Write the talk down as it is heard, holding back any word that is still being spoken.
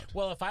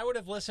Well, if I would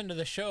have listened to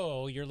the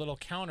show, your little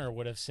counter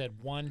would have said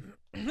 1.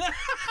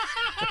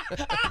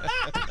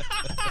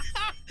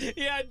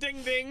 Yeah,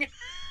 ding, ding.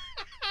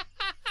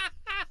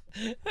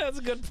 That's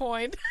a good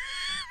point.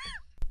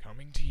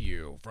 Coming to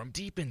you from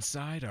deep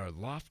inside our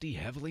lofty,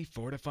 heavily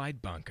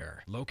fortified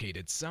bunker,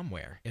 located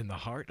somewhere in the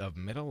heart of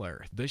Middle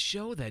Earth, the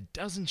show that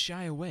doesn't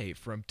shy away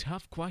from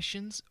tough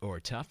questions or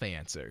tough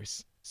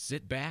answers.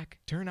 Sit back,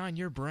 turn on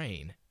your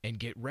brain, and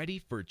get ready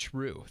for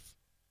truth.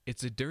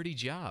 It's a dirty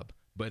job,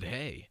 but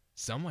hey,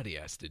 somebody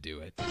has to do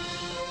it.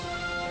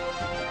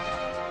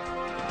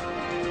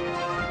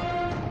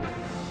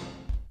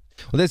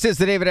 Well, this is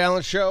the David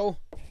Allen Show.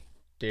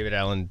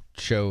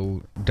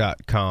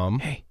 DavidAllenShow.com.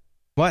 Hey.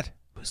 What?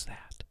 Who's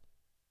that?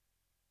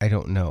 I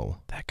don't know.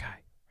 That guy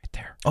right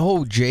there.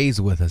 Oh,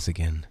 Jay's with us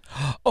again.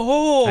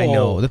 Oh. I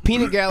know. The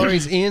Peanut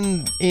Gallery's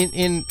in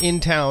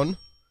town.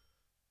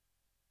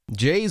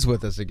 Jay's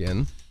with us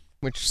again,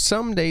 which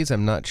some days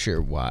I'm not sure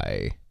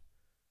why.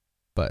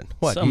 But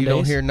what? Some you don't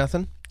days. hear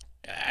nothing?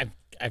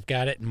 I've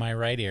got it in my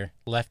right ear.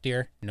 Left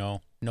ear?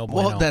 No bueno.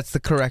 Well, that's the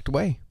correct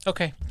way.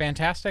 Okay,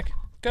 fantastic.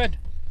 Good.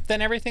 Then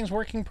everything's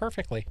working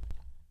perfectly.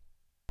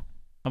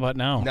 How about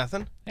now?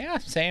 Nothing? Yeah,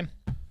 same.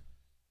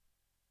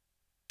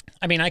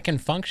 I mean, I can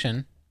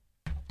function.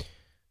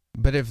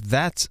 But if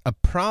that's a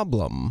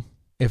problem,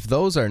 if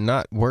those are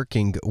not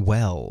working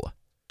well,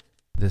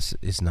 this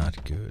is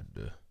not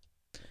good.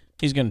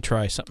 He's going to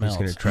try something He's else.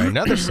 going to try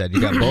another set.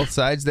 You got both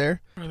sides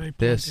there? Are they plugged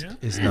This in?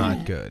 is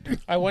not good.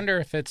 I wonder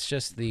if it's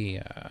just the...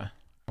 I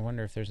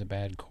wonder if there's a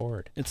bad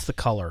cord. It's the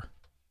color.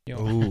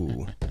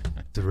 Ooh,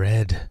 the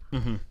red.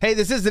 Mm-hmm. Hey,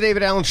 this is the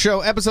David Allen Show,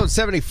 episode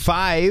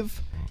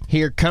 75.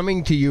 Here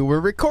coming to you. We're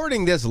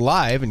recording this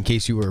live in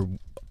case you were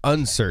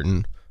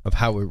uncertain of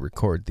how we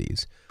record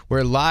these.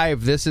 We're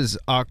live. This is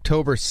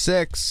October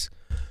 6th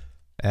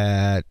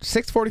at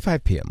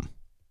 6:45 p.m.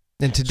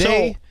 And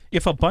today... So,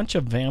 if a bunch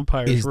of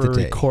vampires is the were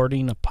day.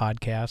 recording a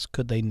podcast,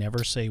 could they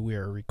never say we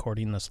are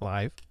recording this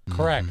live?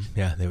 Correct.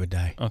 Yeah, they would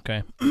die.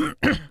 Okay.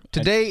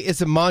 Today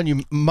is a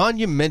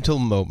monumental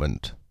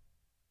moment.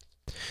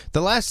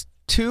 The last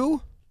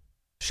 2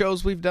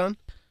 shows we've done,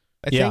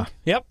 I think,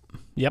 Yep.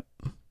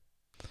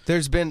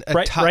 there's been a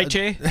Right,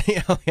 Jay?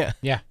 yeah.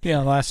 Yeah,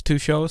 the last 2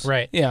 shows.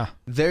 Right. Yeah.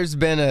 There's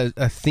been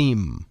a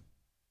theme.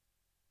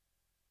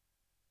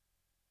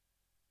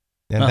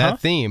 And Uh-huh.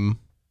 that theme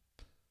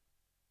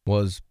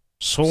was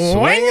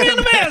Swing and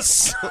a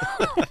miss!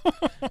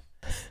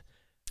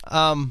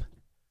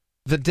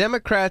 the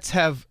Democrats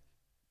have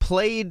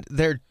played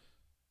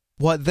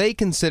what they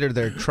consider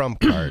their trump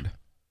card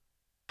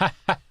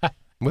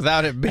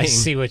without it I being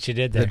see what you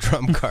did the there.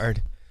 trump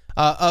card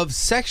of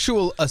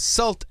sexual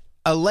assault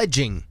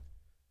alleging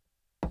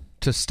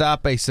to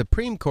stop a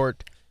Supreme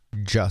Court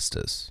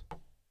justice.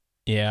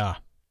 Yeah.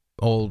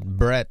 Old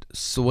Brett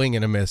Swing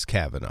and a Miss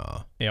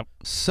Kavanaugh. Yep.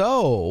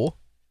 So,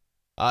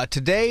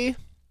 today,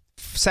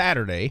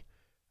 Saturday,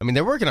 I mean,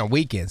 they're working on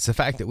weekends. The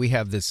fact that we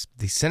have these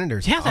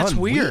senators Yeah, that's on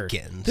weird.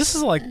 weekends. This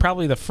is like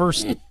probably the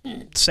first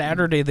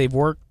Saturday they've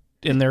worked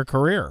in their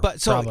career.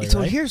 But so probably,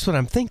 right? here's what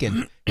I'm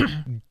thinking.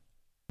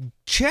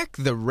 Check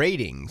the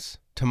ratings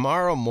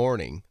tomorrow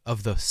morning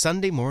of the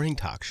Sunday morning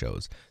talk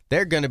shows.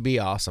 They're going to be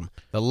awesome.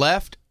 The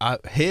left,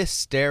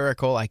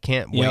 hysterical. I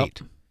can't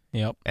wait.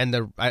 Yep.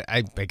 And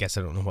I guess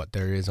I don't know what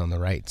there is on the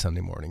right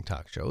Sunday morning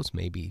talk shows.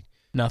 Maybe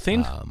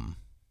Nothing?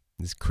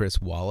 is Chris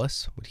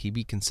Wallace? Would he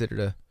be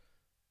considered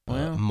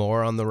Well,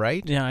 more on the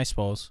right? yeah, I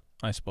suppose.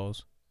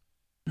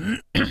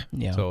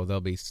 Yeah. So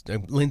there'll be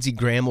Lindsey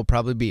Graham will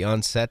probably be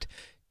on set,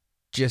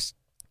 just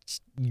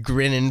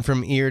grinning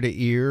from ear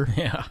to ear.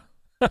 Yeah.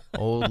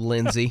 Old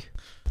Lindsey.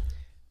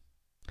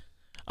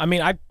 I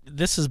mean,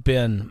 this has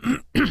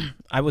been,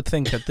 I would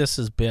think that this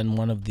has been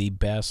one of the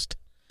best.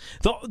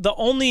 The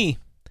only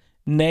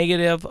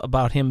negative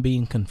about him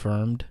being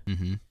confirmed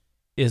Mm-hmm.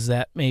 is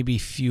that maybe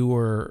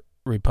fewer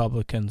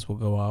Republicans will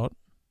go out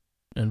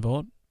and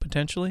vote,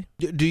 potentially.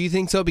 Do you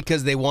think so?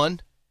 Because they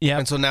won? Yeah.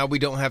 And so now we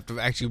don't have to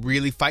actually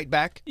really fight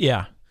back?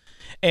 Yeah.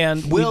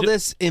 And Will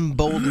this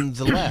embolden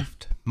the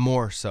left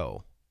more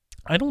so?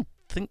 I don't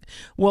think,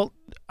 well,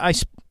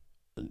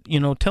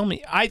 tell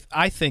me,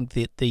 I think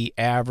that the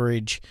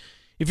average,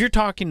 if you're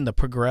talking the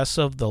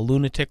progressive, the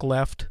lunatic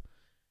left,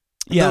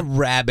 The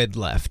rabid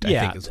left, I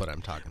Yeah. think is what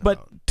I'm talking but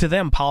about. to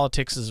them,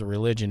 politics is a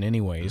religion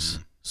anyways.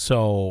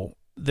 So,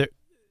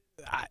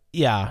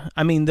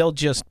 I mean, they'll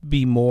just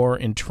be more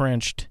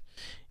entrenched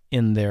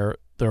in their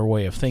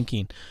way of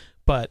thinking.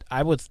 But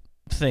I would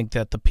think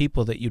that the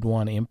people that you'd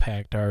want to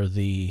impact are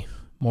the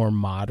more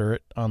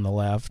moderate on the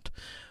left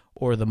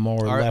or the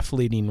more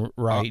left-leaning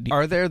right.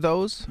 Are there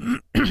those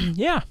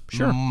Yeah,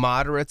 sure.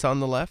 moderates on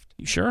the left?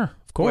 Sure,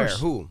 of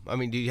course. Where? Who? I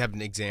mean, do you have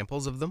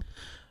examples of them?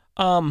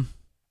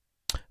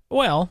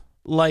 Well,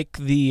 like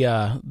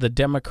the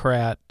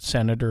Democrat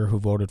senator who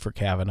voted for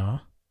Kavanaugh.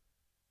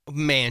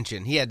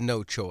 Manchin. He had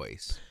no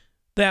choice.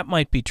 That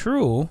might be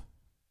true,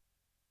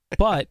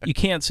 but you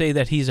can't say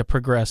that he's a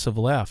progressive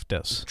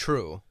leftist.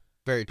 True.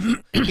 Very true.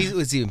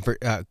 Was he in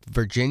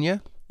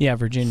Virginia? Yeah,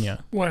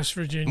 Virginia. West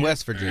Virginia.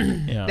 West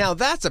Virginia. Yeah. Now,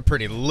 that's a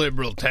pretty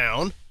liberal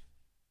town.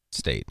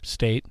 state.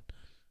 State.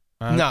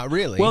 Not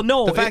really. well,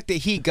 no, The fact that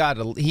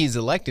he's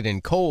elected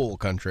in coal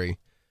country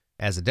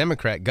as a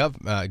Democrat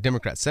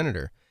Democrat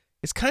senator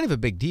is kind of a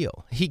big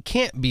deal. He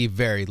can't be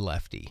very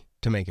lefty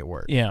to make it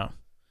work. Yeah.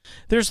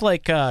 There's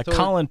like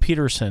Colin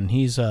Peterson.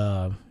 He's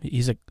a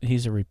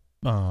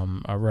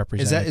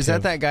representative. Is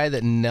that guy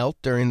that knelt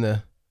during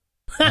the?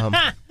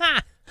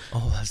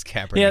 That's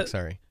Kaepernick. Yeah.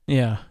 Sorry.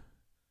 Yeah.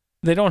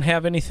 They don't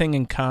have anything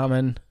in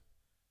common.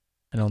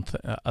 I don't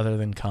other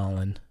than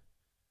Colin.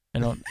 I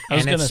was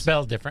and gonna it's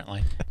spelled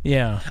differently.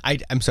 Yeah.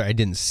 I'm sorry. I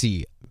didn't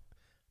see.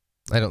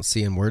 I don't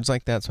see in words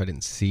like that, so I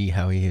didn't see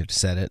how he had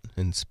said it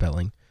in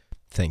spelling.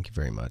 Thank you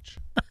very much.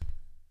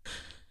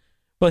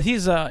 Well,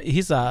 he's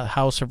a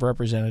House of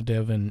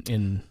Representative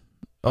in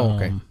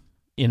okay.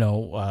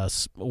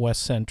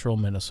 West Central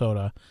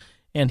Minnesota,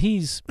 and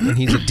he's And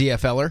he's a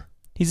DFLer.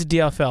 he's a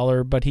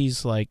DFLer, but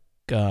he's like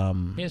He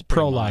is pretty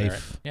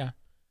pro-life. moderate.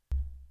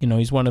 You know,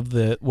 he's one of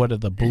the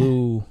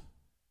blue,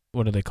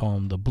 what do they call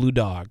him? The blue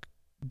dog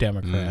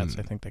Democrats,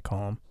 I think they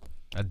call him.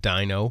 A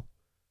dino.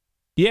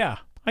 Yeah,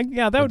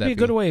 that would be a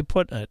good be? way of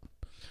putting it.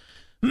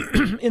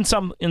 in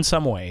some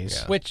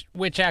ways. Yeah.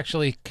 Which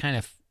actually kind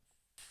of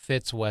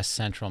fits West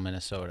Central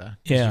Minnesota.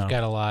 'Cause Yeah. You've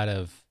got a lot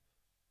of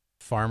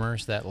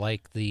farmers that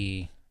like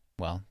the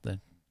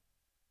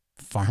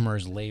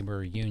Farmers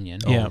Labor Union.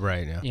 Yeah. Oh,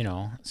 right. Yeah. You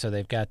know, so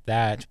they've got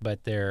that,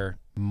 but they're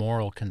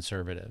moral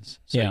conservatives.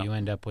 So Yeah. you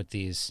end up with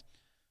these,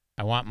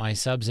 I want my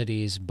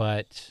subsidies,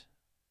 but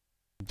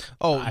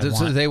Oh,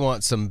 so they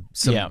want some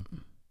Yeah.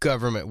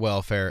 government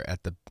welfare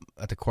at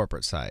the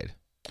corporate side,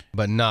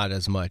 but not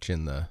as much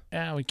in the.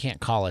 we can't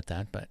call it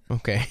that, but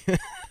Okay.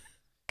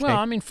 well,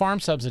 I mean, farm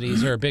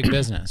subsidies are a big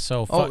business.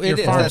 So Oh, your it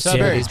is. farm That's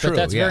subsidies, very but true,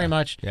 that's yeah. very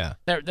much Yeah.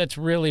 that's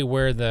really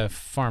where the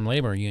Farm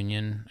Labor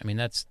Union. I mean,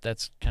 that's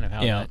kind of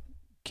how Yeah. that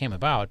came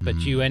about. But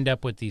Mhm. you end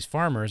up with these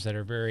farmers that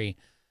are very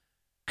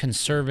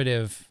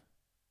conservative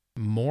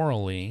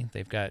morally.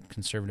 They've got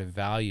conservative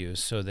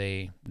values, so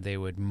they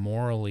would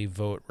morally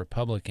vote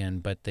Republican,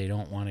 but they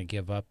don't want to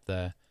give up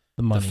the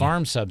money.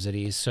 farm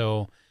subsidies.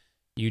 So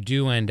you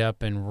do end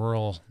up in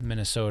rural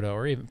Minnesota,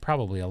 or even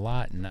probably a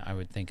lot, and I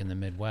would think in the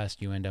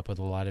Midwest, you end up with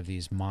a lot of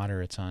these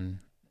moderates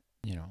on,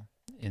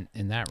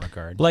 in that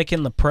regard. Like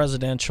in the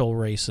presidential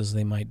races,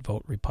 they might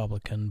vote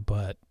Republican,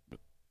 but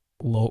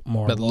more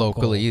But local.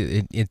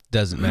 locally, it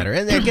doesn't matter.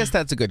 And I guess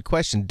that's a good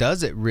question.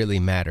 Does it really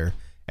matter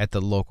at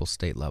the local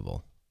state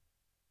level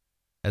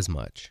as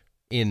much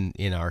in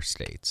our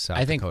states,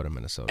 South Dakota,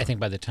 Minnesota? I think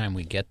by the time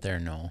we get there,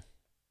 no,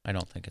 I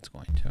don't think it's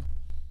going to.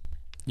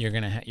 You're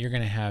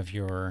gonna have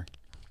your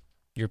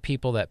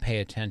people that pay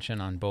attention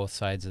on both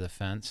sides of the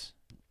fence,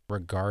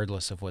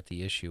 regardless of what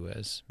the issue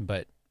is.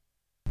 But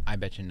I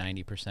bet you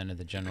 90% of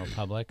the general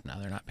public, no,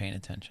 they're not paying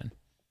attention.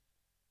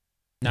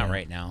 Not Yeah.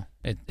 right now.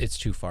 It's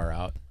too far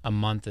out. A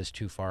month is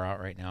too far out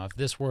right now. If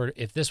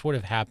this would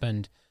have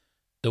happened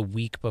the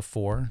week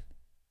before,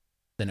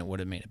 then it would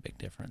have made a big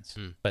difference.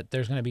 But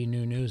there's going to be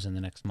new news in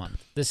the next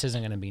month. This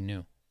isn't going to be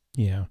new.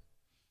 Yeah.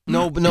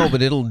 No,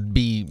 but it'll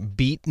be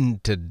beaten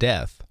to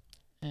death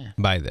Yeah.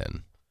 by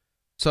then.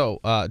 So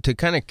to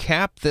kind of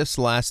cap this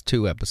last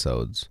two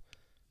episodes,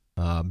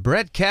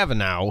 Brett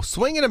Kavanaugh,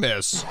 swing and a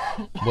miss,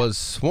 was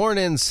sworn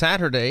in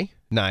Saturday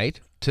night,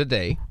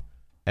 today,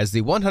 as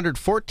the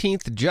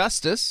 114th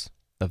Justice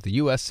of the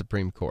U.S.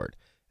 Supreme Court,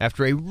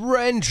 after a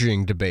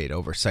wrenching debate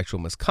over sexual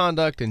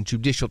misconduct and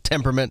judicial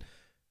temperament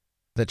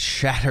that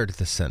shattered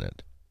the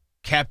Senate,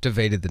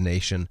 captivated the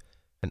nation,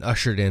 and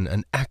ushered in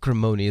an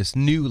acrimonious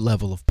new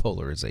level of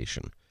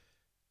polarization.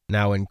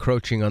 Now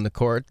encroaching on the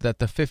court that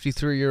the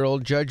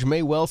 53-year-old judge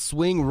may well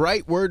swing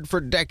rightward for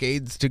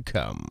decades to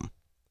come.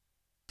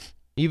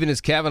 Even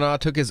as Kavanaugh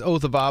took his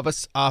oath of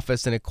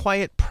office in a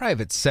quiet,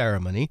 private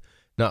ceremony,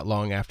 not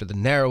long after the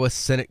narrowest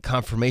Senate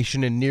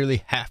confirmation in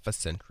nearly half a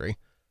century.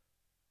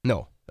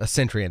 No, a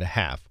century and a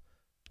half.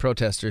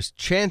 Protesters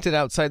chanted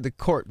outside the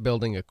court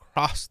building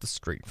across the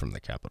street from the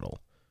Capitol.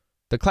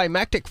 The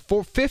climactic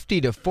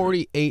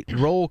 50-48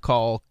 roll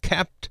call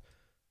capped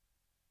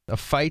a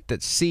fight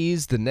that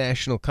seized the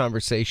national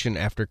conversation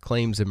after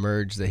claims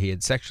emerged that he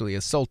had sexually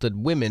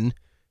assaulted women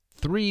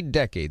 3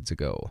 decades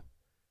ago.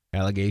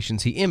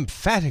 Allegations he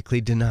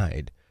emphatically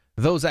denied.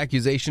 Those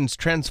accusations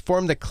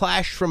transformed the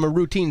clash from a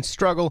routine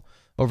struggle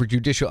over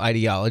judicial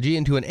ideology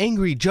into an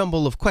angry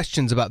jumble of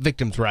questions about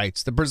victims'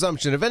 rights, the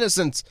presumption of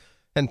innocence,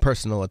 and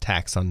personal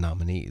attacks on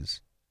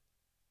nominees.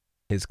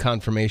 His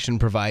confirmation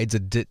provides a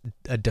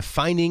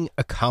defining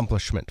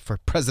accomplishment for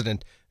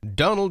President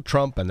Donald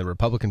Trump and the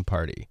Republican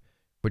Party,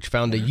 which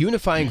found a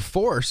unifying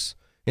force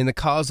in the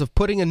cause of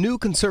putting a new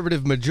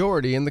conservative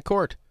majority in the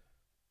court.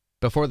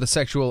 Before the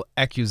sexual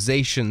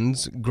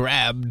accusations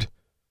grabbed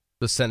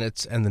the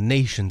Senate's and the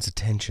nation's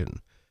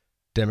attention,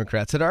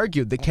 Democrats had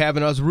argued that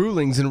Kavanaugh's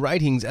rulings and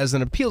writings as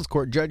an appeals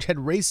court judge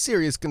had raised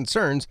serious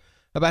concerns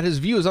about his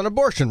views on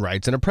abortion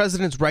rights and a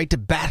president's right to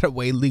bat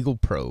away legal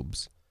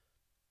probes.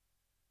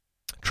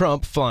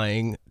 Trump,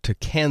 flying to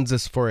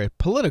Kansas for a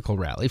political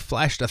rally,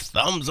 flashed a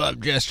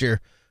thumbs-up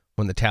gesture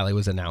when the tally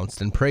was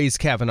announced and praised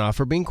Kavanaugh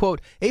for being, quote,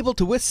 able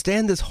to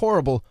withstand this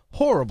horrible,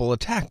 horrible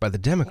attack by the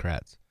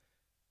Democrats.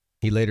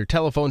 He later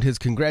telephoned his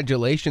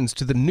congratulations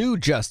to the new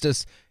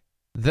justice,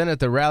 then at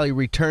the rally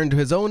returned to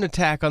his own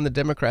attack on the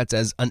Democrats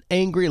as an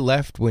angry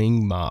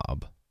left-wing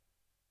mob.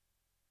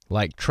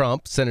 Like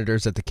Trump,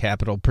 senators at the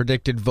Capitol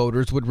predicted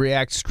voters would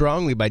react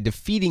strongly by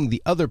defeating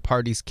the other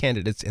party's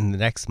candidates in the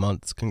next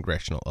month's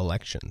congressional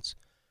elections.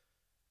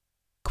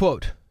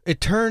 Quote, it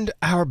turned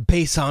our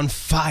base on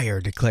fire,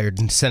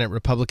 declared Senate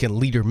Republican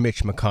leader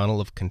Mitch McConnell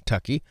of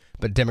Kentucky,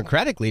 but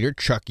Democratic leader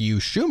Chuck U.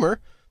 Schumer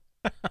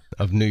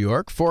of New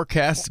York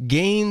forecasts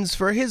gains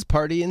for his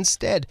party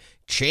instead.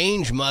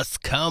 Change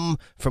must come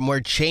from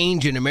where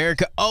change in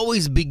America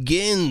always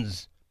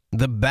begins,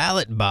 the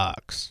ballot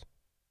box.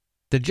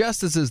 The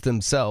justices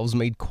themselves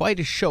made quite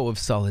a show of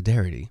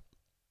solidarity.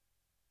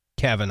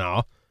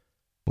 Kavanaugh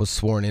was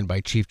sworn in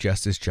by Chief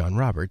Justice John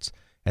Roberts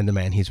and the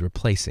man he's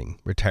replacing,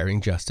 retiring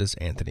Justice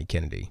Anthony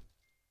Kennedy.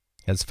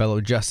 As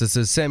fellow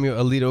justices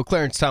Samuel Alito,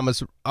 Clarence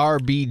Thomas,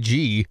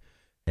 RBG,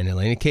 and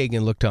Elena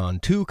Kagan looked on,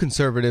 2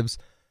 conservatives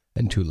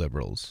and 2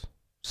 liberals.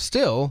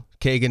 Still,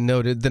 Kagan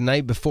noted the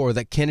night before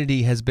that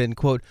Kennedy has been,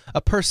 quote,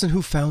 a person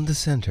who found the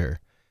center,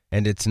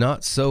 and it's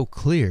not so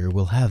clear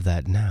we'll have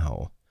that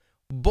now.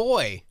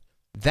 Boy,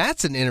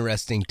 that's an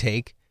interesting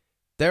take.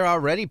 They're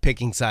already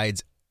picking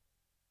sides.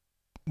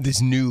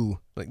 This new,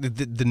 like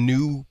the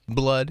new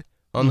blood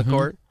on the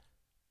court.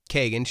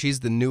 Kagan,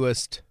 she's the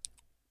newest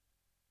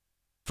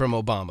from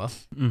Obama.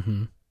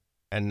 Mm-hmm.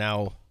 And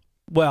now...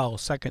 Well,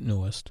 second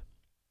newest.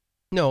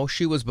 No,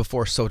 she was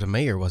before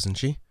Sotomayor, wasn't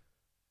she?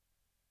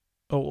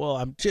 Oh,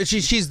 well,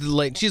 She's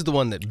the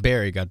one that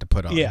Barry got to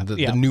put on. Yeah,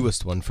 The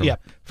newest one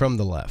from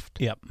the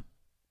left. Yep.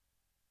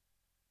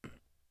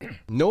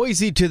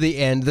 Noisy to the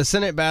end, the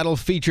Senate battle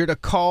featured a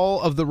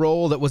call of the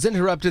roll that was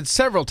interrupted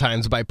several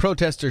times by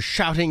protesters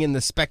shouting in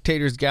the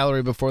spectators'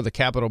 gallery before the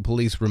Capitol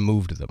Police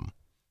removed them.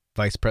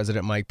 Vice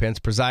President Mike Pence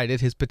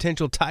presided, his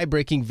potential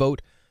tie-breaking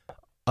vote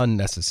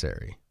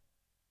unnecessary.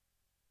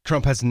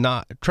 Trump has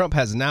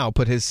now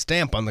put his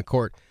stamp on the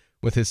court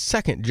with his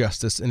second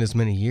justice in as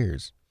many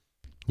years.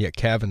 Yet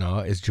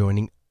Kavanaugh is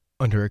joining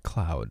under a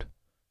cloud.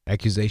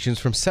 Accusations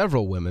from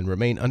several women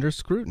remain under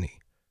scrutiny,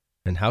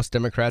 and House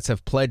Democrats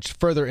have pledged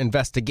further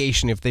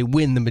investigation if they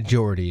win the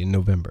majority in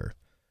November.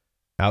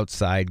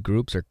 Outside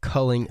groups are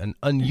culling an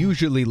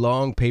unusually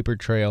long paper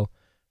trail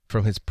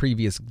from his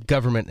previous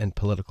government and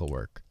political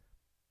work.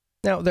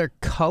 Now, they're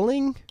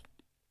culling?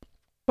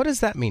 What does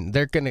that mean?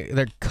 They're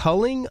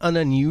culling an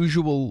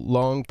unusual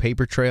long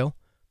paper trail?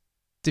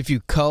 If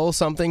you cull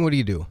something, what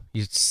do?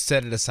 You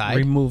set it aside?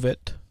 Remove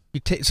it.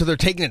 So they're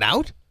taking it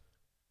out?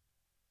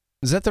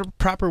 Is that the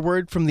proper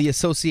word from the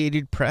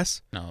Associated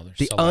Press? No, they're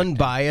the selecting.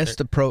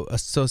 Unbiased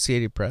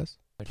Associated Press.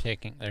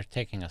 They're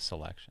taking a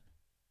selection.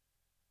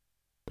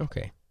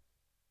 Okay.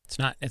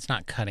 It's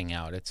not cutting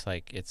out. It's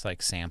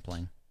like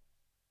sampling.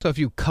 So if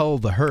you cull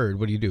the herd,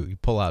 what do? You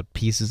pull out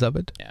pieces of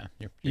it? Yeah,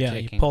 you're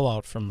You pull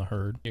out from the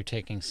herd. You're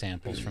taking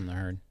samples from the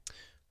herd.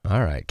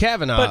 All right,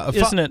 Kavanaugh. But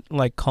isn't it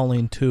like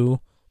culling too?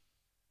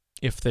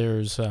 If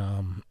there's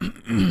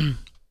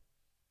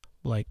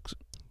like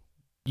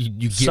you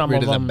get some rid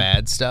of of the them,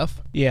 bad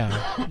stuff.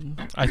 Yeah,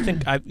 I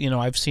think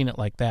I've seen it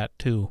like that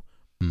too.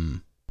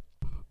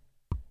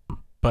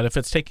 But if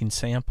it's taking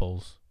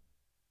samples,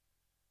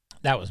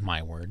 that was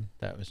my word.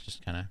 That was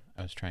just kind of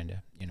I was trying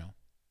to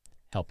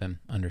help him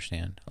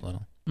understand a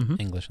little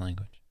English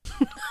language.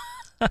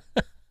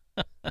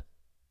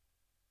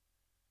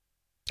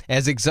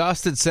 As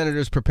exhausted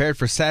senators prepared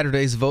for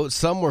Saturday's vote,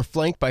 some were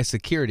flanked by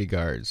security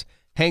guards.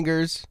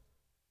 Hangers,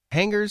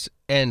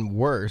 and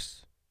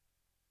worse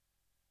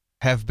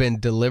have been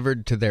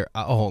delivered to their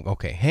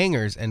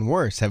hangers and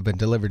worse have been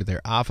delivered to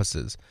their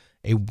offices.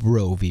 A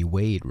Roe v.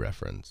 Wade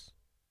reference.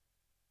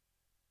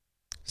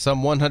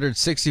 Some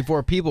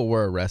 164 people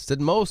were arrested,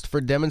 most for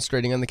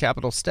demonstrating on the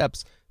Capitol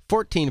steps,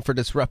 14 for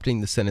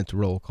disrupting the Senate's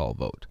roll call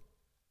vote.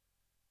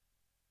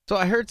 So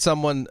I heard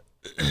someone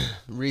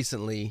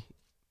recently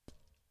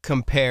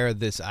compare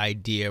this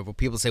idea where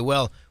people say,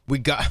 well, we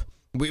got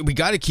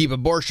to keep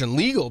abortion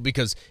legal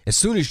because as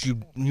soon as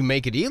you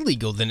make it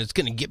illegal, then it's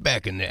going to get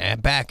back in the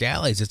back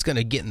alleys. It's going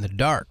to get in the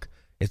dark.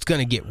 It's going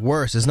to get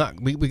worse. It's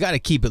not. We got to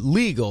keep it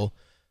legal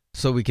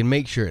so we can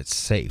make sure it's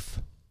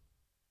safe.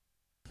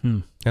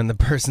 And the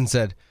person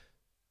said,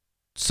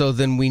 so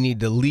then we need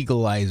to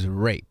legalize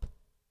rape.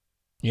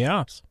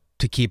 Yes.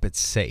 To keep it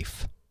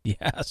safe.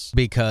 Yes.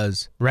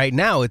 Because right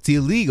now it's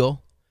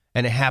illegal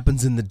and it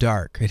happens in the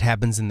dark. It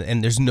happens and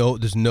there's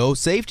no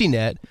safety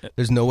net.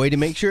 There's no way to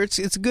make sure it's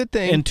a good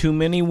thing. And too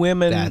many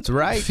women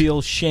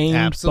feel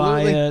shamed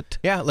by it.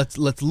 Yeah, let's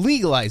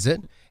legalize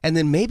it and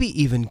then maybe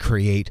even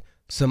create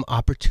some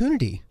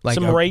opportunity. Like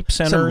some rape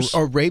centers.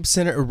 Or rape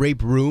center or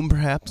rape room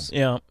perhaps.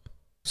 Yeah.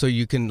 So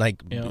you can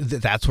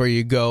that's where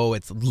you go.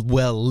 It's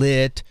well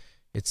lit.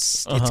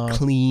 It's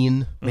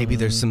clean. Maybe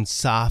there's some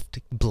soft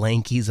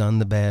blankies on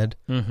the bed.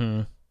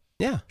 Mm-hmm.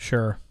 Yeah.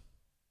 Sure.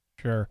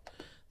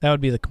 That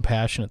would be the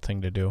compassionate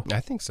thing to do. I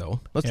think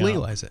so. Let's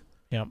legalize it.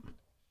 Yep.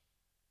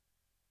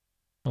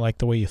 I like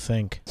the way you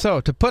think. So,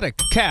 to put a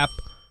cap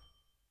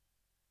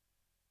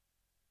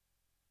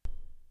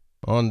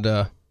on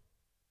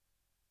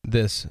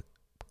this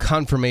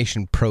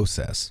confirmation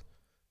process,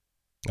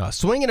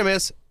 swing and a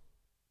miss,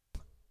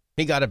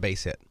 he got a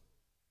base hit.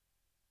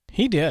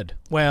 He did.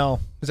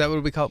 Well, Is that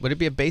what we call it? Would it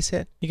be a base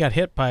hit? he got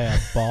hit by a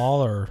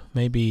ball or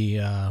maybe...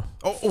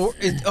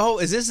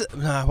 Is this...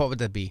 what would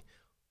that be?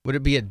 Would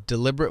it be a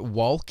deliberate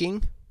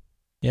walking?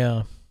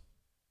 yeah.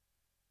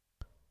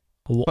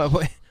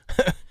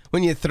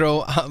 When you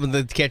throw,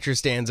 the catcher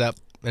stands up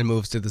and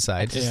moves to the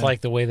side. Just Yeah. like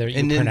the way that you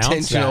An pronounce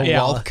intentional that.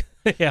 Yeah. walk.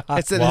 yeah.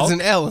 There's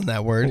an L in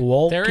that word.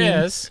 Walking.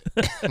 There is.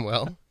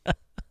 Well,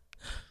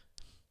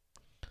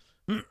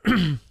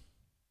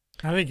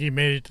 I think he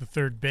made it to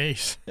third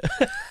base.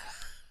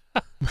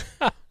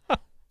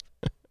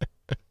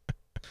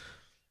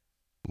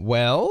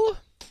 well.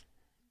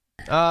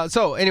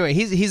 So anyway,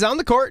 he's on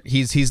the court.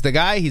 He's the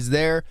guy. He's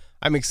there.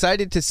 I'm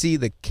excited to see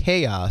the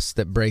chaos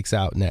that breaks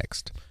out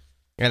next.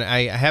 And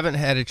I haven't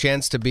had a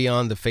chance to be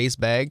on the face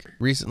bag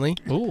recently,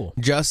 Ooh.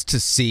 just to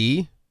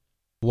see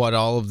what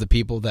all of the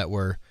people that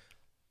were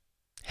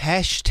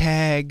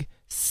hashtag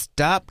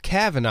stop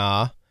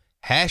Kavanaugh,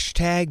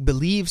 hashtag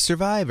believe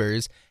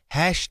survivors,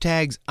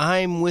 hashtags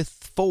I'm with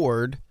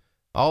Ford,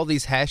 all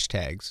these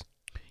hashtags.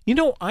 You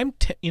know,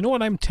 you know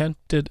what I'm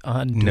tempted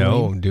on doing?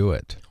 No, do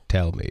it.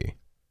 Tell me.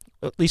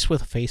 At least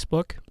with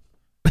Facebook.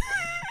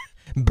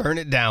 Burn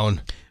it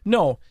down.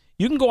 No,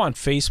 you can go on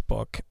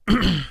Facebook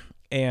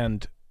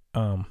and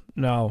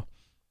now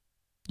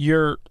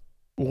you're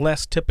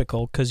less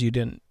typical because you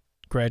didn't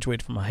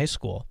graduate from high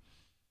school,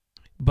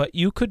 but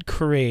you could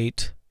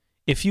create,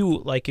 if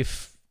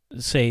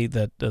say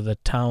that the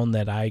town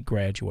that I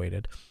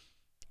graduated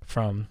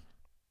from,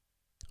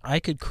 I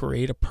could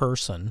create a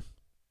person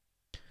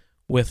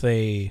with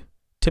a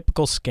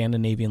typical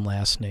Scandinavian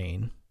last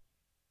name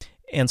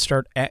and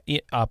start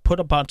put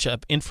a bunch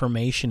of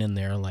information in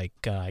there,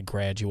 like I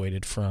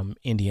graduated from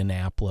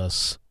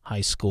Indianapolis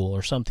High School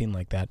or something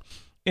like that.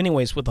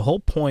 Anyways, with the whole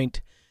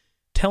point,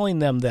 telling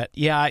them that,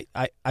 yeah,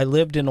 I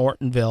lived in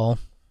Ortonville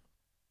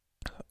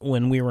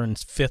when we were in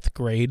 5th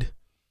grade,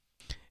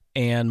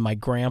 and my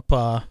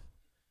grandpa,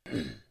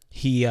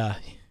 he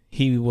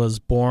was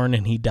born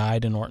and he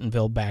died in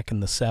Ortonville back in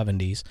the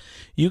 70s.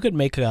 You could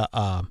make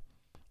a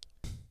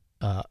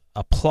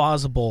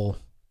plausible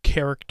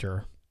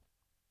character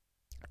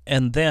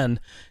and then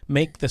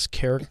make this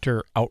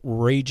character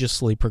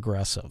outrageously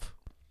progressive.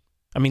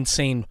 I mean,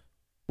 saying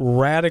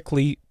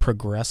radically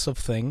progressive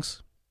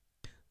things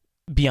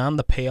beyond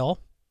the pale,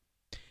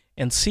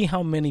 and see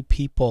how many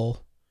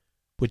people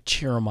would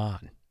cheer him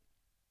on.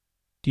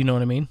 Do you know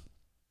what I mean?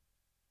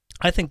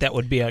 I think that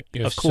would be a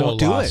You've cool...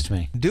 so lost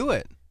me. Do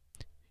it.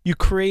 You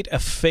create a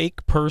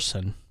fake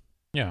person.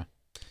 Yeah.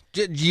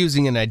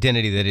 Using an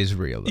identity that is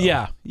real, though.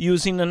 Yeah,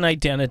 using an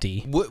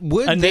identity.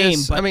 Would A name,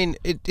 this, but- I mean,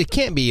 it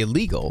can't be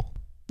illegal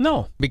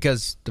No.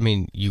 because, I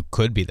mean, you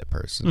could be the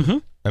person. Mm-hmm.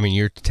 I mean,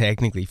 you're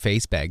technically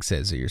Facebag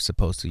says that you're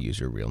supposed to use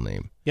your real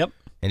name. Yep.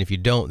 And if you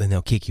don't, then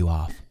they'll kick you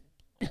off.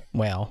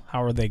 Well,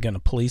 how are they going to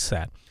police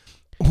that?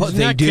 What Isn't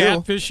they that do.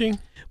 catfishing?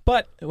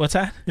 But, what's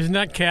that? Isn't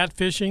that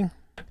catfishing?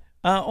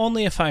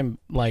 Only if I'm,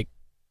 like,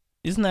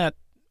 isn't that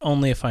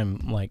only if I'm,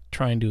 like,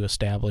 trying to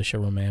establish a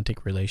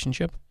romantic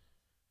relationship?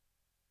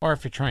 Or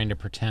if you're trying to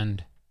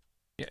pretend.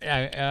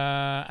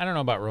 I don't know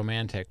about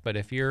romantic, but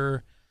if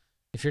you're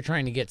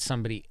trying to get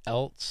somebody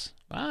else,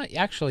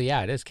 actually,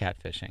 yeah, it is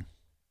catfishing.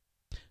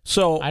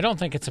 So, I don't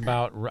think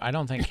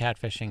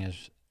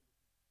catfishing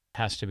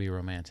has to be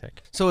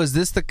romantic. So is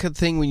this the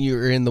thing when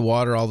you're in the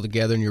water all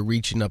together and you're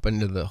reaching up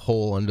into the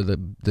hole under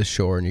the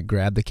shore and you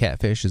grab the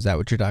catfish? Is that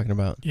what you're talking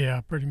about?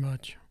 Yeah, pretty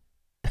much.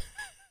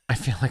 I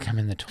feel like I'm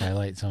in the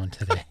Twilight Zone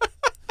today.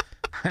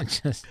 I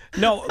just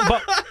no,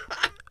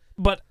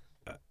 but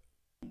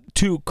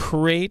to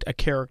create a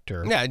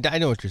character. Yeah, I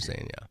know what you're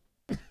saying,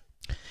 yeah.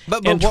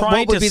 But And what try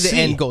would to be the see-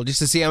 end goal? Just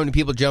to see how many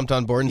people jumped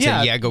on board and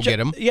said, yeah, go get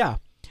him? Yeah.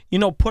 You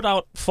know, put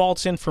out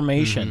false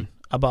information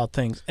about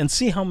things and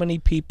see how many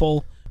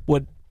people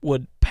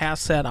would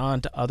pass that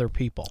on to other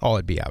people. Oh,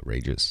 it'd be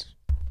outrageous.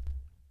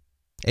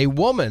 A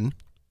woman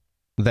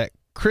that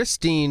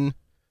Christine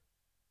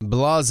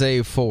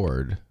Blasey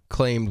Ford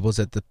claimed was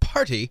at the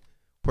party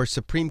where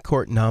Supreme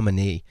Court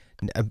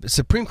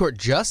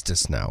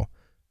Justice now,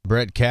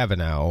 Brett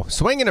Kavanaugh,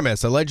 swing and a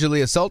miss,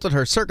 allegedly assaulted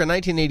her circa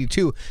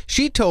 1982.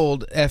 She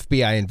told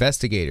FBI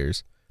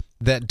investigators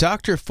that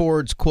Dr.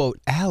 Ford's, quote,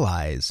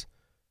 allies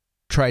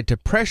tried to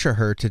pressure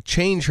her to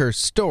change her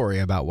story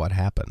about what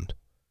happened.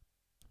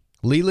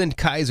 Leland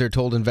Kaiser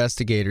told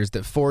investigators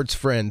that Ford's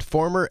friend,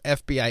 former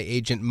FBI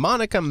agent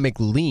Monica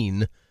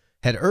McLean,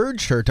 had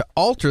urged her to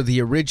alter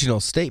the original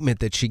statement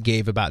that she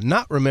gave about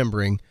not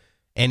remembering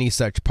any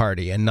such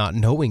party and not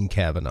knowing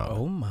Kavanaugh.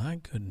 Oh,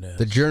 my goodness.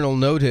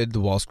 The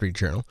Wall Street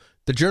Journal,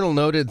 the journal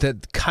noted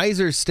that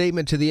Kaiser's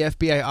statement to the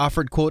FBI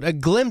offered, quote, a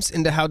glimpse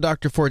into how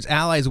Dr. Ford's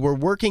allies were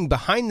working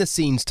behind the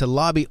scenes to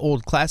lobby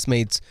old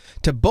classmates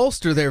to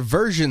bolster their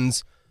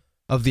versions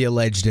of the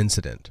alleged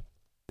incident.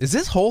 Is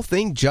this whole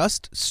thing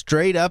just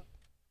straight up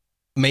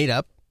made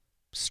up?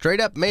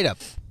 Straight up made up.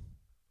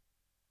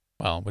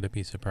 Well, would it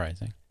be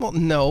surprising? Well,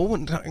 no,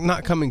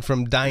 not coming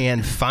from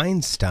Dianne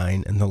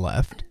Feinstein and the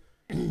left.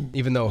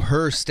 Even though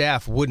her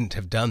staff wouldn't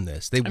have done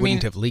this, they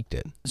wouldn't have leaked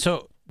it.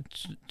 So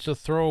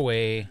throw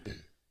away,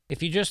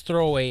 if you just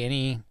throw away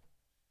any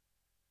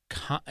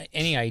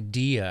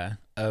idea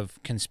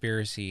of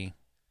conspiracy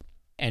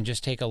and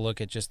just take a look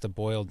at just the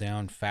boiled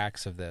down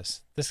facts of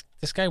this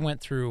guy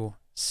went through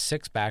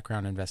 6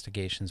 background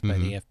investigations by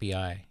the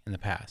FBI in the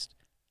past.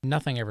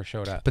 Nothing ever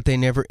showed up. But they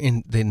never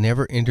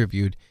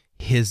interviewed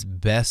his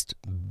best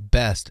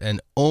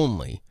and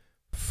only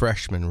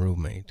freshman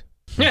roommate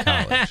in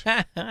college.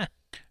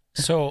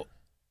 So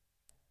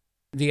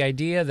the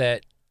idea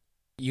that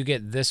you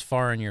get this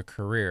far in your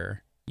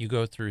career, you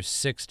go through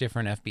 6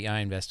 different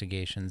FBI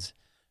investigations,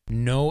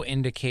 no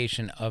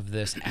indication of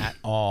this at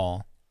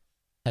all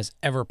has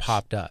ever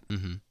popped up.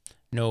 Mm-hmm.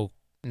 No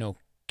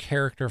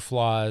character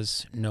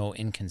flaws, no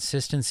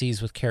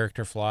inconsistencies with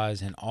character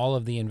flaws in all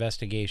of the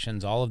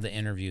investigations, all of the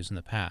interviews in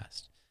the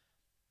past.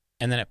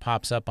 And then it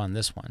pops up on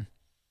this one.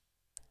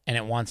 And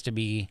it wants to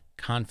be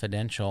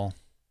confidential.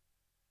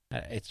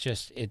 It's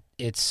just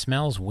it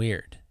smells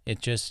weird. It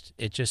just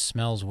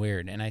smells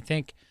weird. And I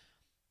think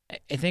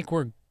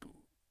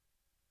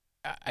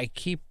I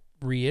keep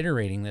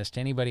reiterating this to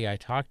anybody I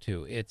talk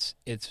to.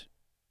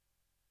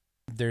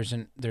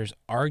 There's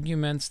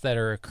arguments that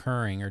are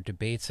occurring or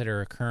debates that are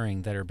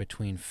occurring that are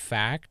between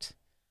fact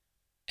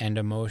and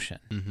emotion.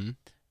 Mm-hmm.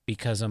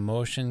 Because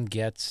emotion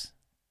gets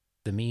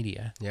the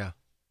media. Yeah.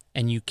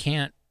 And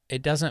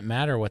it doesn't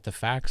matter what the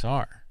facts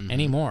are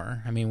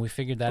anymore. I mean, we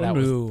figured that out.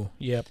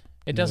 Yep.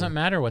 It doesn't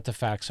matter what the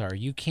facts are.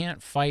 You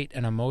can't fight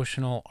an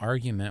emotional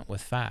argument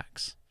with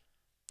facts.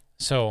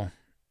 So,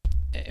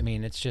 I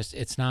mean,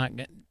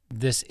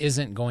 this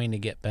isn't going to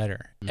get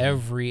better.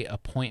 Every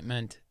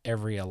appointment,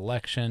 every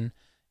election,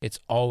 it's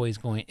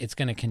going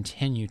to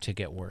continue to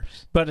get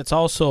worse. But it's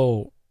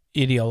also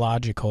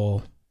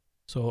ideological.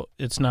 So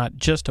it's not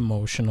just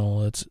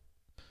emotional. It's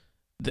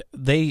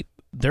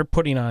they're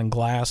putting on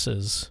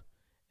glasses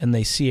and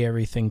they see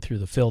everything through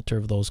the filter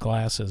of those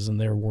glasses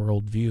and their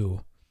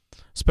worldview.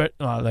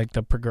 Like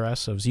the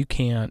progressives,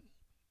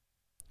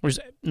 there's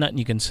nothing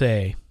you can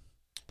say.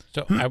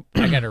 So I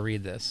got to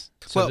read this.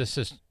 So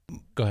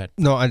go ahead.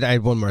 No, I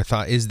had one more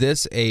thought. Is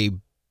this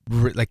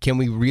can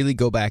we really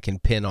go back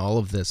and pin all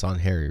of this on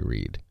Harry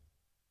Reid?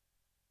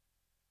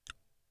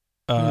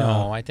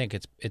 No, I think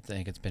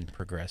it's been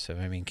progressive.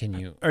 I mean, can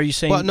you? Are you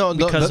saying? Well, no,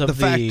 because of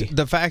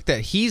the fact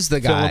that he's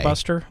the guy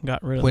filibuster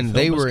got rid of when the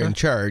they were filibuster? in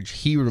charge,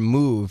 he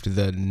removed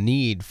the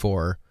need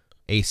for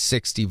a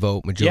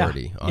 60-vote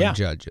majority on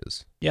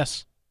judges.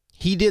 Yes,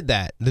 he did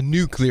that. The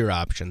nuclear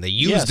option, they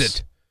used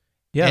it.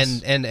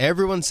 Yes, and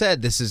everyone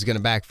said this is going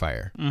to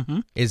backfire.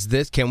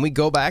 Mm-hmm. Can we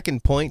go back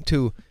and point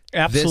to?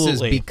 Absolutely. This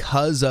is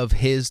because of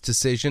his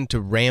decision to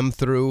ram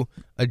through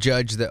a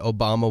judge that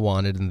Obama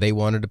wanted and they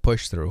wanted to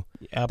push through.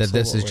 Absolutely. That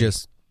this is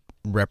just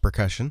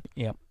repercussion.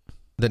 Yep.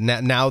 That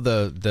now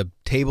the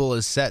table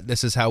is set.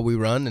 This is how we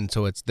run, and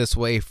so it's this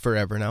way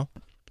forever now.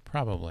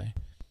 Probably.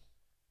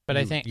 But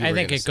You I think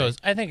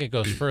were it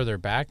goes further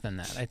back than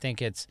that. I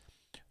think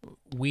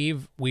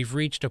we've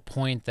reached a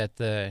point that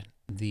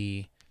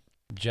the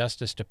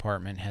Justice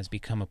Department has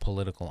become a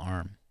political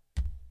arm.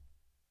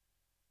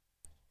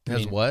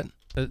 What?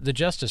 The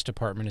Justice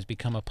Department has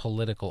become a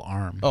political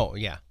arm. Oh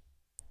yeah.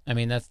 I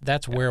mean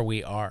that's where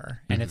we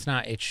are, and it's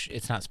not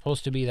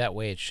supposed to be that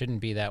way. It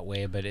shouldn't be that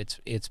way, but it's.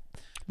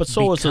 But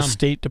so is the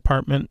State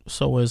Department.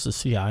 So is the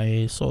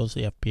CIA. So is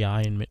the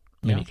FBI in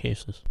many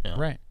cases. Yeah.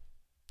 Right.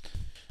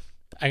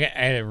 I got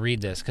to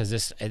read this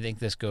because I think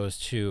this goes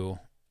to,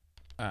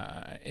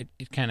 it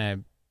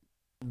kind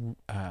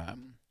of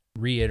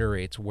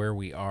reiterates where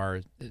we are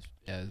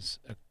as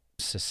a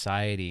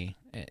society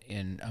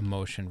in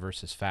emotion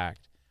versus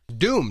fact.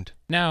 Doomed.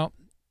 Now,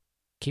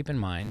 keep in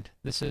mind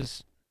this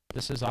is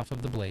off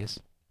of the Blaze.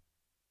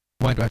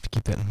 Why do I have to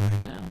keep that in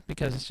mind? No,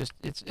 because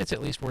it's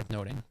at least worth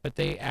noting. But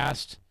they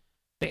asked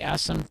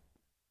some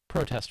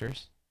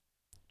protesters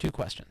 2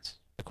 questions.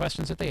 The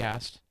questions that they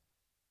asked: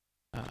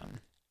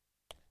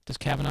 does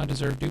Kavanaugh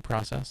deserve due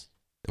process?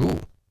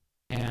 Ooh.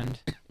 And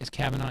is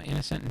Kavanaugh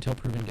innocent until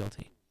proven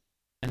guilty?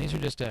 And these are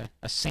just a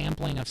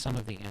sampling of some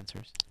of the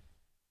answers.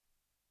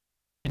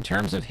 In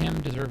terms of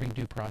him deserving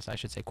due process, I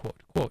should say,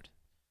 quote,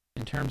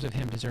 in terms of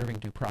him deserving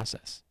due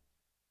process,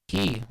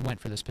 he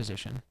went for this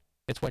position.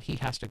 It's what he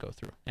has to go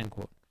through, end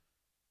quote.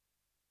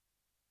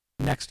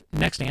 Next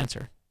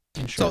answer.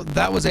 In short. So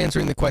that was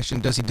answering the question,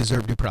 does he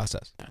deserve due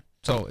process? Yeah.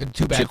 So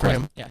too bad for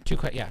him. Yeah,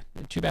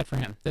 too bad for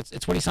him.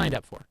 It's what he signed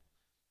up for.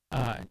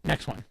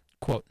 Next one,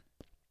 quote,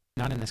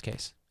 not in this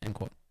case, end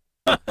quote.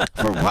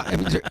 For why? I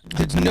mean,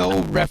 there's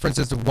no reference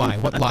as to why.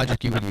 What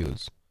logic you would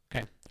use?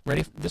 Okay,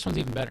 ready? This one's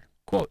even better.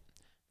 Quote,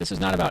 this is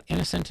not about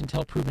innocent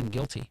until proven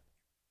guilty.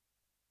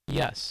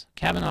 Yes,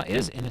 Kavanaugh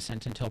is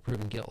innocent until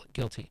proven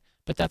guilty,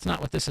 but that's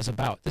not what this is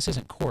about. This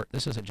isn't court.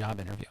 This is a job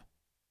interview.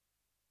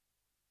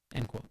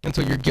 End quote. And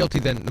so you're guilty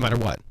then no matter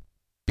what.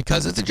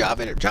 Because it's a job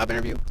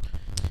interview?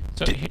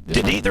 So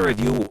Did either of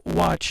you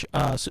watch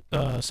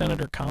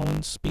Senator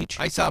Collins' speech?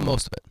 I saw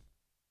most of it.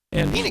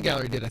 And Peanut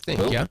Gallery did, I think.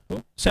 Who? Yeah,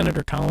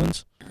 Senator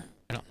Collins I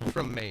don't know.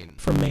 from Maine.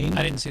 from Maine.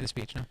 I didn't see the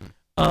speech.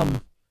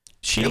 No.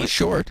 She It was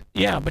short,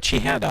 yeah, but she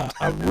had a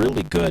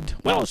really good.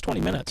 Well, it was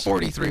 20 minutes.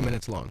 43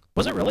 minutes long.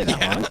 Was it really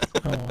that long?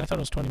 Oh, I thought it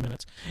was 20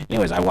 minutes.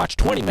 Anyways, I watched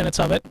 20 minutes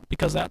of it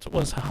because that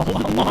was how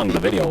long the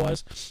video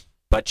was.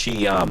 But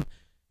she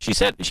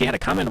said she had a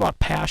comment about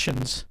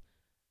passions.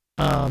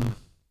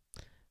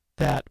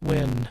 That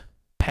when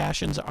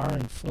passions are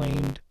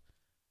inflamed,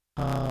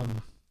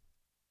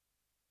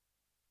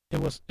 it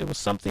was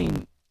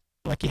something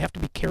like you have to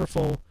be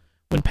careful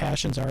when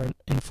passions are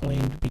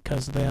inflamed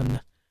because then,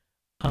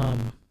 let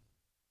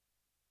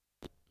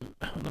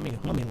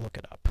me look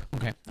it up.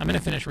 Okay, I'm going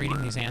to finish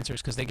reading these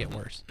answers because they get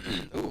worse.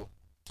 Ooh.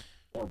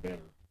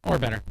 Or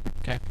better.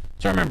 Okay.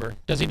 So remember,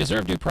 does he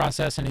deserve due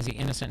process and is he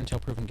innocent until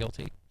proven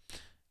guilty?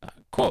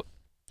 Quote,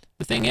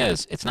 the thing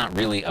is, it's not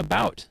really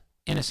about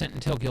innocent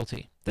until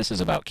guilty. This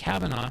is about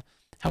Kavanaugh,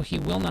 how he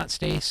will not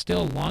stay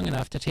still long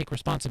enough to take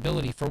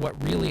responsibility for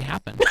what really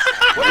happened.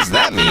 What does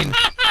that mean?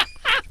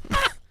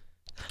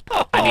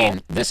 I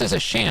mean, this is a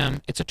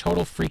sham. It's a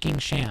total freaking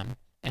sham.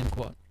 End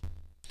quote.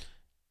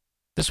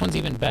 This one's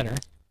even better.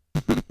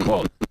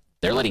 Quote,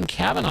 they're letting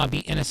Kavanaugh be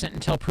innocent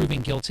until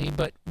proven guilty,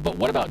 but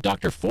what about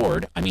Dr.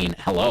 Ford? I mean,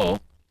 hello.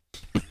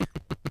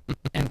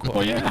 End quote.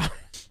 Oh yeah.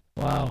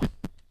 Wow.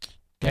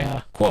 Okay.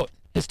 Yeah. Quote,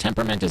 his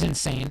temperament is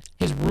insane.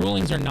 His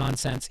rulings are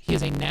nonsense. He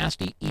is a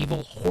nasty,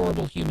 evil,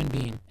 horrible human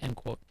being. End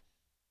quote.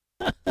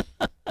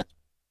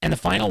 And the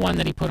final one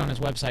that he put on his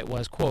website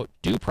was, quote,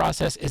 due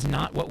process is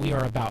not what we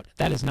are about.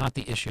 That is not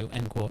the issue.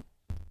 End quote.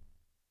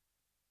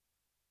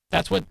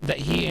 That's what that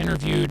he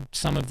interviewed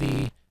some of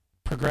the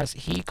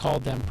he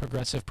called them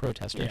progressive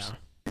protesters.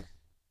 Yeah.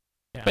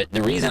 Yeah. But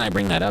the reason I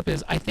bring that up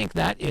is I think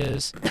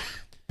that's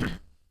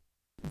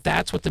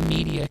what the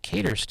media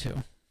caters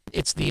to.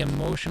 It's the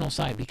emotional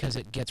side because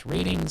it gets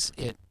ratings,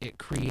 it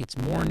creates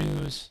more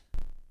news.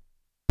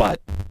 But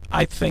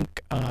I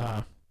think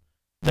that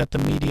the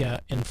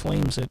media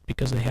inflames it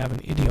because they have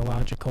an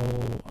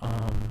ideological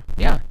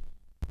Yeah.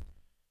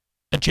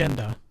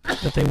 agenda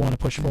that they want to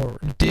push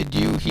forward. Did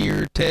you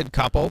hear Ted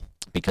Koppel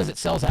Because it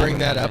sells bring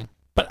that up? advertising.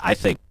 But I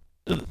think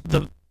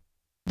the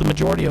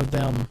majority of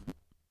them,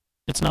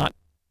 it's not.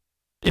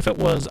 If it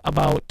was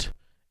about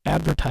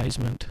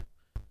advertisement,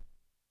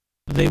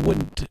 they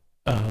wouldn't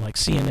like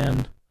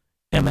CNN,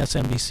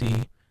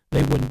 MSNBC.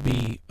 They wouldn't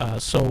be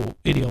so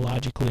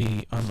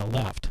ideologically on the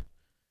left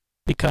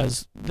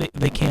because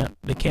they can't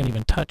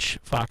even touch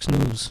Fox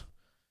News.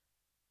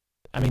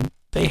 I mean,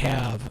 they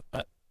have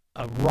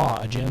a raw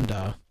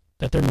agenda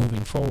that they're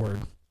moving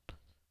forward.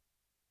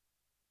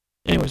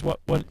 Anyways, what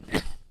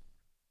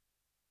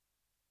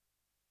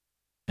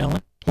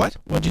Ellen?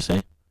 What'd you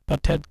say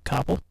about Ted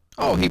Koppel?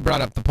 Oh, he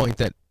brought up the point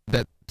that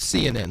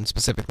CNN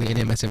specifically and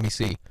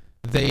MSNBC,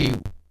 they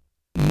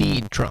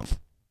need Trump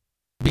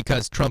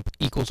because Trump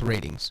equals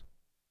ratings.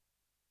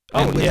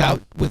 And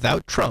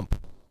without Trump,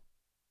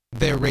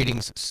 their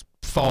ratings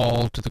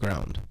fall to the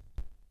ground.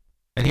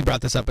 And he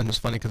brought this up and it was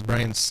funny because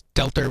Brian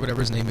Stelter,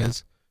 whatever his name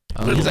is,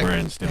 he's like,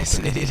 Brian Stelter. he's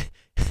an idiot.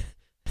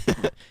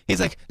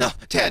 He's like, no,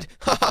 Ted,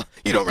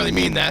 you don't really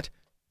mean that.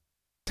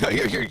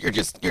 You're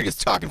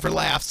just talking for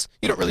laughs.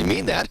 You don't really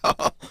mean that.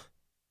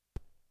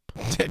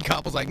 Ted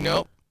Koppel's like,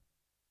 no.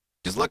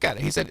 Just look at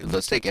it. He said,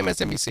 let's take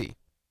MSNBC.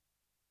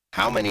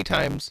 How many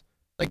times,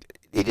 like,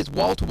 it is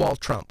wall-to-wall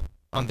Trump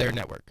on their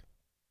network.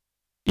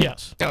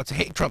 Yes. Now, it's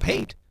Trump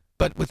hate,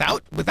 but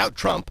without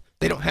Trump,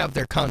 they don't have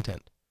their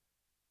content.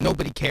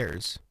 Nobody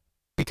cares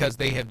because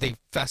they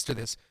fester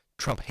this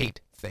Trump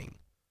hate thing.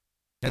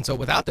 And so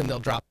without them, they'll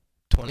drop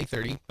 20,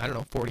 30, I don't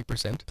know,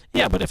 40%.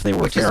 Yeah, but if they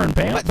were fair and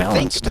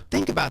balanced.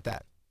 Think about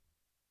that.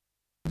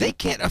 They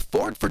can't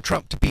afford for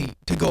Trump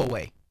to go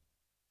away.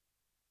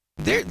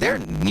 Their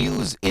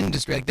news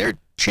industry, like their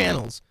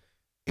channels,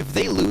 if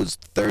they lose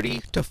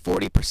 30 to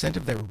 40%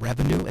 of their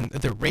revenue and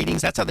their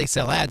ratings, that's how they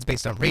sell ads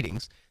based on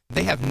ratings.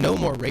 They have no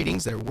more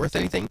ratings that are worth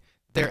anything.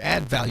 Their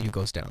ad value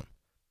goes down.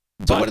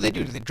 So what do?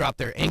 Do they drop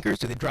their anchors?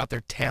 Do they drop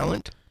their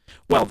talent?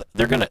 Well,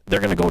 they're gonna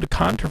go to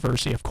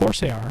controversy. Of course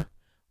they are,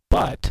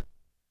 but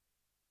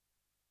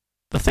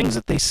the things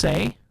that they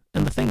say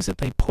and the things that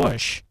they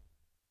push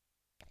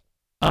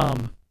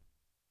are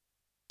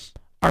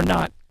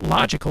not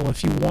logical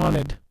if you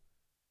wanted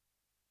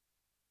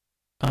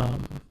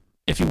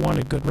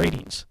good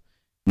ratings.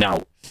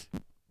 Now,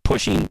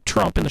 pushing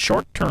Trump in the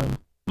short term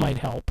might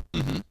help,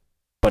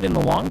 but in the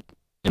long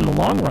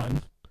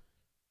run,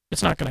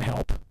 it's not going to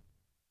help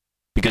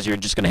because you're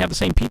just going to have the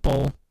same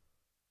people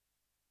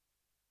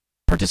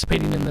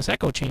participating in this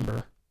echo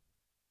chamber.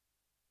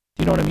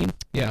 Do you know what I mean?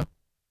 Yeah.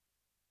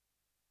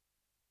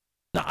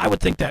 Now, I would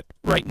think that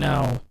right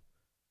now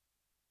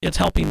it's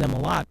helping them a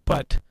lot,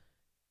 but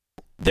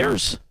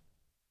there's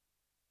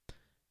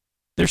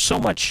so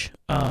much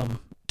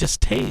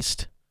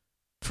distaste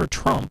for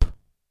Trump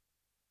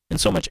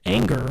and so much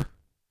anger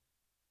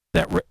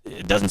that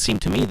it doesn't seem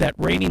to me that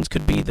ratings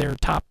could be their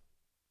top.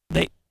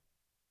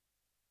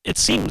 It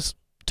seems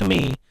to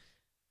me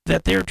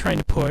that they're trying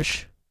to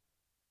push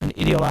an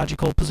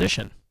ideological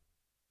position.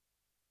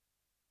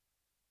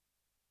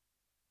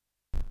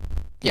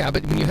 Yeah,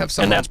 but when you have And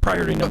someone, that's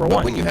priority number but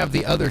one. when you have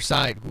the other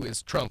side, who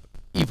is Trump,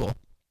 evil,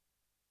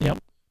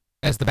 Yep.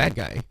 as the bad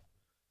guy.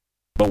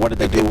 But what did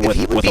they do If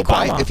he would with be Obama?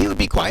 quiet, if he would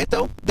be quiet,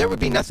 though, there would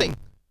be nothing.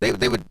 They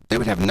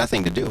would have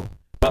nothing to do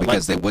But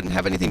because they wouldn't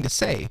have anything to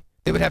say.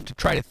 They would have to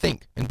try to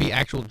think and be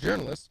actual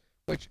journalists,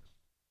 which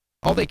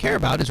all they care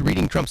about is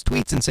reading Trump's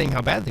tweets and saying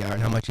how bad they are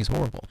and how much he's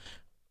horrible.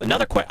 I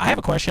have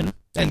a question.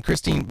 And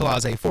Christine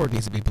Blasey Ford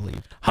needs to be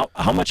believed.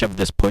 How much of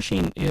this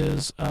pushing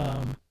is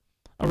a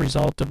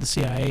result of the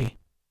CIA?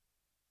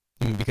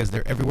 You mean because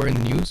they're everywhere in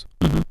the news?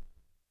 Mhm.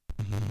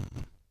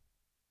 Mhm.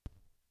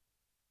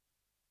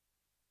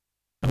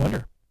 I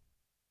wonder.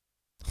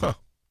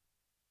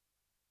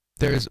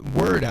 There's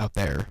word out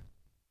there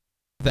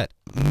that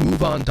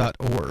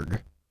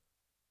MoveOn.org,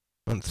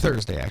 on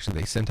Thursday actually,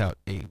 they sent out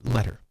a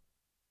letter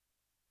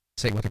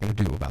saying what they're going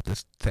to do about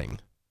this thing.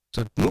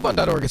 So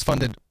MoveOn.org is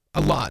funded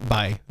a lot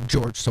by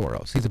George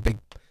Soros. He's a big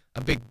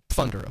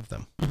funder of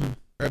them, Mhm.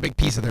 or a big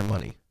piece of their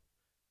money.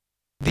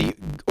 The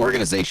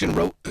organization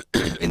wrote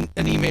in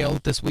an email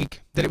this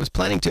week that it was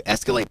planning to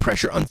escalate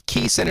pressure on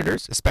key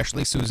senators,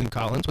 especially Susan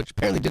Collins, which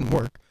apparently didn't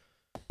work.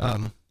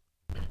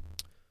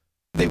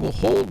 They will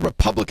hold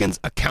Republicans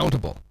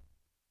accountable.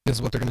 This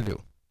is what they're going to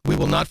do. We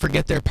will not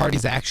forget their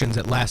party's actions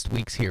at last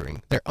week's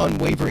hearing, their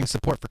unwavering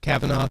support for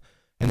Kavanaugh,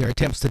 and their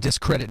attempts to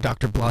discredit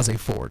Dr. Blasey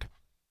Ford.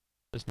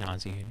 It was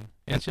nauseating.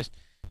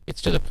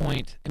 It's to the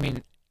point. I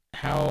mean,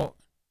 how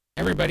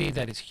everybody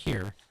that is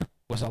here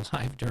was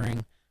alive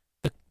during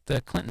the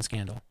Clinton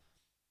scandal,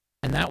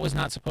 and that was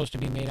not supposed to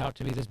be made out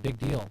to be this big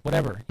deal.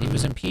 Whatever, he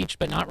was impeached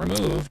but not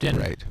removed, and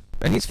Right.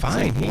 And he's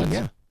fine.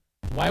 like,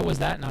 why was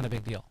that not a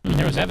big deal? I mean,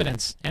 there was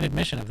evidence and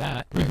admission of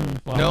that.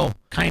 Well, No.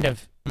 kind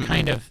of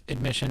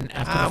admission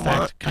after I the fact.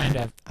 want- Kind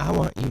of, I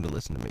want you to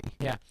listen to me.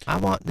 Yeah. I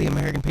want the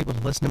American people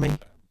to listen to me.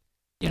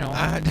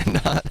 I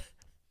did not.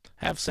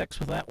 Have sex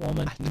with that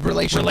woman.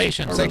 Sexual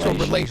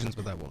relations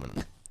with that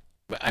woman.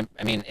 But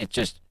I mean,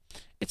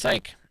 it's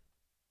like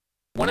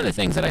one of the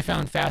things that I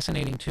found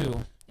fascinating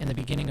too in the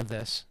beginning of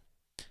this.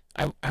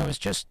 I was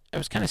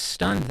kind of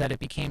stunned that it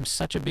became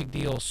such a big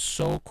deal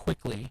so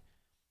quickly.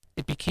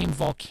 It became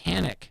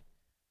volcanic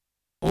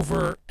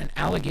over an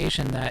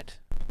allegation that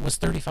was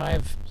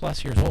 35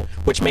 plus years old.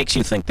 Which makes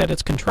you think that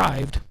it's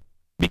contrived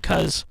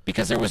because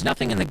There was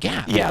nothing in the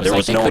gap. Yeah, It there like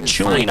was they no couldn't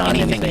chewing find on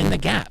anything anything. in the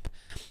gap.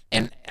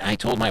 And I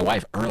told my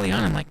wife early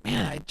on, I'm like,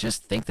 man, I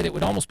just think that it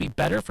would almost be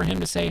better for him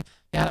to say,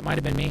 yeah, that might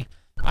have been me.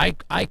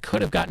 I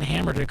could have gotten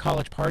hammered at a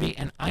college party,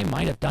 and I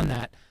might have done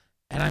that.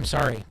 And I'm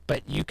sorry,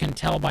 but you can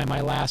tell by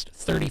my last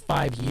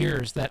 35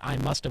 years that I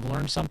must have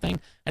learned something.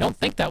 I don't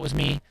think that was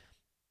me,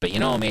 but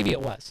maybe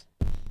it was.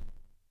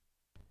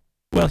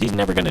 well, he's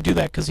never going to do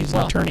that because he's an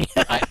Well, attorney.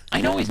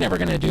 I know he's never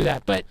going to do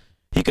that, but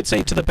He could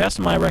say, to the best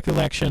of my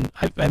recollection,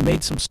 I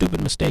made some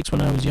stupid mistakes when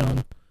I was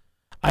young.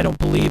 I don't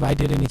believe I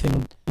did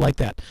anything like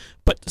that.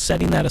 But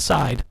setting that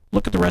aside,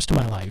 look at the rest of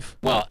my life.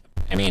 well,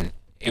 I mean,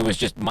 it was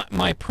just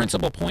my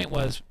principal point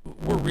was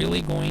we're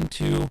really going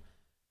to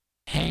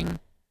hang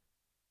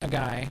a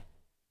guy,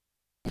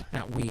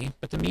 not we,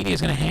 but the media is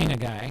going to hang a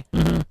guy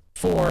Mhm.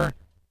 for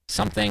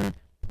something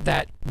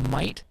that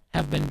might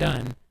have been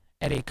done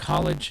at a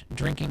college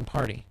drinking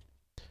party.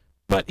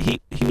 But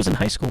he was in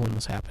high school when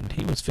this happened.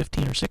 He was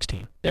 15 or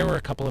 16. There were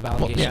a couple of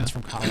allegations yeah.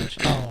 from college.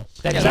 Oh.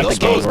 That Is he that the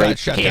exposed, gang got rape?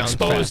 shut he down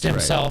exposed fast, right.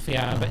 himself,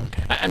 yeah. But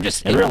Okay. I'm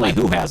just And really,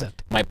 who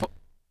hasn't? my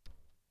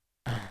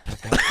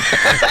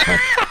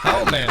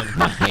Oh, man.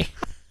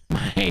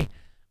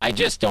 I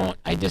just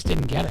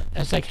didn't get it.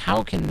 It's like,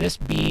 how can this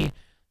be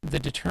the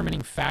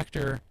determining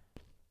factor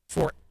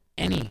for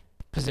any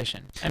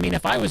position? I mean,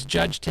 if I was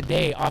judged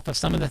today off of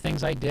some of the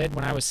things I did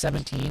when I was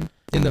 17,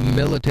 In the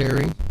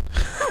military.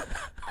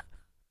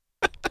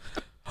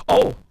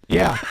 Oh,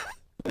 yeah.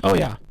 Oh,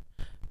 yeah.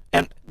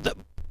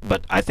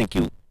 But I think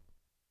you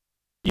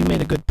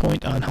made a good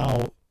point on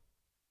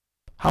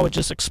how it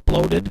just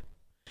exploded.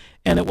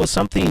 And it was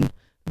something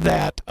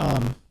that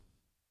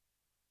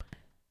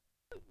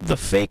the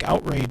fake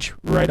outrage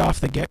right off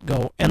the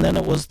get-go, and then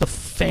it was the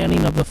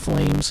fanning of the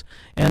flames,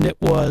 and it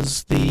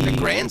was The the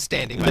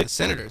grandstanding by the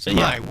senators. yeah.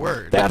 My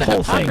word. That the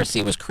whole thing.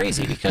 hypocrisy was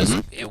crazy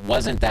because it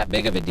wasn't that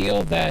big of a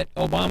deal that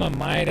Obama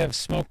might have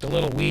smoked a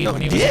little weed No,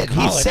 when he he was in did. He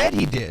college. said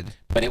he did.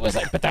 But it was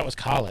like, but that was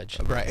college.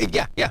 Right.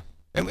 Yeah.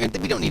 And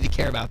we don't need to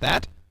care about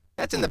that.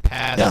 That's in the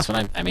past. That's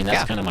what I mean,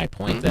 that's Yeah. kind of my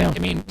point. Mhm. That, Yeah. I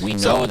mean, we know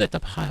So- that the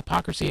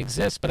hypocrisy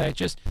exists, but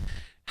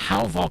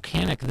how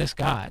volcanic this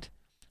got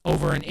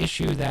over an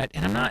issue that,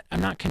 and I'm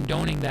not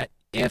condoning that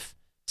if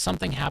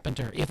something happened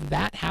to her, if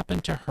that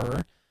happened to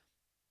her,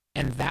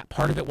 and that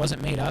part of it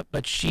wasn't made up,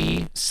 but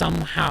she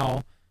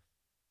somehow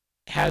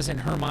has in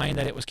her mind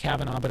that it was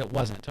Kavanaugh, but it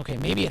wasn't. Okay,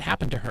 maybe it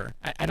happened to her.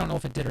 I don't know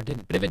if it did or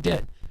didn't, but if it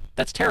did,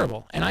 that's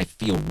terrible, and I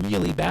feel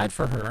really bad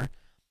for her.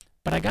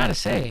 But I gotta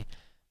say,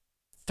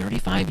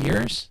 35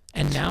 years,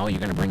 and now you're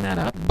gonna bring that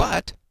up?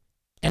 But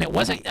And it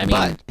wasn't, I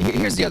mean,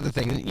 here's the other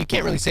thing. You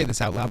can't really say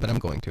this out loud, but I'm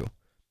going to.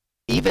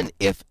 Even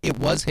if it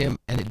was him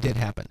and it did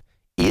happen,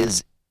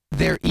 is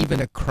there even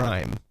a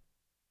crime?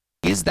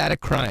 Is that a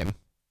crime?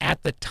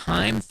 At the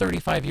time,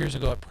 35 years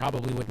ago, it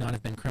probably would not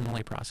have been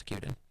criminally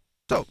prosecuted.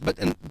 So, but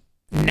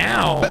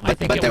Now, I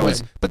think it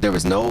would. But there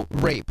was no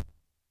rape.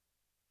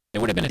 It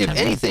would have been If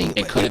attempted. anything,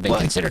 it could have been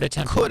considered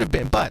attempted. Could have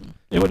been, but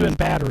It would have been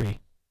battery.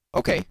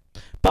 okay,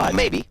 But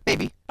maybe.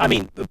 I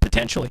mean,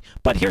 potentially.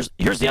 But here's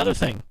the other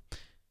thing.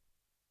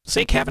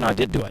 Say Kavanaugh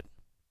did do it.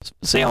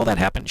 Say all that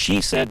happened.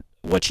 She said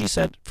what she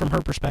said from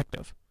her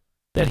perspective,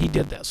 that he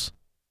did this.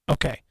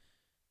 Okay.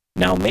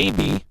 Now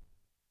maybe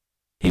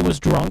he was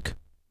drunk,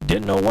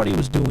 didn't know what he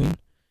was doing,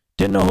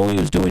 didn't know who he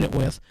was doing it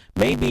with.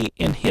 Maybe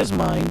in his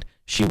mind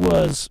she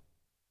was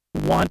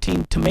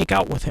wanting to make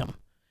out with him.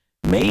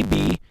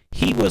 Maybe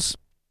he was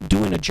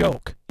doing a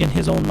joke in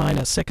his own mind,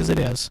 as sick as it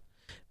is.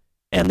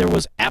 And there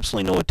was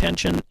absolutely no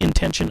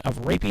intention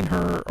of raping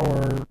her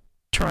or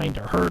trying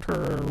to hurt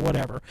her or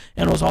whatever.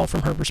 And it was all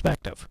from her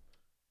perspective.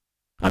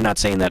 I'm not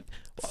saying that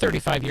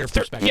 35-year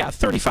perspective. Yeah,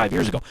 35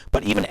 years ago.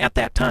 But even at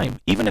that time,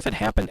 even if it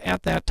happened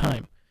at that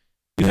time,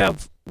 you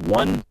have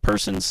one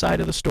person's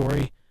side of the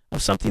story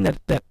of something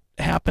that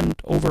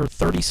happened over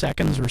 30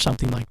 seconds or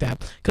something like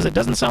that. Because it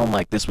doesn't sound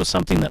like this was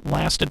something that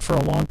lasted for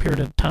a long period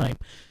of time.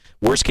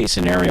 Worst case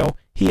scenario,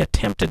 he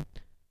attempted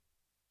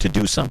to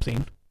do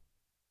something.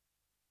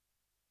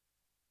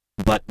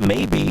 But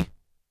maybe,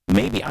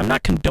 I'm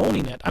not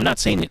condoning it. I'm not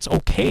saying it's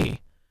okay.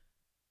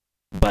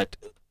 But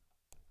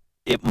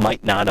it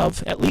might not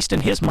have, at least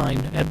in his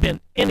mind, have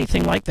been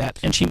anything like that,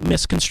 and she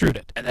misconstrued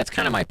it. And that's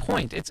kind of my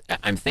point.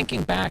 I'm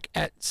thinking back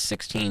at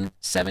 16,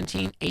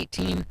 17,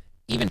 18,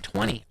 even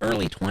 20,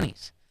 early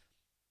 20s.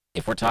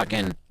 If we're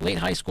talking late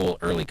high school,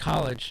 early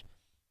college,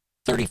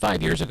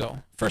 35 years ago,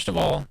 first of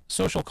all,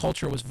 social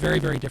culture was very,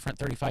 very different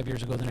 35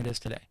 years ago than it is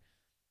today.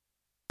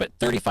 But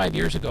 35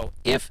 years ago,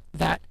 if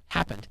that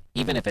happened,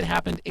 even if it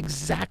happened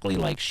exactly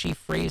like she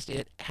phrased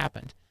it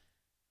happened,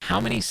 how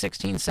many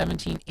 16,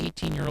 17,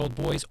 18-year-old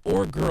boys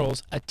or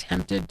girls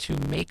attempted to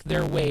make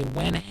their way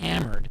when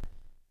hammered?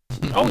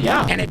 Oh,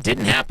 yeah. And it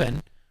didn't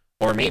happen,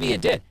 or maybe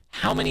it did.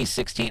 How many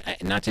 16,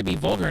 not to be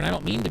vulgar, and I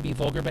don't mean to be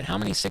vulgar, but how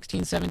many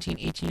 16, 17,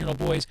 18-year-old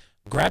boys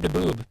grabbed a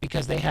boob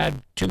because they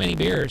had too many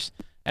beers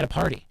at a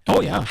party?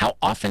 Oh, yeah. How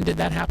often did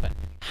that happen?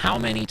 How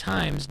many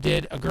times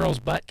did a girl's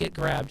butt get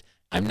grabbed?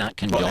 I'm not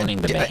condoning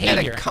the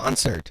behavior. At a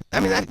concert. I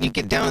mean, you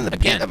get down in the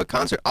Again, pit of a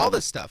concert, all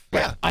this stuff.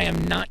 Yeah. I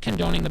am not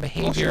condoning the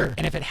behavior, sure.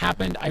 and if it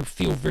happened, I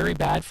feel very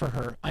bad for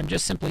her. I'm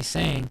just simply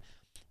saying,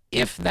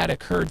 if that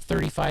occurred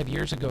 35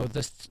 years ago,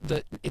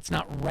 it's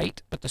not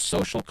right, but the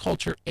social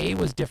culture, A,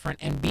 was different,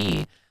 and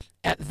B,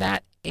 at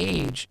that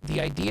age, the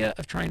idea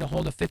of trying to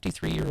hold a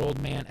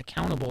 53-year-old man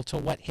accountable to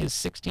what his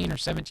 16 or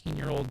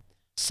 17-year-old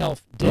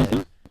self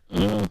did,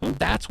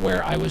 that's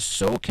where I was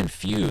so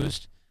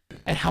confused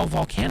at how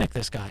volcanic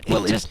this got.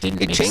 It just didn't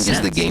make sense. It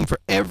changes the game for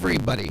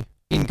everybody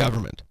in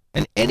government.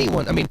 And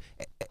anyone, I mean,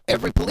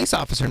 every police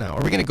officer now.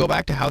 Are we going to go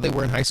back to how they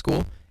were in high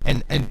school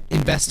and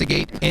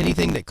investigate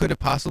anything that could have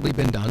possibly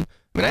been done?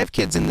 I mean, I have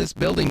kids in this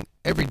building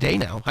every day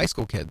now, high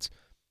school kids.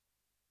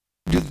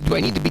 Do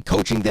I need to be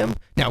coaching them?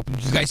 Now,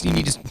 you guys, you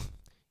need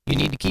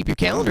to keep your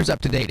calendars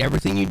up to date.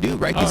 Everything you do,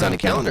 write these on a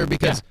calendar,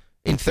 because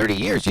in 30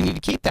 years, you need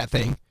to keep that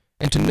thing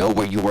and to know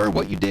where you were,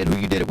 what you did, who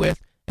you did it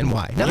with, and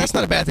why. Now, that's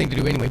not a bad thing to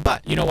do anyway,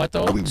 but you know what,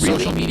 though? Are we really?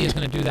 Social media is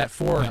going to do that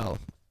for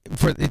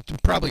it's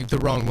probably the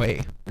wrong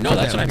way. No,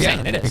 that's what I'm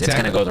saying. It is. Exactly. It's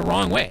going to go the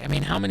wrong way. I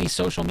mean, how many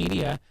social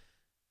media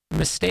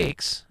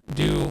mistakes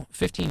do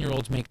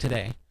 15-year-olds make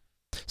today?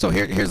 So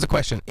here's the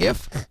question.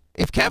 If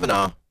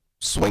Kavanaugh,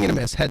 swing and a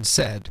miss, had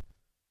said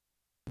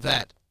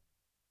that,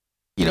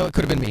 it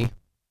could have been me,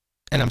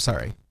 and I'm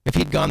sorry, if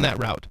he'd gone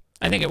that route,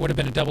 I think it would have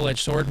been a double-edged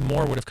sword.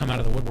 More would have come out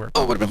of the woodwork.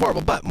 Oh, it would have been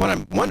horrible. But what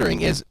I'm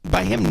wondering is,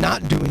 by him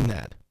not doing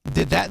that,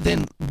 did that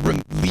then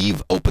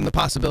leave open the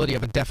possibility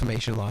of a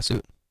defamation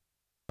lawsuit?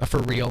 For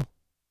real?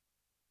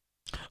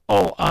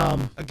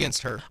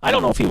 Against her? I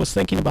don't know if he was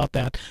thinking about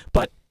that,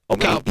 but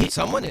okay, no,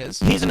 someone is.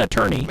 He's an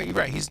attorney.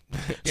 Right,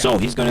 So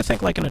he's going to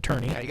think like an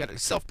attorney. Yeah, you got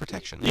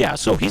self-protection. Yeah,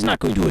 so he's not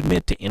going to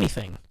admit to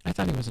anything. I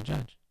thought he was a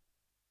judge.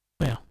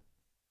 Well,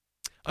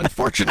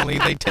 unfortunately,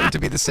 they tend to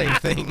be the same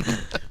thing.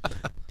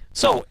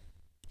 So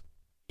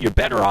you're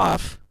better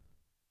off.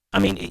 I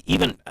mean,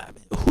 even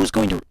who's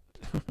going to?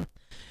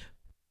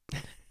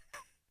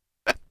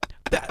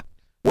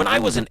 When I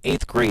was in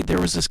 8th grade, there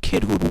was this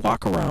kid who would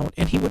walk around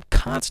and he would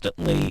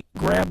constantly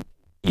grab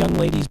young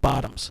ladies'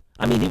 bottoms.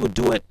 I mean, he would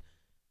do it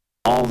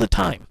all the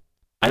time.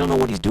 I don't know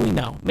what he's doing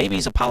now. Maybe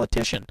he's a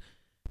politician,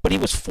 but he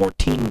was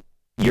 14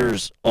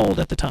 years old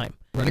at the time.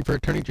 Running for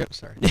attorney general.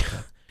 Sorry.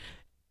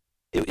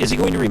 Is he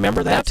going to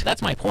remember that?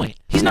 That's my point.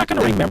 He's not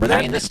going to remember that.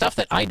 I mean, the stuff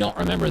that I don't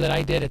remember that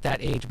I did at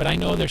that age, but I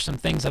know there's some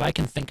things that I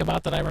can think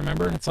about that I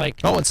remember, and it's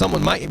like, and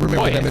someone might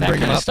remember them and that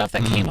bring kind them of up. stuff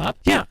that came up.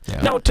 Yeah.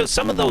 Now, to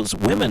some of those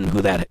women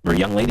or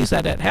young ladies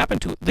that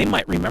happened to, they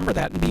might remember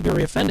that and be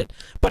very offended.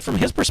 But from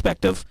his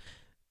perspective,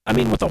 I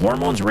mean, with the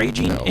hormones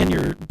raging and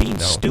you're being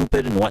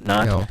stupid and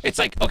whatnot, it's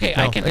like, okay,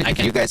 no. I can.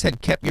 If you guys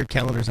had kept your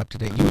calendars up to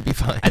date, you would be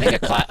fine. I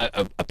think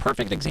a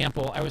perfect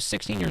example. I was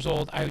 16 years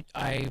old.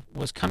 I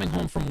was coming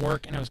home from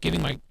work and I was giving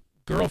my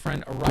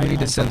girlfriend a Do ride we need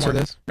home to from censor work.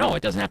 this? No,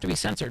 it doesn't have to be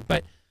censored,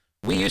 but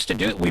we used to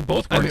do. We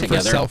both I worked mean, for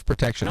together.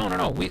 self-protection.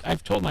 No.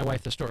 I've told my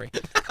wife the story.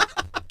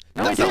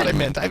 No, That's I not what I did.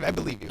 meant. I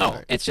believe you. No,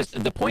 Sorry. it's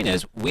just the point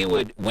is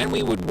when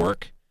we would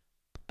work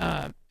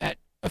at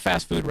a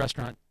fast food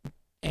restaurant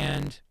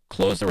and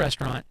close the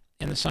restaurant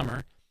in the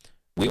summer,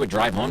 we would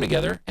drive home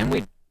together and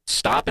we'd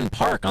stop and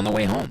park on the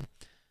way home.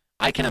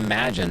 I can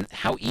imagine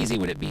how easy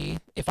would it be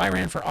if I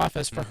ran for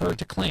office for her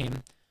to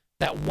claim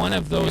that one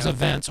of those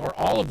events or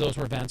all of those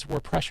events were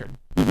pressured.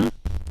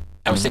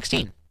 I was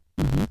 16.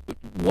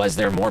 Was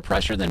there more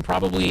pressure than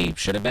probably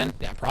should have been?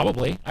 Yeah,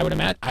 probably. I would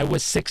imagine. I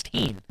was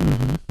 16.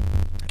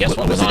 Guess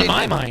what was it on in-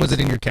 my mind? Was it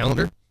in your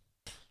calendar?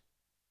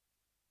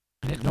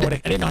 I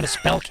didn't know how to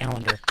spell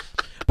calendar.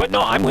 But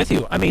no, I'm with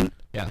you. I mean,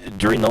 Yeah.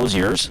 during those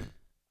years,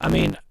 I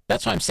mean,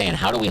 That's what I'm saying.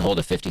 How do we hold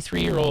a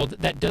 53-year-old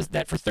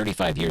that for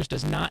 35 years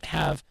does not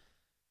have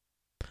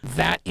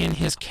that in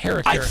his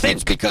character? I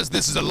think because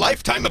this is a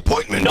lifetime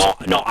appointment.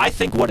 no, I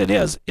think what it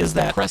is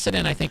that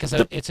precedent, I think, it's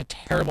a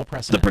terrible the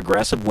precedent.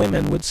 progressive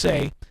women would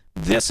say,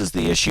 this is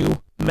the issue,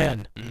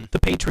 men, the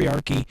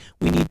patriarchy.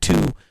 We need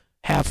to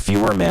have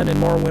fewer men and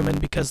more women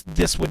because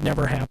this would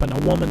never happen. A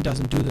woman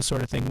doesn't do this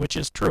sort of thing, which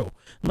is true,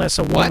 unless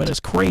a woman is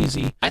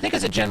crazy. I think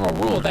as a general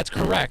rule, that's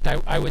correct.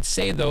 I would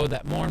say, though,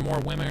 that more and more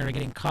women are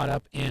getting caught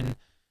up in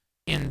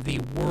the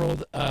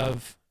world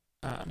of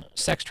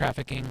sex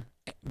trafficking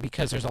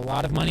because there's a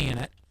lot of money in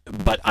it.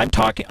 But I'm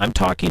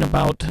talking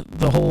about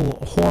the whole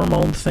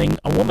hormone thing.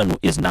 A woman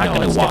is not No,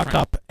 going it's to walk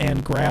different. up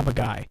and grab a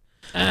guy.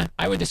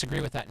 I would disagree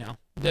with that now.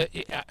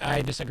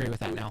 I disagree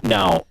with that now.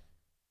 Now,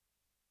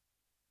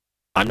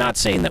 I'm not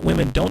saying that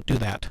women don't do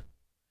that,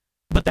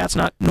 but that's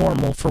not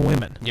normal for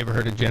women. You ever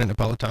heard of Janet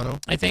Napolitano?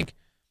 I think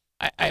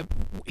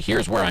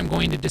here's where I'm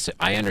going to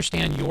I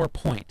understand your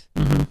point,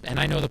 and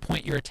I know the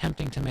point you're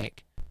attempting to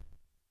make.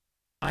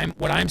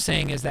 What I'm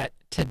saying is that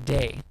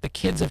today, the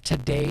kids of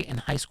today in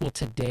high school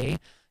today,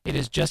 it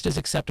is just as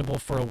acceptable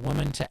for a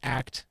woman to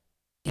act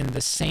in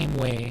the same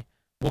way.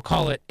 We'll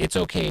call it, it's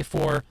okay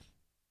for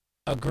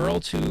a girl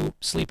to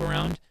sleep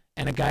around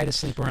and a guy to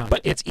sleep around.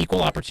 But it's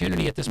equal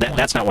opportunity at this point.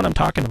 That's not what I'm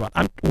talking about.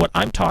 What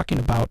I'm talking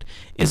about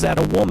is that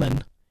a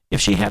woman, if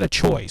she had a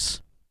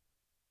choice,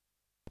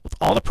 with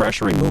all the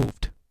pressure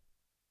removed,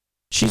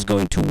 she's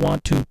going to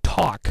want to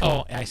talk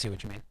Oh, I see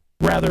what you mean.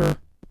 rather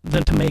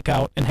than to make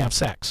out and have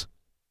sex.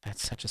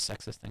 That's such a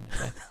sexist thing to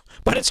say.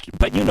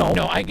 But you know,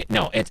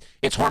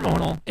 It's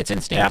hormonal. It's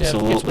instinctive.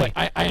 Absolutely. It's what,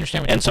 I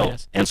understand what and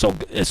your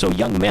point is. so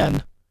young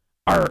men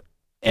are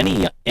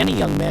any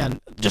young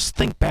man. Just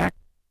think back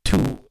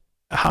to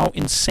how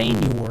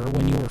insane you were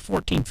when you were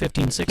 14,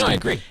 15, 16. No, I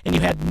agree. And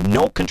you had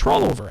no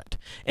control over it.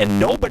 And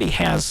nobody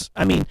has,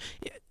 I mean,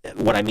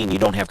 what I mean, you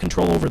don't have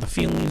control over the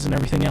feelings and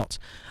everything else.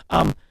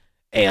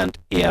 And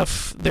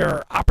if there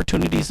are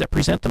opportunities that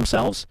present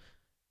themselves,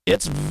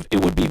 it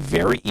would be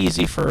very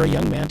easy for a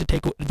young man to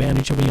take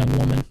advantage of a young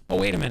woman. Oh,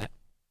 wait a minute.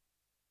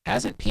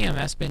 Hasn't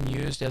PMS been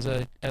used as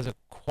a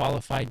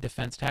qualified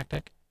defense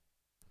tactic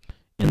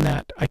In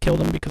that I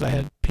killed him because I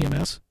had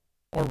PMS.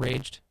 or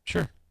raged?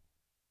 Sure.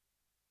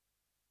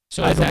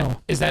 So I is don't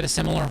know. that a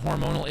similar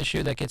hormonal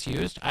issue that gets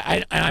used?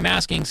 I'm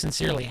asking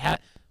sincerely.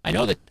 I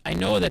know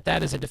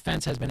that is a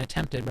defense has been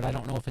attempted, but I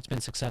don't know if it's been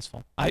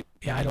successful. I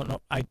don't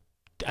know.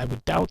 I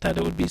would doubt that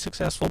it would be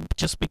successful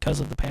just because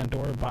of the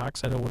Pandora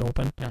box that it would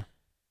open. Yeah.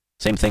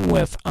 Same thing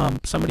with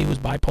somebody who's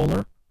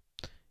bipolar.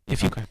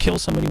 If you kill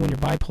somebody when you're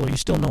bipolar, you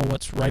still know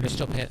what's right. You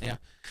still pay it, yeah.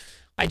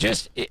 I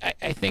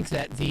think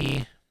that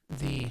the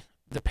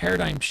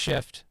paradigm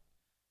shift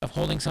of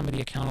holding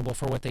somebody accountable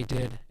for what they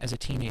did as a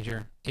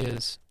teenager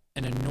is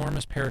an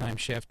enormous paradigm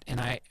shift. And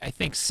I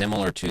think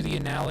similar to the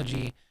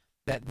analogy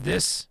that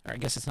this, or I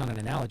guess it's not an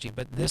analogy,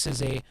 but this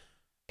is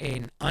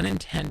an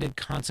unintended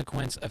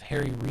consequence of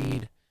Harry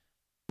Reid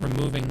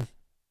removing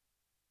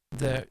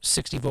the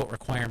 60 vote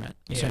requirement.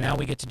 So Yeah. now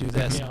we get to do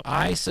this. Yeah.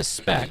 I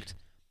suspect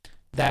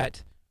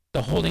that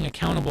the holding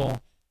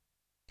accountable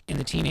in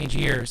the teenage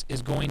years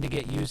is going to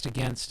get used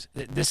against.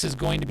 This is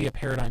going to be a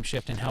paradigm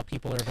shift in how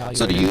people are evaluated.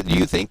 So do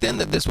you think then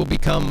that this will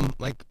become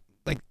like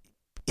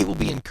it will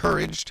be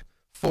encouraged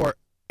for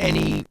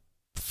any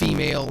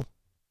female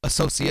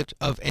associate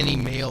of any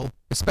male,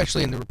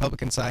 especially in the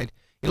Republican side,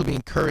 it'll be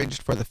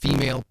encouraged for the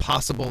female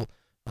possible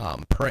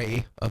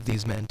prey of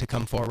these men to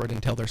come forward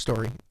and tell their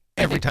story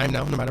every time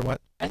now, no matter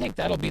what? I think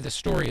that'll be the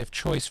story of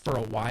choice for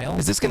a while.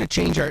 Is this going to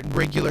change our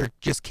regular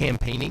just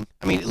campaigning?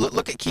 I mean,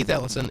 look at Keith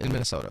Ellison in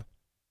Minnesota,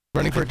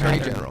 running for I'd attorney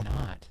rather general.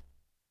 Not.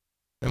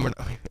 And we're,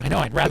 I know.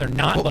 I'd rather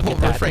not We'll- look we'll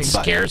at that. refrain, It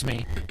but- scares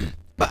me.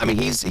 But I mean,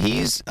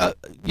 he's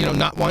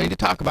not wanting to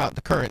talk about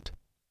the current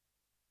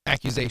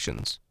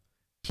accusations.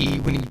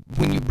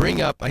 When you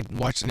bring up, I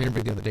watched an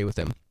interview the other day with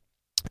him,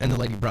 and the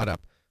lady brought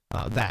up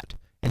that,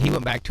 and he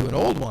went back to an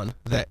old one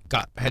that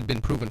had been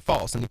proven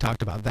false, and he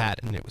talked about that,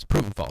 and it was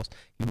proven false.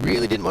 He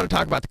really didn't want to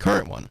talk about the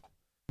current one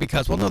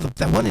because, well, no,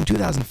 that one in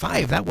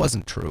 2005 that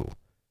wasn't true,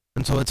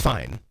 and so it's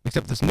fine.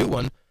 Except this new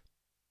one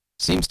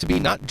seems to be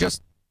not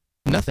just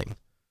nothing.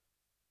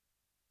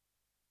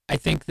 I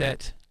think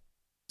that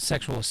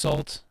sexual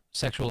assault,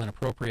 sexual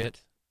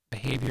inappropriate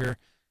behavior.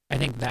 I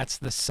think that's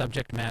the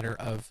subject matter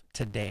of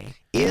today.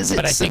 Is it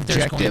But I think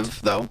there's going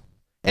subjective, though?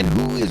 And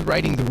who is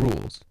writing the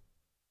rules?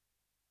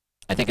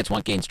 I think it's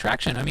what gains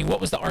traction. I mean,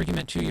 what was the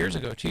argument 2 years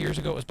ago? 2 years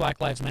ago it was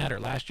Black Lives Matter.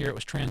 Last year it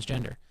was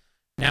transgender.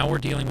 Now we're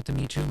dealing with the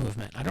Me Too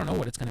movement. I don't know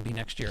what it's going to be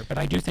next year, but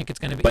I do think it's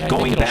going to be. But I think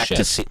going it'll back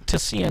to shift.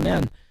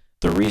 CNN,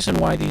 the reason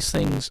why these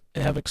things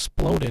have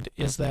exploded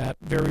is that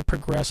very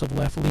progressive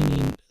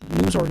left-leaning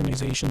news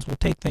organizations will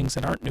take things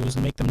that aren't news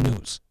and make them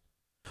news,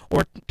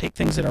 or take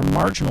things that are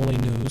marginally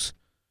news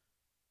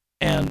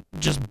and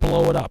just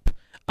blow it up.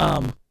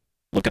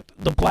 Look at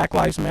the Black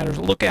Lives Matter.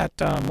 Look at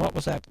what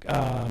was that?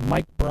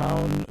 Mike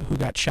Brown, who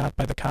got shot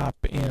by the cop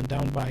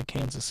down by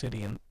Kansas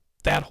City, and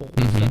that whole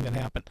thing that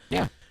happened.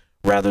 Yeah.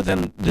 Rather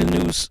than the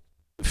news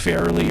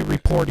fairly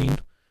reporting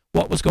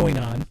what was going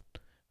on.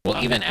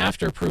 Well, even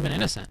after proven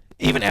innocent,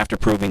 Even after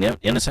proving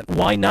innocent,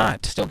 why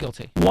not? still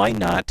guilty. Why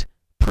not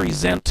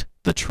present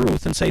the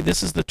truth and say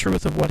this is the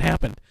truth of what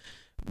happened?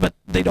 But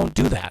they don't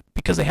do that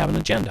because they have an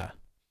agenda.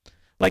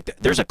 Like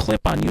there's a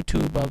clip on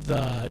YouTube of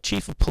the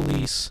chief of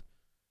police.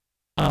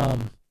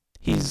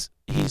 He's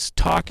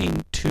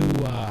talking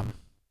to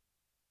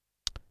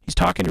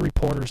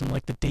reporters, and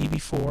like the day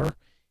before,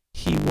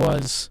 he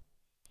was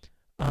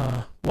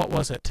what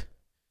was it?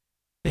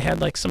 They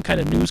had like some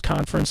kind of news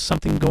conference,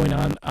 something going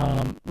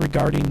on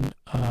regarding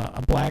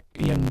a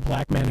young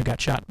black man who got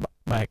shot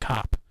by a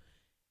cop,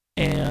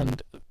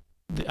 and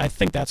I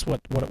think that's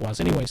what it was.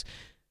 Anyways,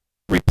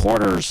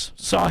 reporters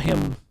saw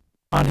him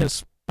on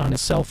his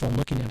cell phone,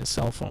 looking at his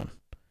cell phone,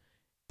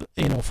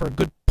 for a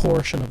good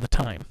portion of the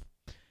time,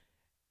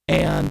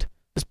 and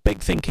this big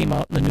thing came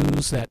out in the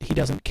news that he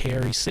doesn't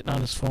care. He's sitting on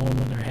his phone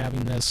when they're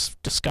having this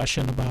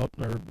discussion about,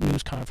 or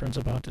news conference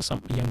about,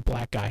 some young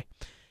black guy,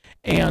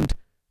 and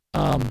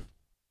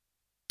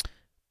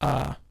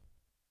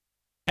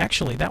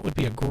actually, that would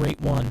be a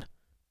great one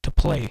to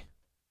play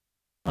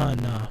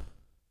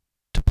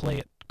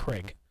it,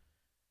 Craig.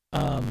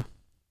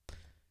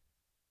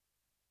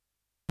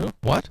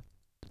 What?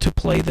 To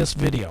play this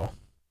video.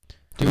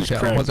 Do Who's tell.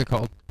 Craig? What's it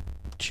called?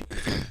 Chief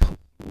of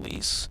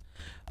Police.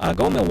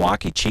 Go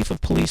Milwaukee, Chief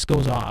of Police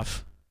goes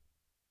off.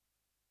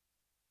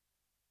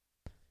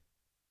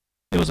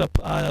 It was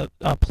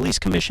a police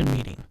commission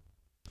meeting.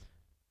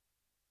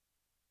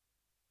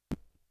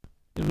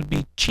 It would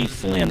be Chief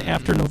Flynn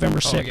after November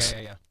 6th.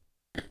 Yeah.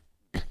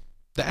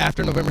 The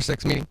after November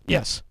 6th meeting?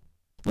 Yes.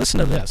 Listen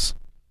to this.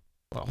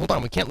 Well, hold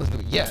on. We can't listen to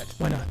it yet.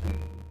 Why not?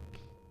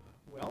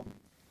 Well,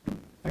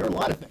 I heard a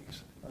lot of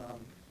things.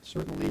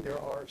 Certainly there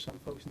are some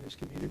folks in this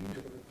community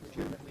that are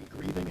legitimately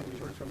grieving, and we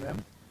heard from them.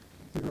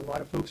 There are a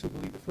lot of folks who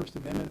believe the First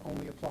Amendment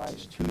only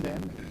applies to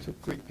them, and took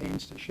great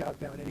pains to shout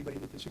down anybody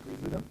that disagreed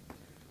with them.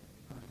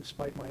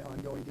 Despite my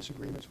ongoing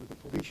disagreements with the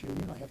police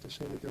union, I have to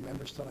say that their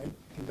members tonight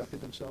conducted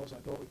themselves, I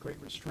thought, with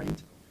great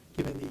restraint,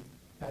 given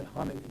the ad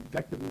hominem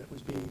invective that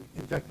was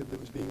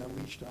being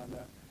unleashed on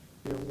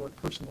their work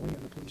personally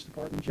and the police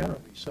department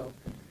generally. So,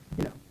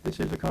 this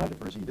is a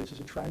controversy. This is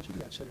a tragedy.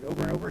 I've said it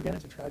over and over again.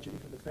 It's a tragedy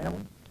for the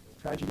family, it's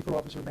a tragedy for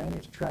Officer Manning,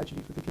 it's a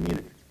tragedy for the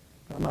community.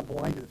 And I'm not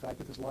blind to the fact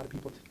that there's a lot of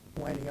people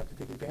lining up to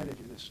take advantage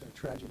of this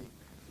tragedy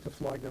to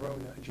flog their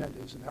own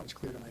agendas, and that was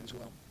clear tonight as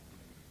well.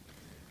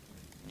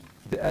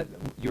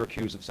 You're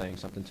accused of saying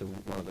something to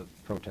one of the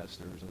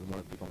protesters or one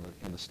of the people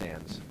in the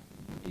stands.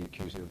 He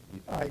accused you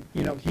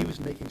of... He was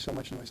making so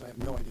much noise, I have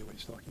no idea what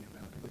he's talking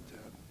about, but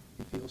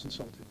he feels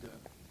insulted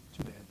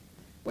too bad.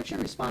 What's your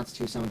response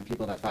to some of the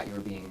people that thought you were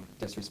being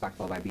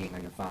disrespectful by being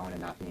on your phone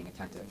and not being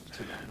attentive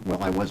to them?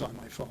 Well, I was on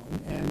my phone,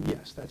 and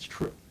yes, that's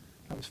true.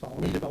 I was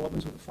following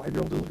developments with a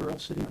 5-year-old little girl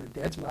sitting on her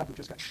dad's lap who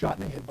just got shot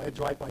in the head by a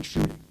drive-by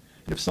shooting.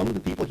 And if some of the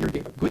people here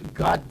gave a good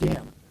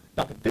goddamn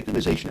about the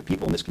victimization of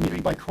people in this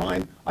community by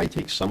crime, I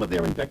take some of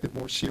their invective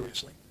more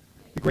seriously.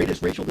 The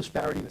greatest racial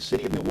disparity in the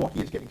city of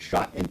Milwaukee is getting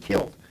shot and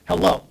killed.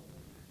 Hello.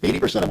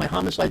 80% of my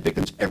homicide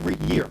victims every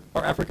year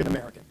are African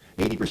American.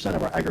 80%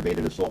 of our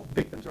aggravated assault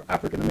victims are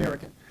African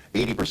American.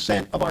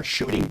 80% of our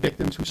shooting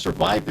victims who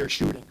survived their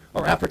shooting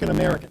are African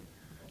American.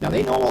 Now,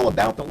 they know all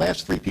about the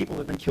last 3 people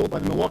that have been killed by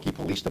the Milwaukee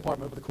Police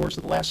Department over the course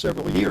of the last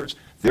several years.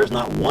 There's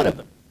not one of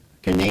them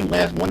can name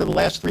one of the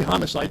last 3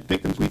 homicide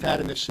victims we've had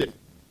in this city.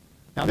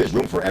 Now, there's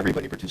room for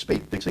everybody to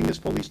participate in fixing this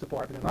police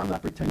department, and I'm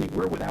not pretending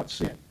we're without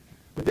sin.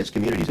 But this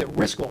community is at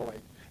risk all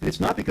right. And it's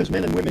not because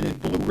men and women in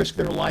blue risk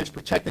their lives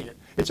protecting it.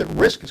 It's at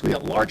risk because we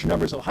have large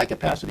numbers of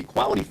high-capacity,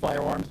 quality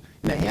firearms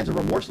in the hands of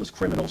remorseless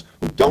criminals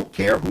who don't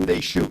care who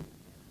they shoot.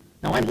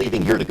 Now, I'm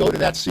leaving here to go to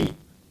that scene.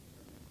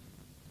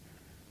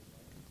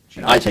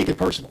 And I take it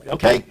personally,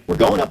 okay? We're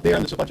going up there,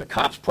 and there's a bunch of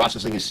cops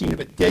processing a scene of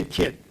a dead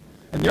kid.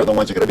 And they're the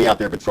ones that are going to be out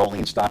there patrolling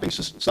and stopping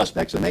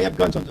suspects, and they have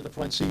guns under the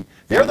front seat.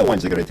 They're the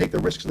ones that are going to take the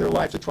risks of their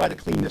lives to try to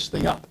clean this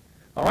thing up.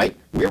 All right?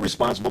 We're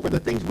responsible for the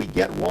things we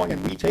get wrong,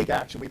 and we take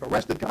action. We've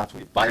arrested cops,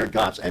 we've fired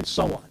cops, and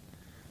so on.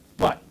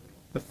 But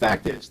the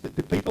fact is that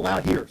the people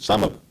out here,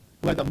 some of them,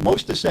 who have the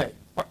most to say,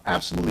 are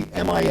absolutely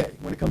MIA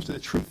when it comes to the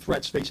true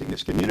threats facing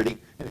this community,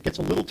 and it gets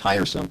a little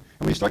tiresome, and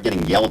when you start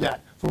getting yelled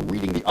at for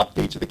reading the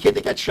updates of the kid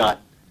that got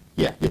shot,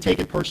 yeah, you take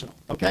it personal,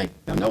 okay?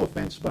 Now, no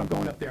offense, but I'm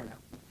going up there now.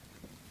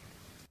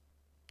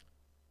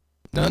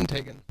 None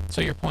taken.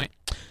 So your point.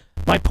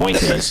 My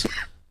point is,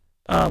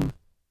 that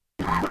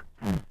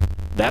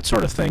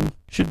sort of thing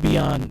should be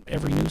on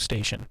every news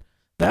station.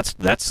 That's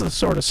the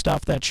sort of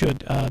stuff that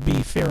should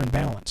be fair and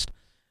balanced.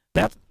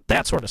 That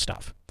sort of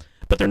stuff.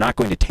 But they're not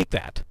going to take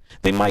that.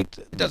 They might.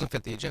 It doesn't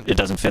fit the agenda. It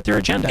doesn't fit their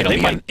agenda.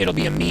 It'll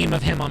be a meme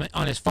of him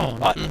on his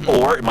phone.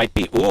 Or it might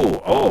be,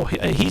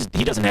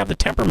 he doesn't have the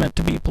temperament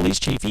to be a police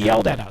chief. He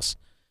yelled at us,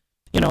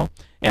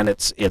 And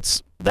that's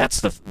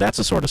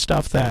the sort of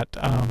stuff that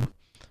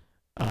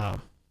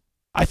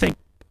I think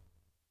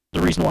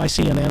the reason why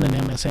CNN and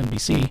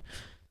MSNBC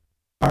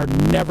are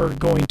never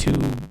going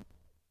to,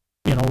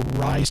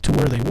 rise to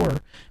where they were,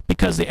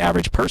 because the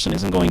average person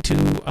isn't going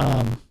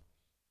to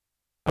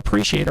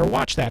appreciate or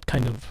watch that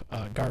kind of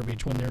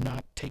garbage when they're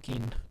not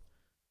taking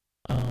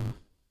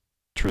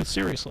truth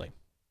seriously.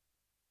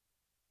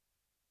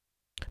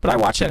 But I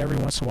watch that every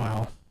once in a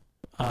while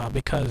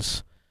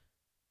because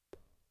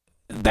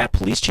that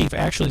police chief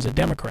actually is a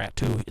Democrat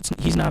too.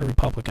 He's not a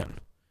Republican.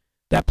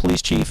 That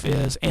police chief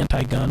is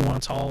anti-gun,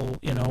 wants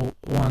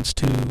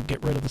to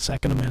get rid of the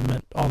Second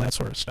Amendment, all that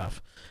sort of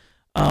stuff.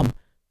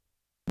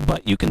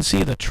 But you can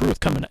see the truth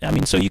coming. I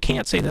mean, so you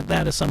can't say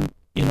that is some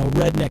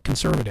redneck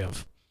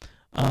conservative.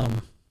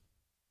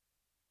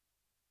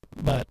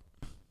 But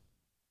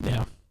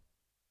yeah,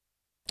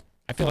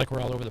 I feel like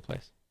we're all over the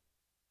place.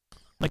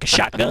 Like a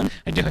shotgun.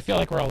 I do. I feel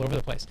like we're all over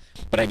the place.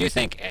 But I do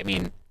think. I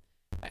mean,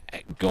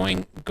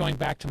 going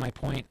back to my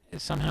point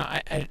is somehow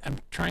I'm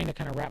trying to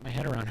kind of wrap my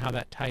head around how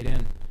that tied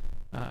in.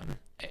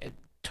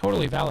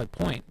 Totally valid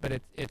point,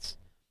 but it's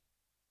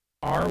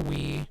are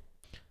we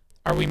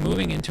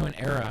moving into an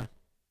era?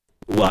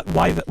 Why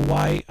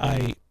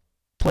I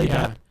played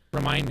that?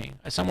 Remind me.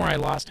 Somewhere I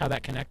lost how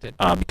that connected.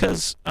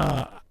 Because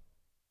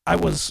I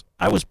was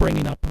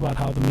bringing up about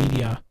how the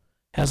media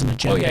has an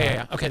agenda. Oh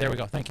yeah. Okay, there we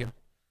go. Thank you.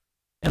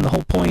 And the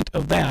whole point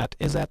of that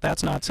is that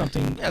that's not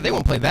something. Yeah, they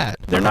won't play that.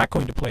 They're not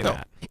going to play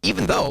that.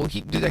 Even though,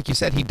 like you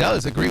said, he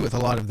does agree with a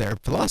lot of their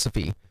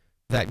philosophy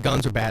that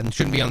guns are bad and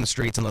shouldn't be on the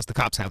streets unless the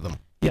cops have them.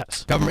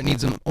 Yes. Government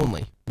needs them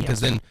only. Because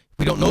then if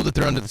we don't know that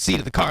they're under the seat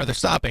of the car, they're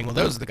stopping. Well,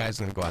 those are the guys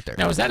that are going to go out there.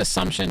 Now, is that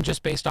assumption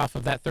just based off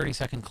of that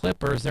 30-second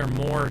clip, or is there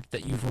more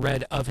that you've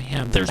read of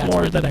him? There's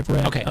more that I've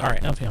read all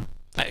right. of him.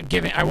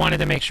 I wanted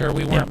to make sure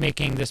we weren't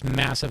making this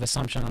massive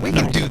assumption on We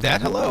can do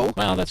that. Hello.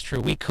 Well, that's true.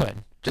 We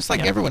could. Just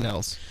like everyone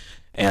else.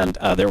 And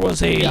there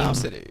was a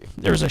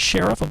there was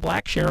a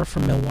black sheriff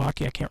from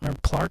Milwaukee. I can't remember,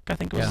 Clark, I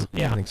think it was.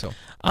 Yeah, I think so.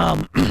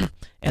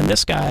 And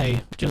this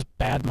guy just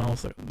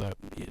badmouthed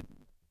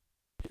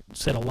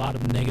said a lot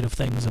of negative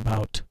things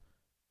about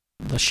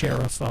the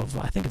sheriff of,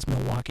 I think it's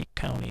Milwaukee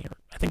County, or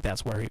I think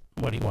that's what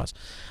he was.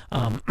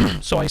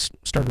 So I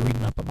started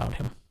reading up about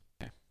him.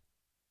 Okay.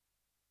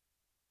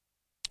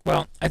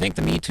 Well, I think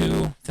the Me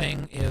Too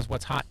thing is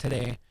what's hot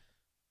today.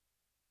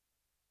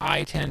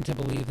 I tend to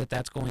believe that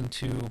that's going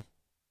to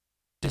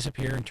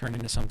disappear and turn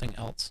into something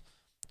else.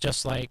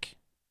 Just like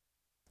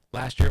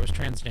last year it was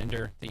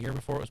transgender, the year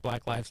before it was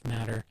Black Lives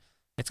Matter.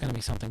 It's going to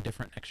be something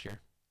different next year.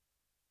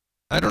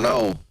 I don't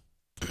know.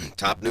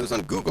 Top news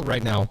on Google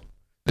right now.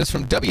 This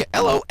from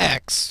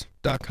WLOX.com.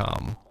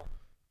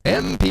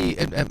 MP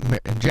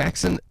in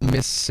Jackson,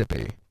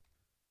 Mississippi.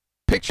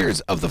 Pictures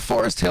of the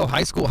Forest Hill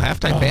High School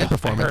halftime band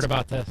performance I heard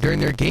about this. during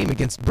their game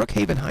against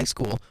Brookhaven High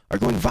School are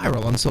going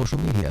viral on social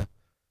media.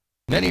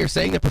 Many are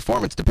saying the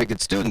performance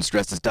depicted students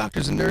dressed as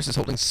doctors and nurses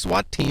holding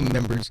SWAT team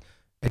members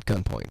at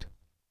gunpoint.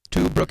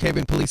 2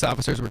 Brookhaven police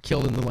officers were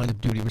killed in the line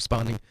of duty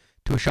responding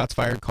to a shots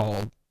fired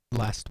call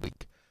last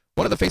week.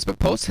 One of the Facebook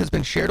posts has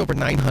been shared over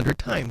 900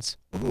 times.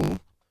 Ooh.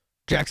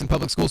 Jackson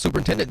Public School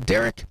Superintendent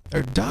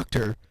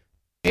Dr.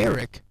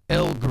 Eric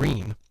L.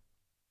 Green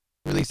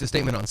released a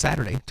statement on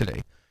Saturday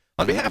today.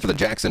 On behalf of the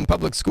Jackson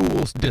Public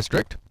Schools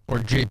District, or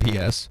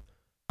JPS,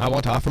 I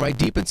want to offer my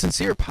deep and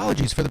sincere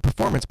apologies for the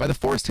performance by the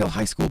Forest Hill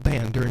High School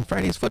Band during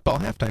Friday's football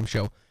halftime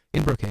show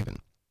in Brookhaven.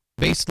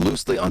 Based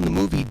loosely on the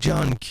movie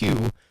John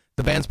Q,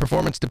 the band's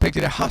performance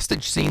depicted a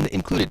hostage scene that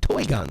included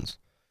toy guns.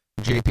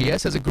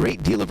 JPS has a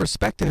great deal of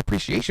respect and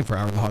appreciation for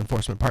our law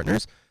enforcement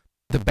partners.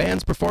 The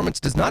band's performance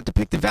does not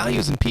depict the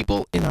values and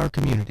people in our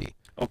community.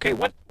 Okay,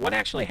 what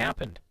actually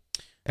happened?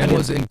 And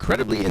was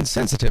incredibly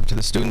insensitive to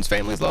the students,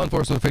 families, law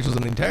enforcement officials,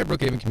 and the entire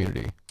Brookhaven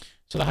community.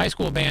 So the high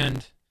school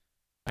band,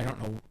 I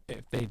don't know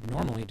if they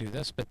normally do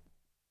this, but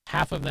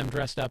half of them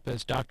dressed up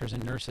as doctors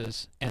and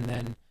nurses and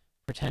then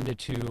pretended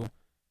to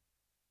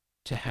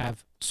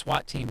have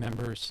SWAT team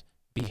members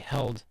be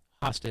held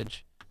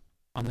hostage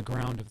on the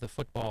ground of the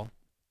football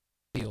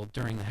field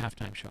during the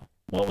halftime show.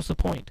 What was the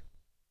point?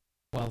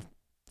 Well,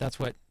 that's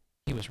what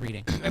he was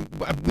reading.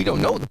 We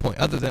don't know the point,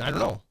 other than, I don't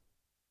know.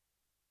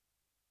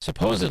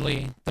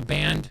 Supposedly, the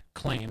band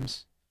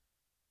claims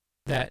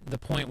that the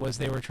point was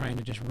they were trying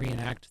to just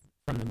reenact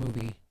from the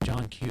movie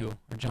John Q,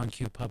 or John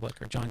Q Public,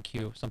 or John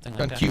Q, something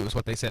like that. John Q is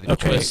what they said.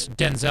 Okay. Which was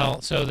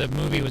Denzel. So the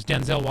movie was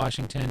Denzel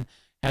Washington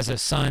has a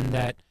son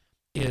that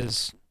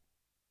is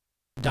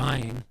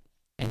dying,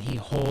 and he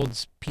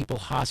holds people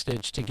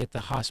hostage to get the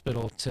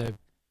hospital to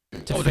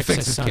fix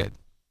his son. Kid.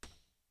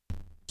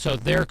 So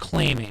they're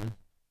claiming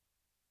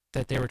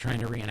that they were trying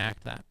to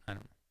reenact that. I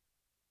don't know.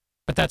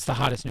 But that's the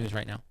hottest news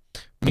right now.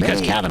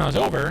 Because Kavanaugh's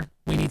over,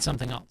 we need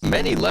something else.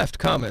 Many left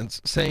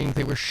comments saying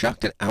they were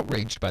shocked and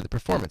outraged by the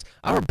performance.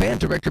 Our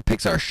band director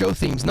picks our show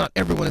themes. Not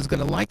everyone is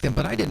going to like them,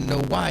 but I didn't know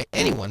why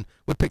anyone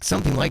would pick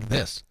something like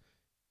this.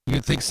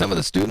 You'd think some of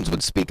the students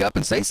would speak up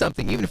and say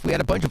something, even if we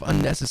had a bunch of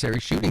unnecessary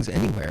shootings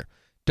anywhere.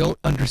 Don't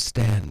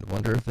understand.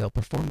 Wonder if they'll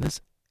perform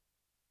this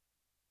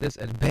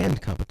at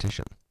band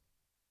competition.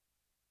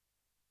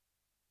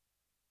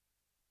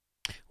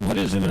 What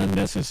is an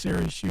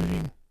unnecessary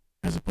shooting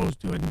as opposed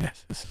to a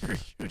necessary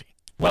shooting?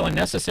 Well, a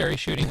necessary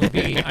shooting would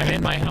be I'm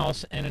in my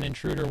house and an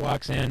intruder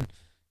walks in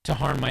to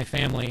harm my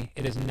family.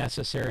 It is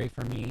necessary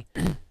for me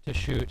to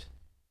shoot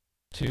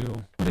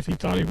to... What if he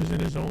thought he was in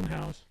his own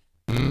house?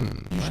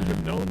 You should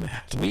have known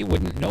that. We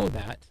wouldn't know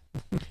that.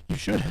 You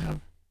should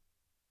have.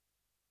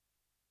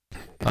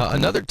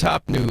 Another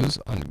top news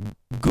on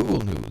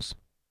Google News.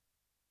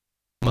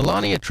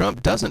 Melania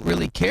Trump doesn't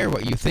really care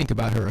what you think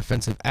about her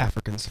offensive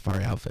African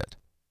safari outfit.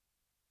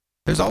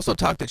 There's also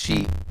talk that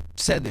she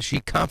said that she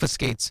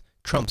confiscates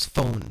Trump's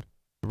phone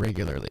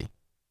regularly.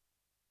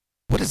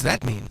 What does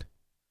that mean?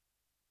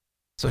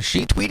 So is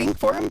she tweeting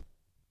for him?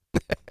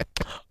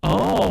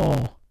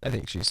 Oh. I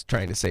think she's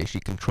trying to say she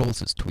controls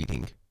his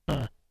tweeting.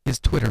 Huh. His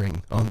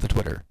twittering on the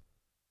Twitter.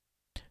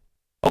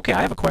 Okay,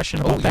 I have a question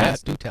about that.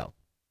 Yes, do tell.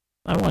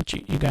 I want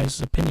you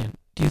guys' opinion.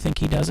 Do you think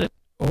he does it,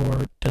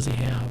 or does he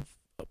have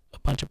a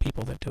bunch of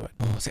people that do it?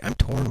 Oh, see, I'm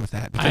torn with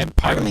that. Because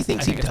part of me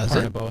thinks he does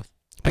part it. Of both.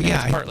 But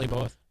yeah, it's partly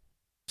both.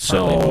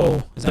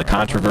 So the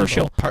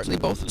controversial, partly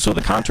both. So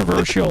the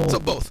controversial So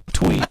both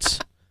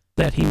tweets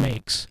that he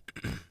makes,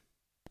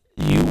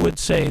 you would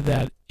say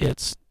that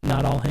it's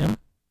not all him,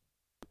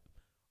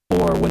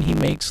 or when he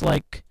makes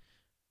like,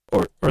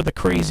 or the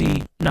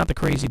crazy, not the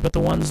crazy, but the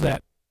ones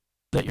that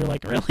you're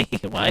like, really,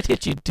 why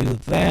did you do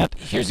that?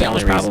 Here's that the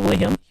only was reason, probably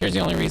him. Here's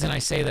the only reason I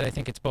say that I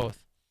think it's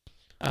both.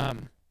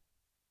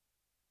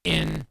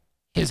 In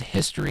his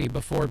history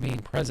before being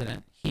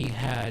president, he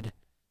had.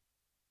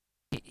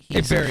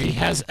 He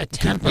has a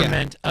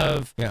temperament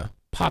of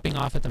popping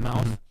off at the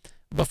mouth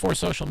before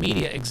social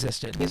media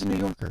existed. He's a New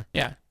Yorker.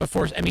 Yeah,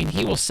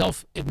 he will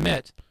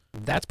self-admit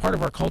that's part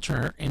of our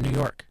culture in New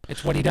York.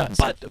 It's what he does.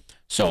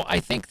 So I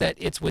think that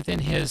it's within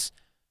his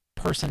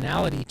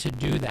personality to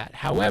do that.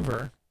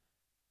 However,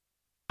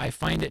 I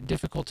find it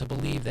difficult to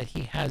believe that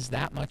he has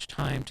that much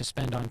time to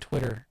spend on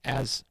Twitter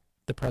as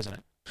the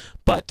president.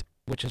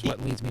 Which is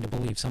what leads me to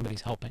believe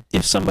somebody's helping.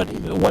 If somebody,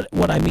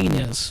 what I mean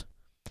is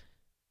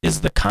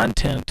the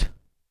content,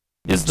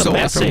 is the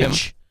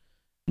message,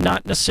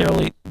 not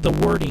necessarily the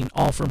wording,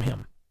 all from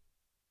him?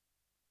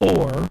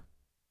 Or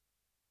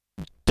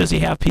does he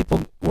have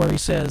people where he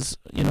says,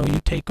 you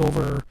take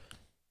over?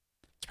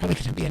 It's probably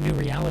going to be a new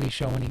reality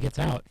show when he gets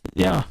out.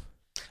 Yeah.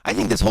 I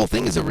think this whole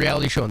thing is a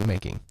reality show in the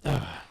making.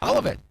 All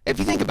of it. If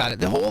you think about it,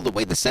 the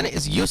way the Senate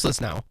is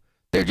useless now.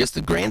 They're just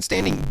the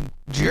grandstanding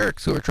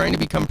jerks who are trying to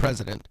become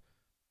president.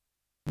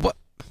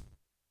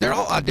 They're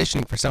all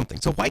auditioning for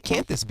something. So why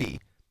can't this be?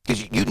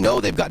 Because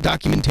they've got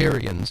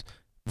documentarians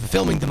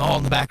filming them all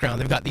in the background.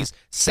 They've got these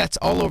sets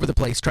all over the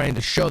place trying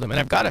to show them. And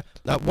I've got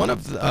one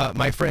of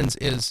my friends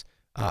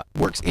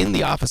works in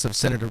the office of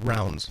Senator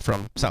Rounds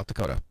from South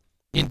Dakota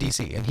in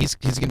D.C. And he's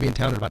going to be in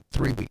town in about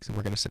 3 weeks, and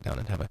we're going to sit down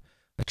and have a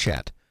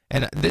chat.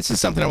 And this is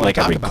something I want to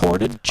talk about. Like a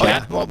recorded chat?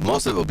 Oh, yeah. Well,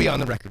 most of it will be on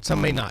the record.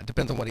 Some may not.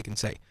 Depends on what he can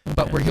say. Okay.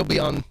 But where he'll be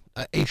on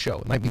a show.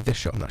 It might be this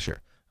show. I'm not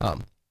sure.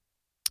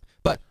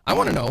 But I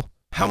want to know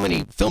how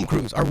many film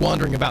crews are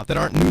wandering about that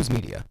aren't news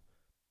media,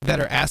 that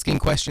are asking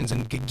questions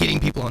and getting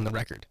people on the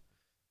record,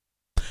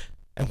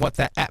 and what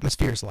that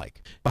atmosphere is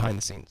like behind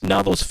the scenes.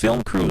 Now, those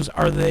film crews,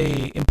 are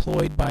they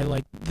employed by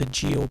like the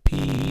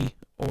GOP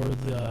or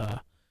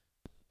the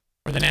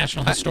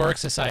National Historic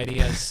Society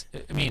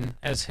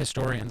as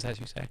historians, as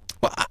you say?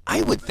 Well,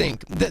 I would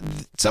think that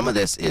some of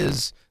this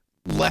is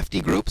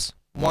lefty groups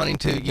wanting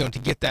to to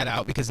get that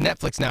out, because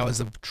Netflix now is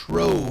a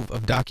trove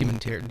of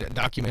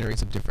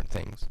documentaries of different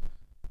things.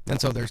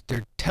 And so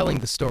they're telling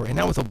the story. And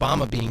now with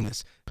Obama being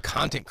this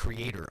content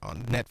creator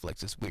on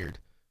Netflix, it's weird.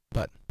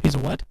 But he's a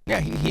what? Yeah,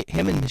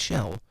 him and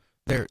Michelle,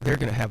 they're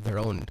going to have their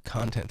own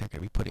content they're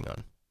going to be putting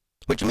on,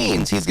 which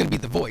means he's going to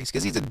be the voice,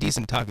 because he's a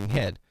decent talking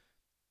head,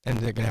 and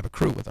they're going to have a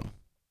crew with him,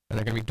 and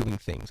they're going to be doing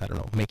things. I don't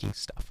know, making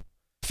stuff,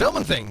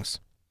 filming things.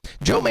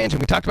 Joe Manchin,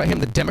 we talked about him,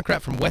 the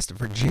Democrat from West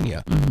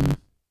Virginia.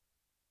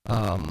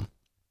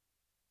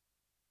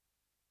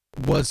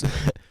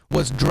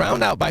 Was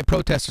drowned out by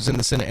protesters in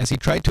the Senate as he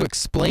tried to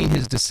explain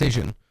his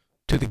decision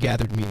to the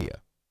gathered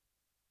media.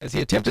 As he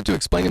attempted to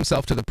explain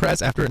himself to the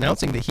press after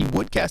announcing that he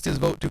would cast his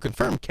vote to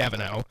confirm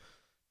Kavanaugh,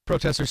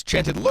 protesters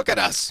chanted, "Look at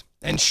us!"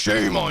 and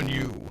 "Shame on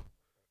you!"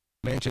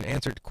 Manchin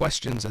answered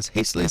questions as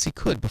hastily as he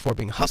could before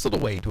being hustled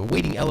away to a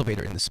waiting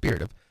elevator in the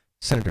spirit of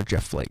Senator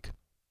Jeff Flake.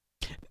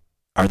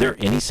 Are there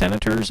any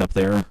senators up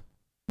there,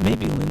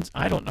 maybe Lindsey,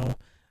 I don't know,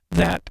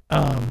 that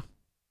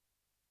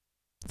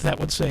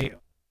would say,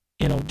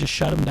 just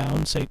shut him down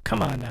and say,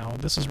 come on now,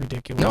 this is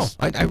ridiculous?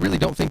 No, I really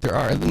don't think there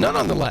are. None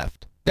on the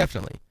left,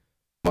 definitely.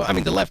 Well, I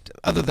mean, the left,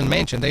 other than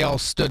Manchin, they all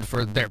stood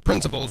for their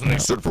principles and they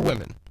stood for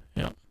women.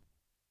 Yeah.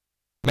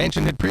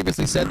 Manchin had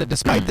previously said that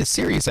despite the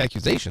serious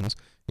accusations,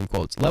 in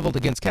quotes, leveled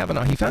against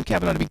Kavanaugh, he found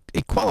Kavanaugh to be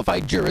a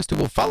qualified jurist who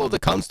will follow the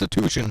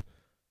Constitution.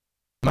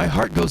 My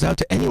heart goes out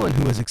to anyone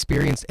who has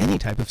experienced any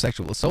type of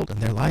sexual assault in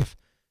their life,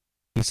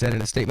 he said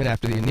in a statement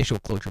after the initial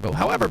cloture vote.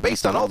 However,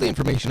 based on all the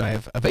information I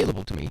have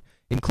available to me,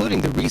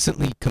 including the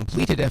recently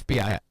completed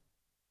FBI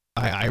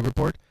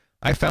report,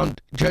 I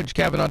found Judge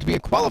Kavanaugh to be a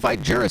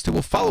qualified jurist who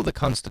will follow the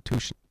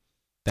Constitution.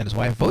 That is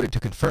why I voted to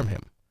confirm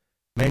him.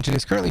 Manchin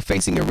is currently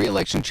facing a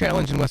re-election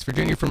challenge in West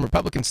Virginia from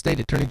Republican State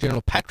Attorney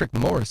General Patrick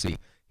Morrisey.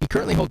 He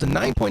currently holds a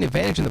 9-point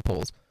advantage in the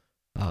polls,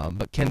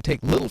 but can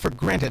take little for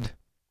granted,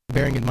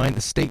 bearing in mind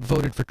the state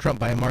voted for Trump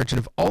by a margin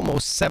of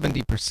almost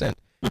 70%,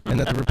 and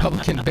that the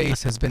Republican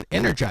base has been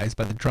energized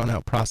by the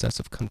drawn-out process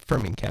of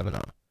confirming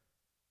Kavanaugh.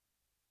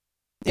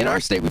 In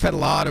our state, we've had a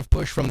lot of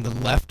push from the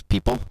left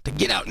people to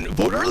get out and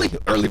vote early.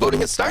 Early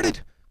voting has started.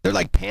 They're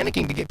like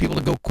panicking to get people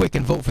to go quick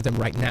and vote for them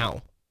right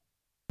now.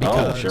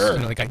 Because, sure. You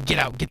know, like, get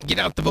out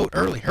the vote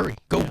early. Hurry,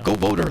 go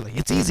vote early.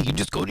 It's easy. You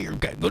just go to your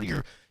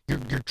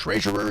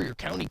treasurer, your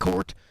county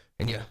court,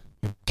 and you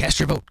cast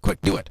your vote. Quick,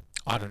 do it.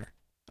 Auditor,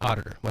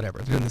 whatever.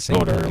 They're doing the same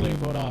Vote thing. early,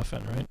 vote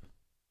often, right?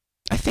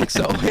 I think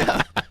so.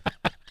 Yeah.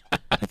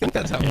 I think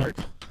that's how it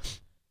works.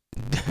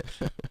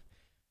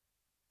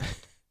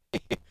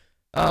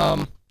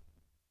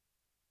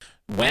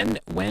 When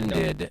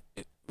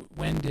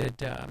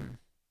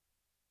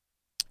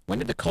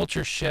did the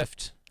culture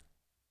shift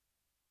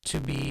to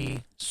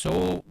be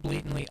so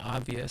blatantly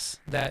obvious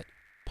that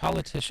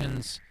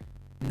politicians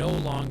no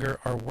longer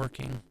are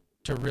working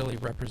to really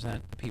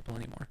represent the people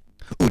anymore?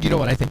 Ooh, do you know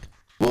what I think?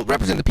 Well,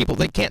 represent the people,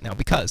 they can't now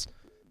because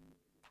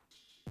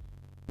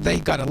they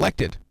got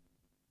elected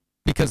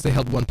because they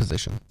held one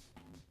position.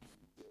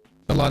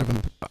 A lot of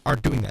them are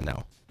doing that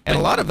now. And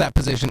a lot of that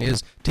position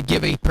is to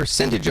give a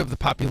percentage of the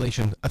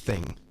population a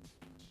thing.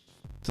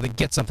 So they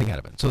get something out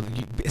of it. So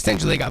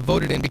essentially they got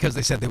voted in because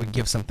they said they would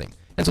give something.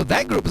 And so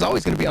that group is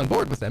always going to be on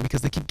board with them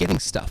because they keep getting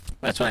stuff.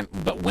 That's what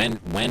but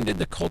when did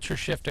the culture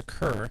shift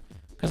occur?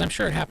 Because I'm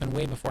sure it happened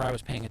way before I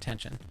was paying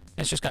attention.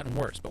 It's just gotten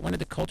worse. But when did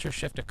the culture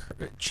shift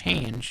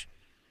change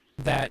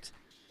that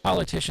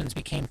politicians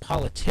became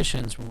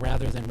politicians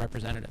rather than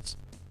representatives?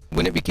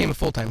 When it became a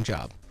full-time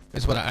job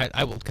is what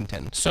I will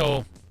contend.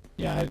 So,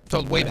 Yeah,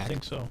 So way I back.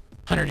 think so.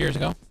 100 years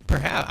ago?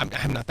 Perhaps.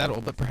 I'm not that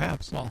old, but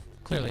perhaps. Well,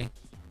 clearly.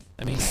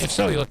 I mean, if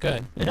so, you look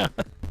good. Yeah,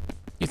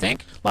 You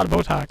think? a lot of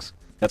Botox.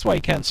 That's why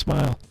you can't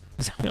smile.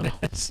 Is that what it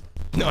is?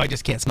 No, I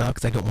just can't smile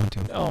because I don't want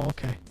to. Oh,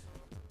 okay.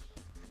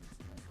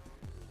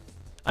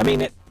 I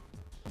mean,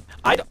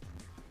 I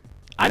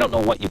don't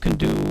know what you can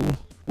do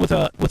with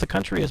a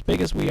country as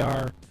big as we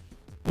are,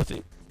 with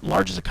the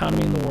largest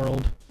economy in the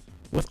world,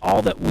 with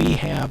all that we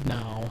have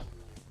now.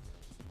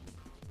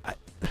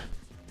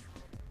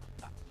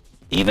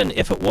 Even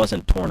if it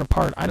wasn't torn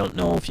apart, I don't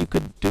know if you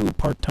could do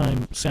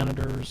part-time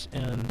senators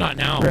and Not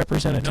now.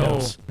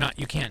 representatives. No,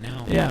 you can't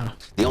now. Yeah.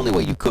 The only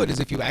way you could is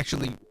if you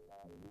actually,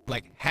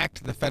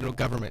 hacked the federal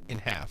government in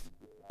half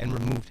and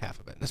removed half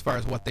of it, as far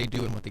as what they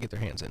do and what they get their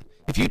hands in.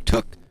 If you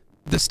took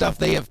the stuff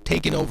they have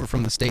taken over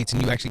from the states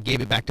and you actually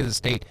gave it back to the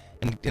state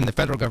and the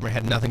federal government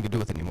had nothing to do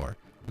with it anymore,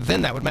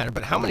 then that would matter.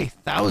 But how many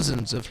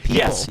thousands of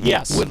people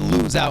Yes. would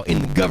lose out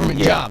in government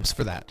jobs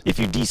for that? If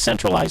you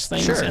decentralize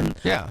things Sure. and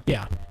Yeah.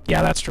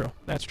 that's true.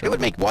 That's true. It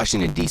would make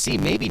Washington, D.C.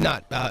 maybe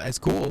not as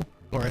cool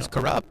or as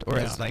corrupt or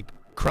as,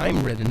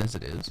 crime-ridden as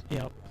it is.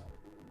 Yep.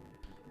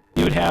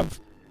 You would have,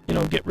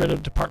 get rid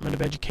of Department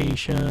of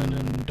Education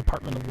and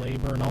Department of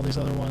Labor and all these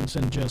other ones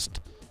and just,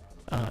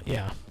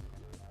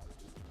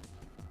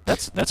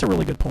 That's a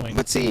really good point.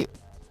 But see,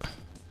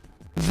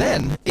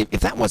 then, if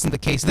that wasn't the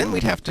case, then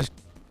we'd have to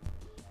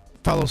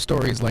follow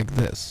stories like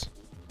this.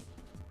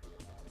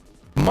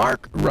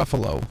 Mark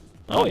Ruffalo,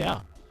 Oh,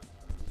 yeah.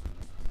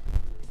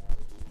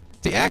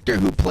 the actor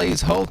who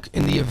plays Hulk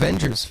in the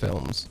Avengers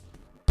films,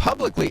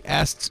 publicly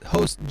asks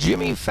host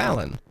Jimmy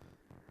Fallon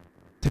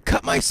to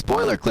cut my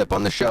spoiler clip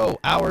on the show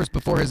hours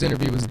before his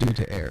interview was due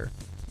to air.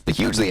 The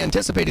hugely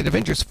anticipated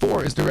Avengers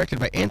 4 is directed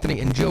by Anthony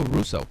and Joe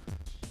Russo,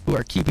 who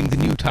are keeping the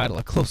new title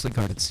a closely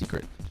guarded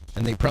secret.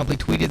 And they promptly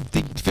tweeted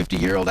the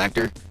 50-year-old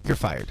actor, "You're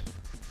fired."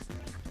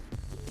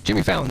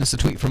 Jimmy Fallon, this is a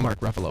tweet from Mark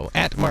Ruffalo.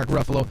 At Mark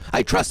Ruffalo,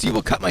 I trust you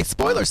will cut my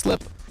spoiler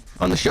slip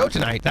on the show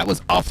tonight. That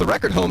was off the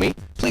record, homie.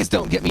 Please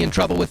don't get me in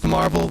trouble with the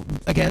Marvel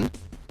again.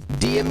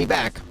 DM me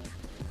back.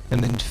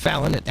 And then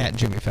Fallon at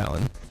Jimmy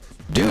Fallon.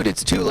 Dude,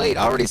 it's too late.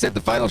 Already sent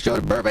the final show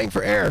to Burbank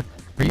for air.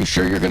 Are you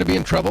sure you're going to be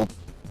in trouble?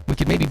 We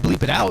could maybe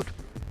bleep it out.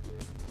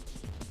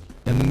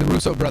 And then the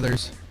Russo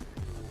brothers.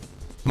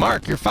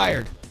 Mark, you're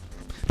fired.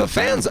 But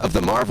fans of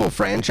the Marvel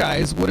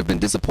franchise would have been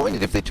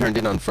disappointed if they tuned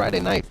in on Friday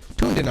night,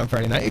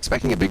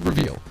 expecting a big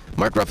reveal.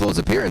 Mark Ruffalo's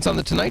appearance on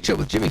The Tonight Show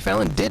with Jimmy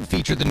Fallon did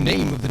feature the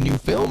name of the new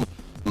film,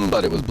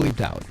 but it was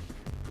bleeped out.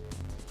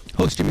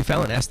 Host Jimmy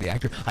Fallon asked the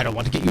actor, I don't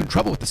want to get you in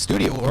trouble with the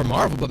studio or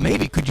Marvel, but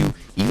maybe could you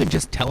even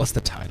just tell us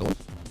the title?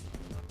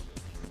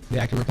 The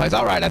actor replies,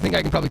 all right, I think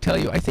I can probably tell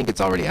you. I think it's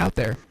already out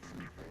there.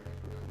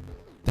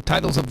 The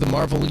titles of the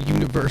Marvel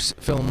Universe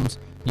films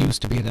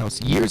used to be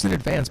announced years in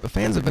advance, but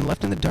fans have been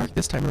left in the dark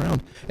this time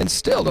around and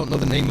still don't know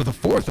the name of the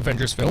fourth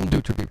Avengers film, due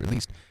to be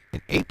released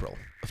in April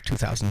of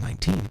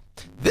 2019.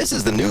 This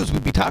is the news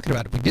we'd be talking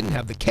about if we didn't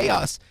have the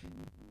chaos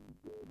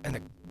and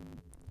the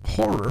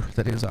horror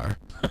that is our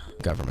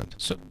government.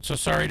 So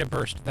sorry to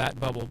burst that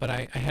bubble, but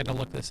I had to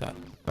look this up.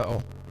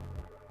 Uh-oh.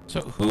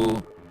 So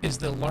who is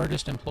the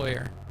largest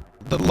employer?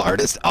 The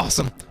largest?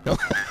 Awesome. No.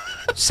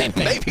 Same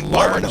thing. Maybe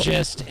Walmart, no.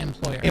 Largest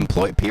employer.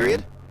 Employee,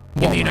 period?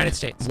 In the United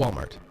States.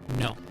 Walmart.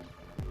 No.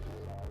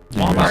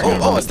 Walmart.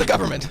 Oh, it's the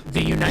government.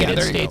 The United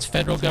there you States go.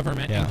 federal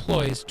government Yeah.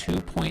 employs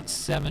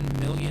 2.7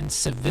 million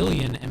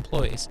civilian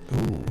employees. Ooh.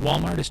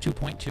 Walmart is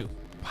 2.2.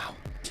 Wow.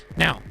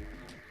 Now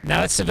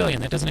that's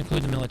civilian. That doesn't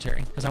include the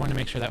military, because I want to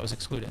make sure that was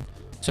excluded.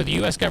 So the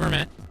U.S.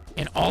 government,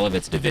 in all of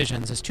its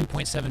divisions, is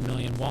 2.7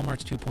 million.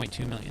 Walmart's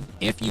 2.2 million.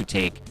 If you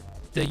take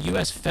the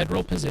U.S.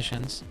 federal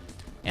positions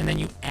and then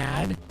you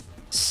add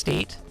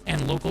state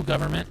and local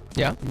government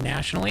Yeah.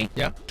 nationally,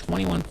 Yeah.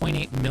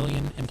 21.8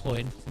 million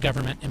employed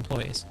government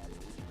employees.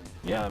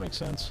 Yeah, that makes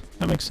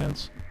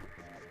sense.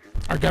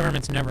 Our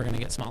government's never going to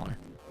get smaller.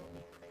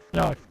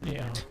 No,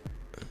 yeah.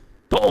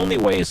 The only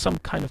way is some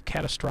kind of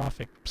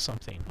catastrophic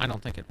something. I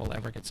don't think it will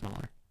ever get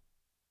smaller.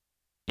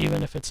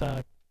 Even if it's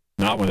a...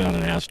 Not without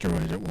an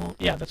asteroid, it won't.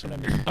 Yeah, that's what I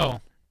mean. Oh,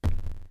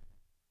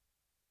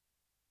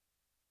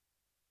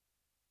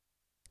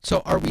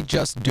 So are we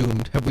just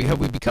doomed? Have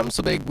we become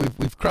so big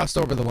we've crossed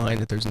over the line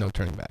that there's no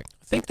turning back?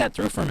 think that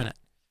through for a minute.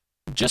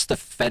 Just the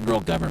federal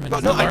government Well,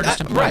 is the no, I-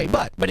 largest I- employer.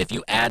 right, but- if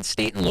you add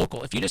state and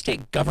local, if you just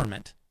take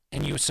government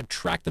and you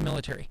subtract the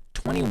military,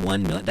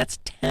 21 million, that's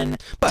 10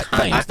 But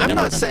times the I'm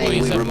number not of saying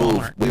employees we of remove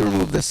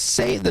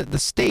Walmart. the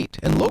state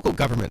and local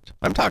government.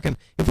 I'm talking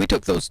if we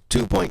took those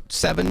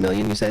 2.7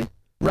 million, you say,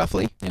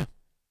 roughly, Yeah.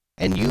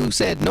 and you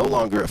said no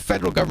longer a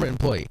federal government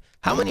employee.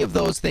 How many of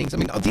those things? I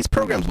mean, these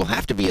programs will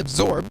have to be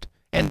absorbed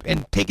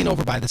and taken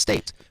over by the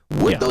states.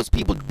 Would Yeah. those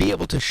people be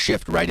able to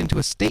shift right into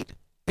a state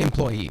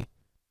employee?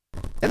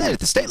 And then at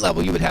the state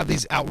level, you would have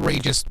these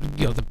outrageous,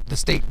 the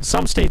state.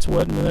 Some states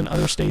would, and then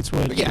other states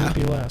would. Yeah. It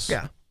would be less.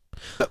 Yeah.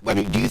 But, I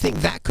mean, do you think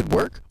that could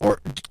work?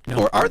 No.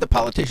 Or are the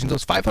politicians,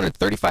 those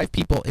 535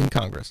 people in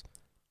Congress,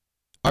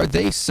 are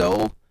they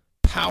so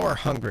power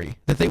hungry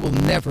that they will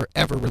never,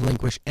 ever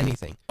relinquish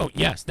anything? Oh,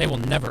 yes, they will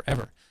never,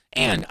 ever.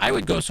 And I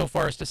would go so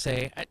far as to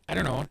say, I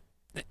don't know,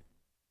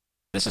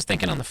 this is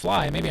thinking on the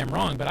fly, maybe I'm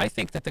wrong, but I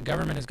think that the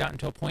government has gotten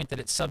to a point that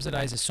it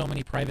subsidizes so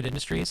many private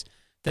industries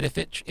that if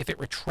it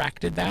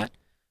retracted that,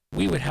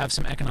 we would have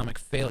some economic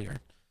failure.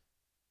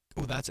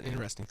 Oh, that's an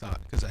interesting thought.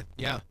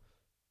 Yeah.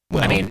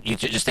 I mean, you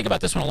just think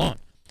about this one alone.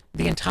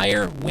 The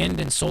entire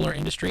wind and solar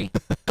industry,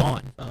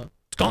 gone.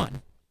 It's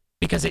gone.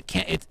 Because it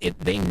can't.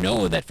 They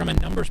know that from a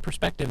numbers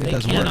perspective, they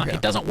doesn't cannot. work, yeah.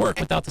 It doesn't work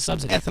without the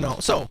subsidy.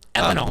 ethanol. So,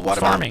 Ethanol, what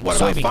farming, about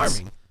soybeans.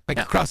 farming? Like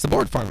Yeah. across the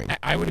board farming?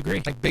 I would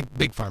agree. Like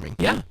big farming?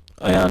 Yeah.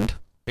 And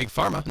Big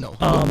pharma? No.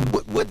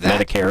 Would that?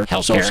 Medicare,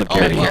 Healthcare, Social Oh,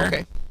 Security. Medicare.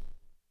 okay.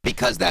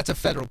 Because that's a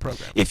federal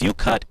program. If you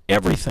cut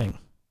everything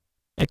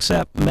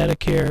except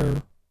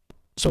Medicare,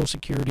 Social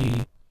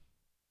Security,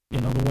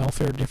 the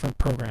welfare, different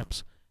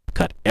programs,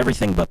 cut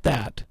everything but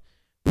that,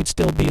 we'd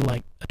still be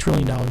like $1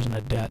 trillion in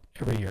a debt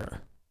every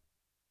year.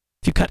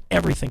 If you cut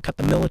everything, cut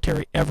the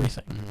military,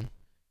 everything,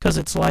 because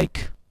it's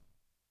like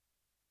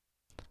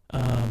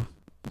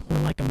we're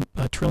like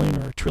a trillion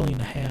or $1.5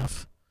 trillion.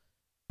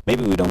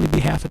 Maybe we'd only be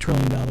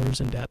 $500 billion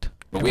in debt.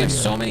 But we have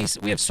every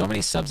year. so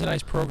many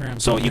subsidized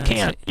programs. So in the you United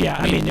can't. States. Yeah,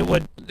 I mean it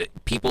would.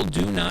 People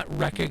do not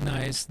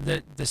recognize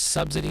the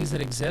subsidies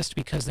that exist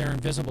because they're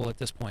invisible at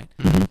this point.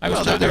 Mhm. I was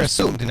Well, talking- they're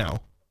assumed now.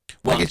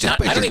 Well, Like, it's just-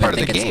 not- it's I don't just even part of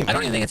think the it's. game. I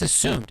don't even think it's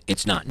assumed.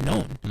 It's not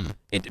known.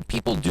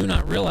 People do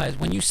not realize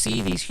when you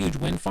see these huge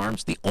wind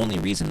farms, the only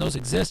reason those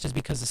exist is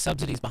because the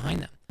subsidies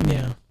behind them.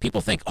 Yeah. People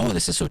think, oh,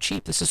 this is so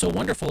cheap. This is so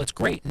wonderful. It's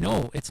great.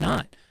 No, it's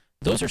not.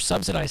 Those are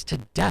subsidized to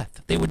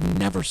death. They would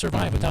never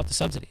survive without the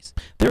subsidies.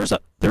 There's a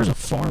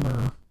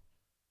farmer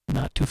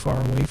not too far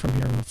away from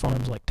here who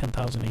farms like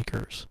 10,000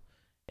 acres.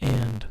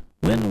 And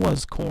when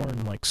was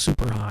corn like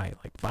super high?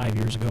 Like 5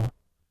 years ago?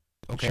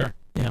 Okay. Sure.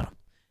 Yeah.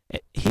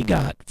 He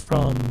got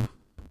from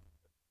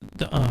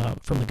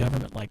the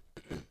government like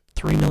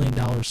 $3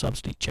 million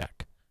subsidy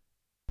check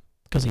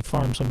because he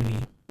farmed so many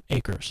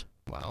acres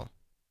Wow.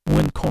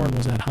 when corn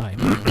was that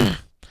high.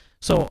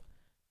 So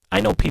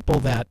I know people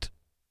that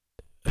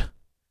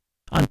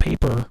on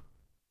paper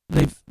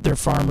they're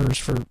farmers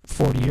for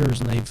 40 years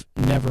and they've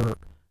never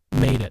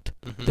made it.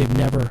 They've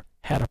never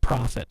had a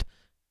profit,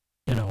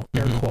 air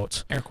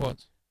quotes. Air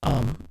quotes.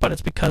 But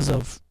it's because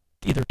of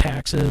either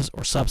taxes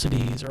or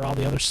subsidies or all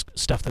the other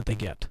stuff that they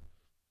get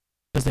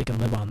because they can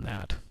live on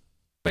that.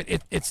 But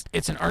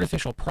it's an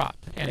artificial prop.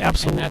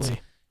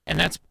 Absolutely. And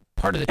that's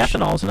part of the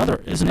Ethanol is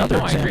another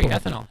No, I agree.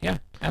 example. Ethanol, yeah,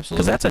 Because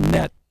absolutely. that's a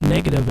net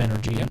negative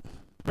energy Yep.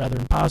 rather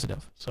than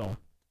positive. So,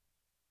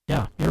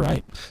 yeah, you're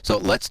right. So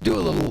let's do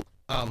a little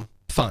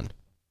fun.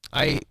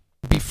 I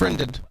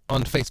befriended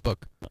on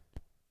Facebook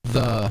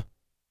the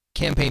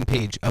campaign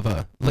page of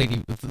a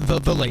lady,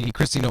 the lady,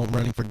 Kristi Noem,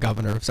 running for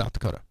governor of South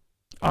Dakota.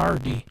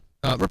 RD.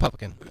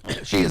 Republican.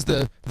 She is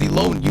the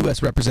lone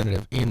U.S.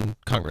 representative in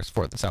Congress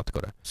for the South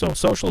Dakota. So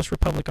Socialist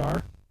Republic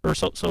R, or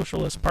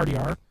Socialist Party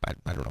R? I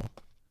don't know.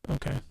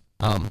 Okay.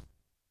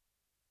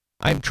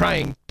 I'm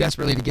trying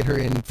desperately to get her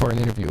in for an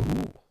interview,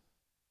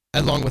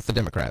 along with the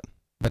Democrat.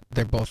 But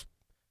they're both,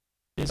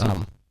 Is it?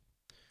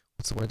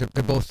 what's the word?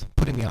 They're both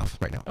putting me off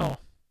right now. Oh.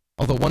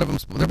 Although one of them,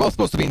 they're both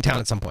supposed to be in town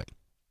at some point.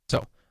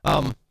 So,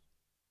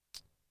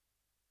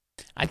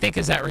 I think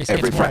as that race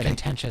Every gets more Friday.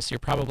 contentious, you're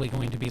probably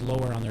going to be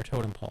lower on their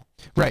totem pole.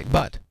 right,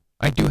 but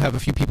I do have a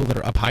few people that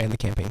are up high in the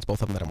campaigns,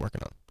 both of them that I'm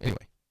working on.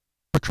 Anyway,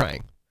 we're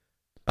trying.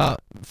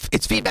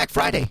 It's Feedback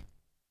Friday.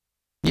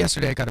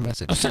 Yesterday I got a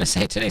message. I was going to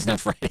say, today's not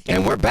Friday.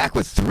 And we're back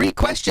with 3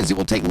 questions. It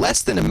will take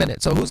less than a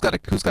minute. So who's got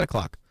a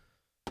clock?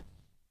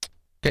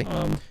 Okay.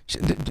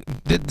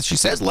 She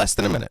says less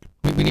than a minute.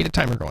 We need a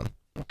timer going.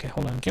 Okay,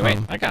 hold on. Okay, wait,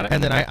 I got it.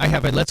 And then I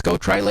have a let's go,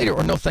 try later,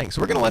 or no thanks.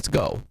 So we're going to let's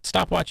go.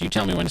 Stopwatch, you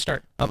tell me when to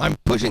start. I'm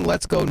pushing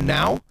let's go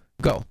now.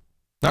 Go.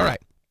 All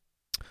right.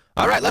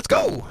 All right, let's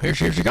go. Here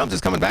she comes.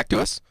 It's coming back to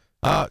us.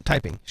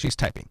 Typing. She's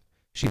typing.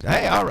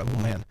 Hey, all right,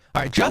 oh man.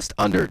 All right, just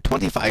under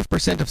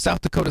 25% of South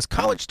Dakota's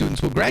college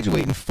students will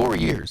graduate in 4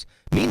 years.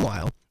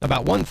 Meanwhile,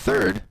 about one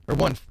third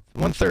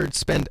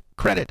spend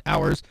credit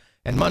hours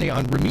and money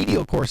on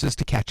remedial courses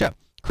to catch up.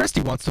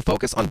 Christy wants to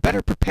focus on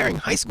better preparing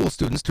high school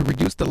students to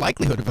reduce the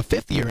likelihood of a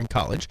 5th year in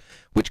college,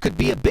 which could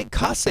be a big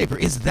cost saver.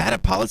 Is that a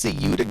policy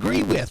you'd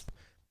agree with?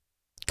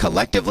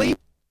 Collectively,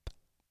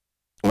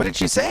 what did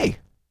she say?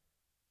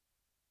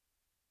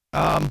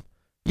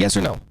 Yes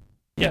or no?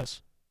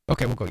 Yes.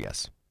 Okay, we'll go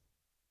yes.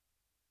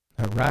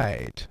 All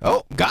right.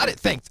 Oh, got it.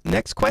 Thanks.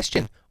 Next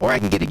question. Or I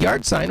can get a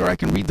yard sign, or I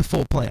can read the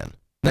full plan.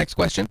 Next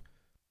question.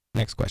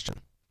 Next question.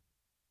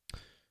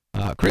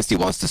 Christy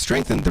wants to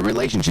strengthen the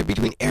relationship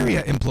between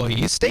area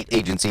employees, state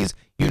agencies,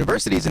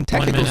 universities, and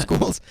technical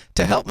schools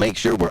to help make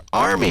sure we're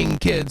arming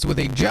kids with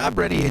a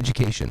job-ready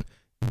education.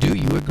 Do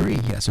you agree?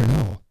 Yes or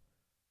no?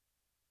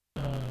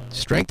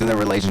 Strengthen the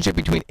relationship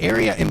between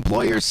area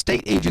employers,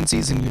 state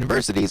agencies, and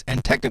universities,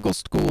 and technical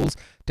schools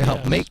to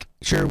help make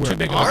sure we're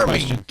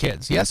arming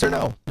kids. Yes or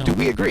no? Do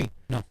we agree?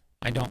 No,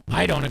 I don't.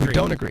 I don't agree. We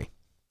don't agree.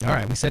 All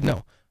right, we said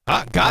no.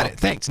 Got it.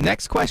 Thanks.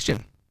 Next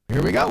question.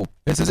 Here we go.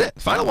 This is it.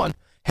 Final one.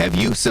 Have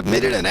you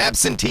submitted an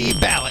absentee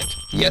ballot?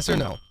 Yes or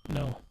no?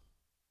 No.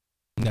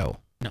 No.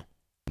 No.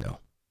 No.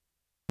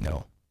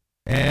 No.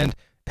 And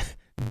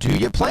do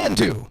you plan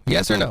to?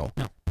 Yes or no?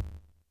 No.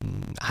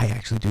 I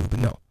actually do, but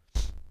no.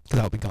 Because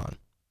I'll be gone.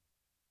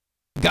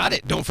 Got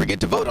it. Don't forget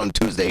to vote on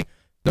Tuesday,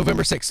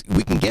 November 6th.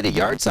 We can get a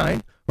yard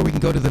sign, or we can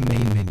go to the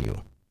main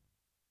menu.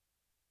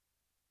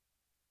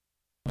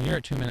 Well, you're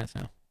at 2 minutes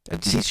now.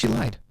 See, she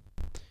lied.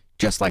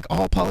 Just like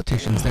all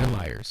politicians, they're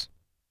liars.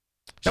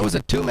 That was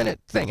a 2-minute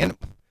thing. And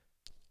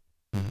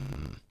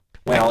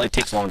well, it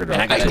takes longer to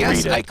And I gotta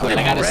read it. I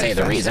gotta say,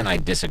 the reason I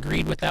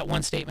disagreed with that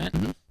one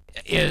statement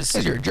is...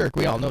 Because you're a jerk.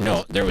 We all know No,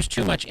 this. there was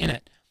too much in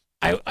it.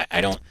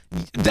 I don't...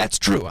 That's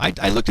true.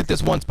 I looked at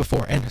this once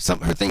before, and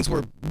her things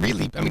were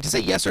really... I mean, to say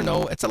yes or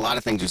no, it's a lot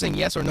of things you're saying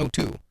yes or no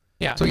to.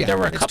 Yeah, So, yeah, there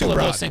were a it's couple too of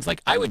broad. those things.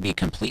 Like, I would be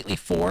completely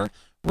for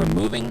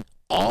removing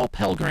all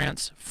Pell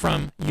Grants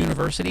from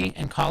university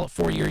and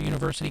 4-year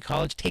university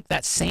college, take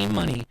that same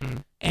money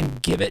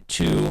and give it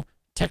to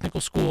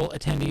technical school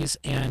attendees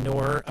and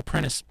or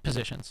apprentice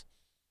positions.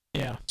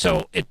 Yeah.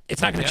 So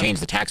it's not going to change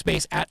the tax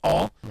base at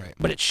all, Right.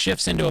 but it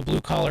shifts into a blue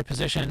collar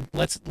position.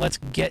 Let's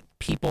get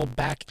people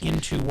back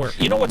into work.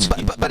 You know what's...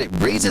 But it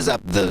raises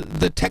up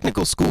the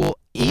technical school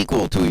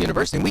equal to a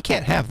university. We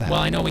can't have that.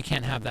 Well, I know we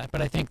can't have that,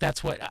 but I think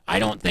that's what... I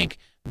don't think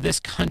this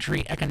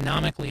country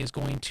economically is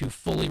going to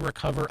fully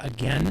recover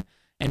again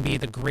and be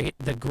the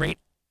great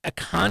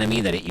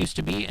economy that it used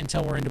to be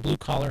until we're into blue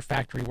collar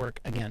factory work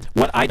again.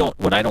 What I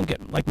don't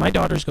get, like, my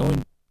daughter's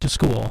going to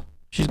school.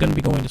 She's going to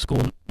be going to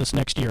school this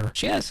next year,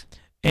 She is.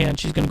 and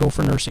she's going to go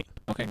for nursing.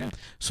 Okay, good.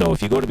 So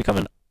if you go to become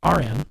an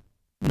RN,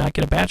 not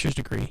get a bachelor's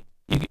degree,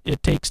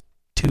 it takes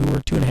 2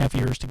 or 2.5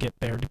 years to get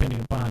there, depending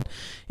upon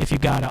if you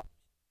got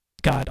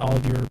all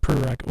of your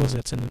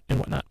prerequisites and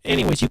whatnot.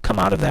 Anyways, you come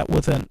out of that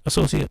with an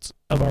Associates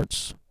of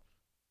Arts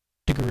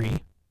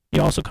degree.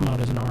 You also come out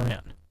as an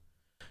RN.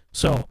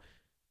 So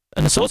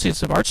an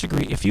Associates of Arts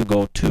degree, if you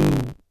go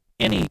to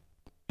any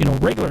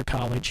regular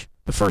college,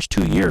 the first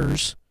 2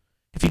 years,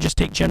 if you just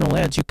take general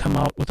eds, you come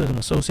out with an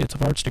Associates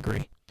of Arts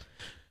degree.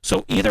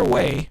 So either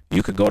way,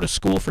 you could go to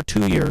school for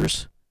 2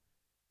 years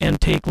and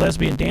take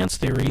lesbian dance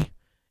theory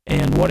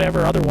and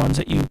whatever other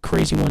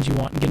crazy ones you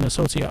want and get an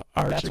Associate of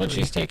Arts That's degree. what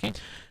she's taking.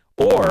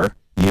 Or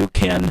you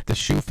can the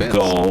shoe fits.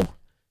 go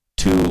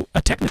to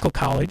a technical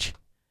college,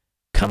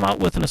 come out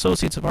with an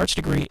Associates of Arts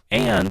degree,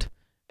 and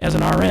as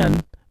an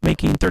RN,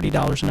 making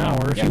 $30 an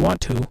hour if you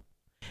want to.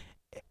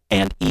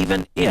 And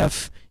even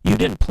if you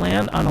didn't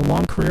plan on a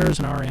long career as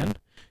an RN,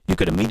 you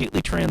could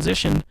immediately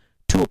transition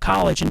to a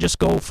college and just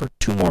go for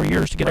 2 more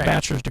years to get a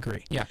bachelor's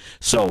degree. Yeah.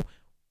 So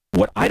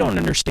what I don't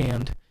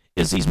understand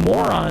is these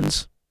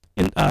morons,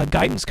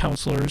 guidance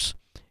counselors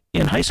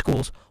in high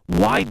schools,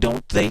 why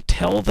don't they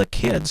tell the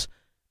kids,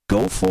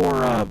 go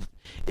for,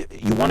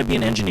 you want to be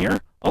an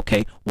engineer?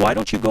 Okay, why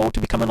don't you go to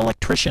become an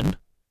electrician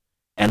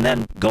and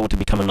then go to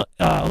become an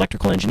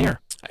electrical engineer?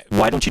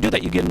 Why don't you do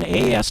that? You get an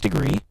AAS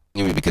degree.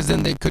 You mean because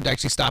then they could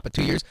actually stop at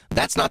 2 years?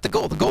 That's not the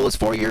goal. The goal is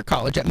 4-year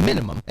college at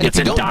minimum. And It's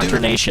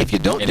indoctrination. If you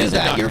don't It do is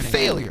that, you're a indoctrination.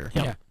 failure.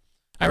 Yeah. Yeah.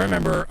 I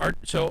remember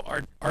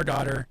our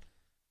daughter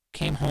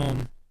came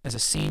home as a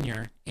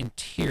senior in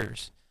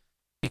tears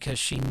because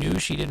she knew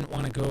she didn't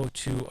want to go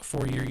to a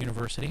 4-year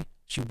university.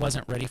 She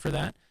wasn't ready for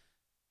that.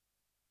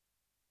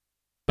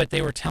 But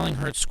they were telling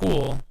her at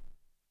school,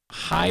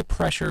 high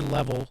pressure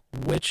level,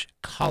 which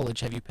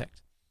college have you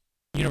picked?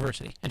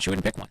 University. And she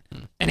wouldn't pick one.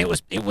 And it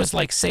was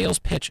like sales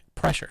pitch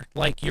pressure.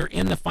 Like you're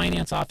in the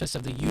finance office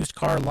of the used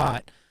car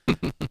lot.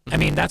 I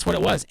mean, that's what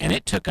it was. And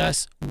it took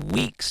us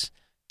weeks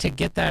to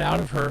get that out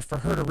of her, for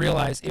her to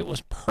realize it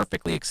was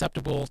perfectly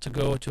acceptable to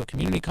go to a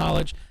community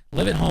college,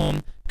 live at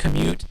home,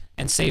 commute,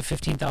 and save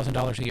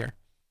 $15,000 a year.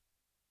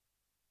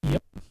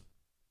 Yep.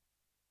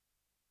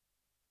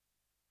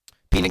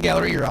 Peanut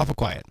Gallery, you're awful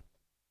quiet.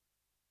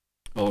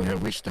 Oh,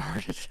 have we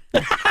started?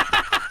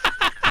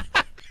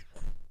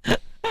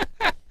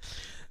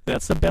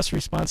 That's the best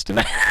response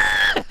tonight.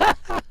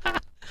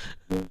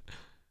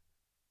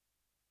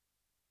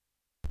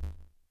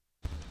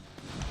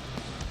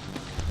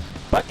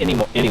 But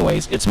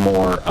anyways, it's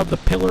more of the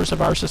pillars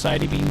of our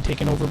society being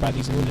taken over by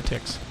these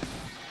lunatics.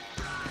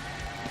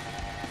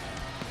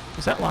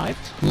 Is that live?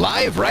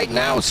 Live right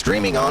now,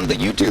 streaming on the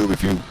YouTube.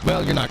 If you,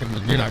 well, you're not gonna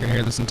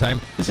hear this in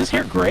time. Is his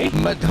hair gray?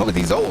 He's old.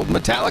 These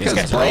Metallica's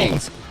guys are playing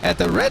old. at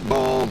the Red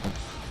Bull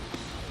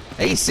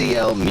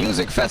ACL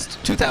Music Fest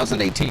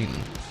 2018.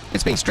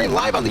 It's being streamed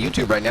live on the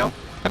YouTube right now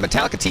at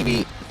Metallica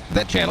TV,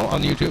 that channel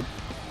on YouTube.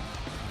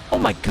 Oh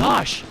my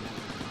gosh.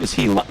 Is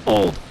he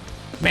old?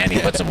 Man, he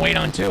put some weight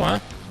on too, huh?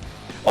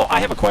 Oh,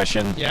 I have a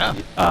question.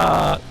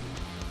 Yeah.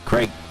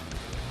 Craig.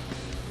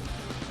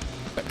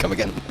 Come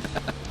again.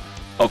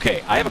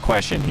 Okay, I have a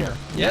question here.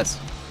 Yes.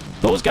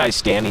 Those guys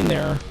standing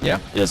there, Yeah.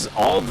 is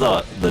all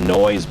the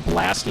noise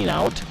blasting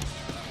out?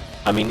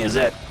 I mean, is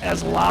it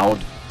as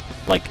loud?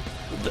 Like,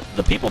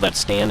 the people that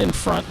stand in the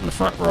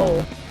front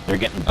row, they're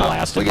getting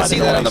blasted We can by the see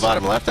noise. that on the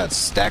bottom left, that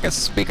stack of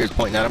speakers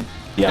pointing at them.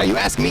 Yeah. Now, you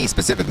asked me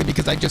specifically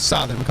because I just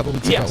saw them a couple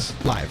weeks Yes. ago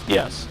live.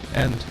 Yes.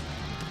 And,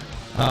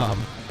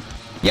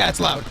 yeah, it's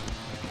loud.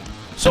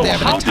 So They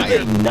have an how do they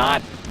entire-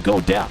 not go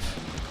deaf?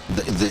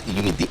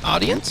 You mean the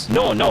audience?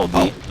 No, the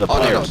no,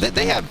 players.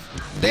 They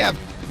have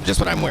just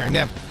what I'm wearing. They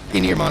have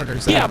in-ear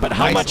monitors. that Yeah, are but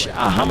how much?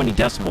 isolated. How many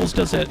decibels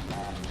does it?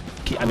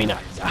 I mean,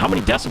 how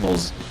many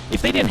decibels?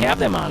 If they didn't have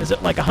them on, is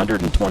it like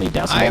 120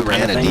 decibel? I kind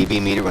ran of a thing?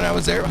 dB meter when I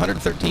was there,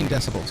 113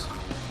 decibels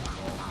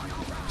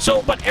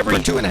So, but every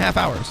for 2.5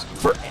 hours.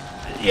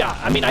 yeah,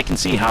 I mean, I can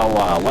see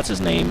how what's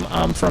his name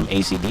from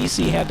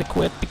AC/DC had to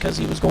quit because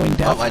he was going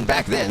deaf. Oh, and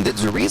back then,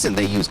 there's a reason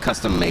they use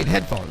custom-made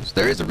headphones.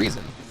 There is a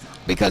reason.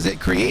 Because it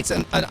creates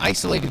an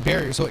isolated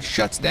barrier, so it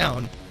shuts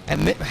down at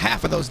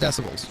half of those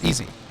decibels,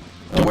 easy.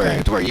 To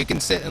where you can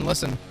sit and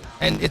listen,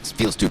 and it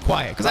feels too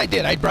quiet. Because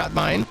I brought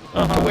mine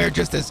to wear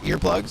just as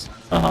earplugs,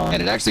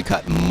 and it actually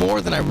cut more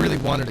than I really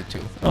wanted it to.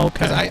 Okay.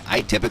 Because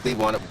I typically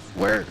want to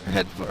wear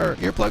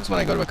earplugs when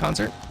I go to a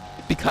concert,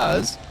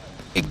 because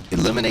it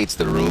eliminates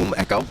the room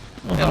echo,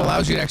 and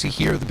allows you to actually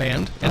hear the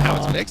band and how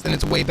it's mixed, and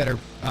it's way better.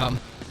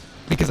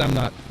 Because I'm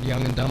not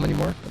young and dumb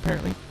anymore,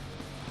 apparently.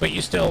 But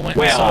you still went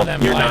Well, and saw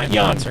them you're live not in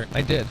young. concert.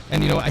 I did,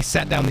 and I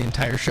sat down the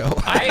entire show.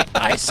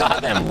 I saw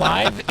them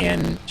live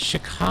in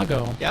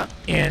Chicago Yeah.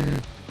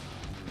 in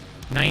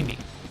 90.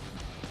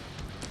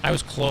 I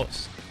was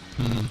close.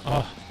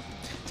 Oh,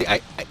 See,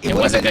 It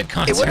was a good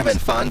concert. It would have been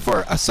fun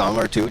for a song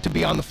or two to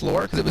be on the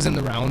floor because it was in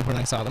the round when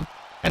I saw them,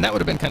 and that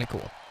would have been kind of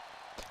cool.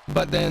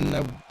 But then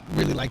I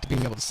really liked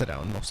being able to sit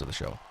down most of the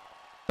show.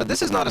 But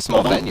this is not a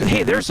small venue.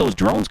 Hey, there's those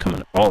drones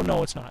coming. Oh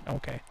no, it's not.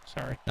 Okay,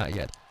 sorry. Not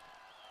yet.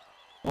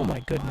 Oh my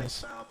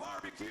goodness.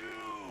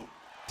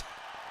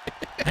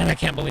 and I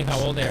can't believe how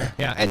old they are.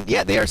 Yeah, and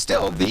they are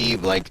still the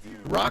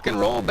rock and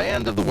roll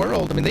band of the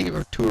world. I mean, they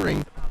were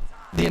touring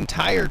the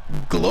entire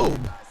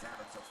globe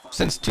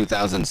since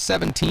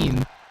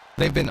 2017.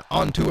 They've been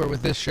on tour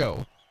with this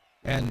show,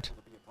 and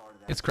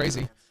it's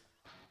crazy.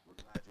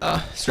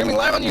 Streaming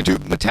live on YouTube,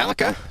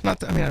 Metallica. I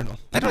don't know.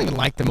 I don't even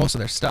like most of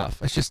their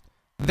stuff. It's just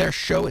their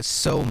show is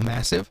so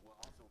massive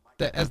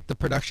that as the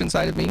production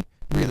side of me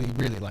really,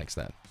 really likes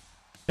that.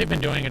 They've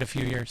been doing it a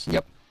few years.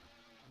 Yep.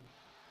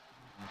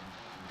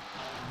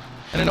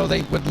 And I know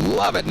they would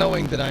love it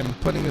knowing that I'm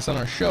putting this on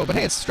our show, but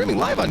hey, it's streaming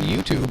live on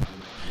YouTube.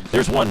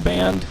 There's one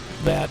band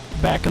that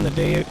back in the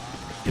day,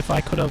 if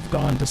I could have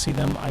gone to see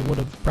them, I would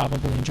have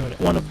probably enjoyed it.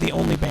 One of the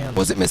only bands.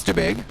 Was it Mr.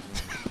 Big?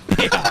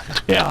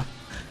 Yeah.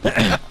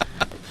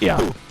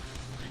 Yeah.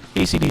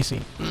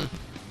 AC/DC.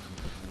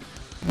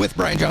 With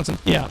Brian Johnson?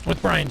 Yeah.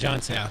 With Brian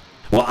Johnson. Yeah.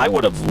 Well, I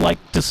would have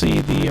liked to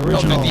see the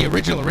original. Oh, the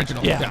original.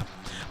 Yeah.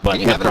 But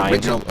Can you with have an Brian,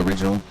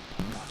 original?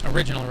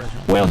 Original.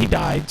 well, he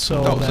died, so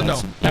Oh, so that's, no.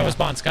 That yeah. was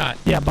Bon Scott.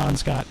 Yeah, Bon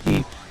Scott.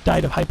 He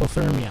died of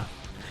hypothermia.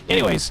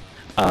 Anyways,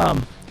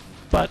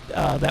 but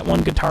that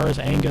one guitar is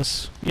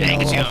Angus.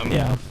 Angus Young.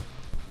 Yeah.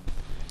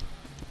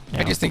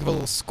 I just think of a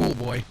little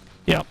schoolboy.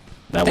 Yep.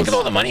 Think was of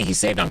all the money he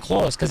saved on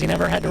clothes because he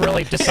never had to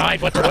really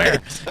decide what to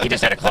wear. He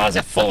just had a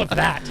closet full of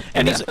that.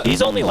 and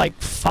he's only like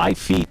 5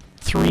 feet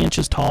 3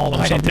 inches tall or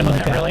I didn't something know like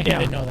that. that. Really, Yeah. I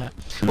didn't know that.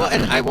 Well,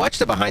 and I watched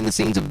the behind the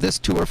scenes of this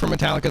tour for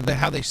Metallica,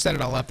 how they set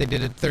it all up. They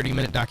did a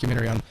 30-minute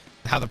documentary on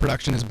how the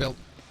production is built.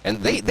 And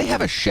they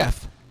have a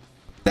chef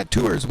that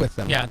tours with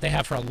them. Yeah, they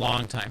have for a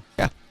long time.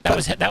 Yeah. That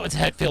was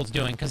Hetfield's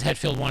doing because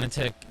Hetfield wanted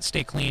to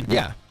stay clean.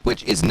 Yeah,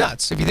 which is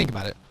nuts if you think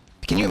about it.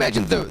 Can you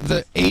imagine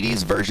the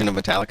 80s version of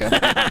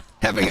Metallica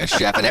having a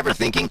chef and ever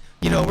thinking,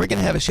 we're going to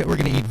have a chef, we're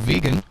going to eat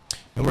vegan,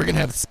 and we're going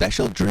to have a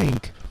special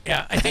drink.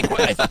 Yeah, I think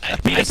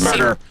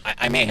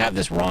I may have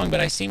this wrong, but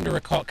I seem to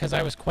recall because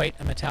I was quite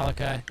a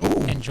Metallica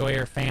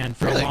enjoyer fan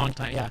for Really? a long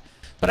time. Yeah,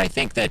 but I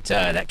think that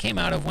that came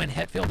out of when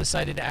Hetfield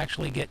decided to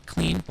actually get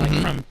clean, like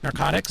from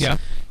narcotics. Yeah.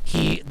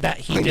 He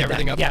Cleaned did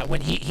everything that. up. Yeah,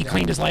 when he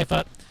cleaned his life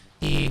up,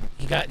 he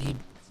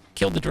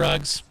killed the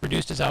drugs,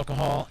 reduced his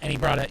alcohol, and he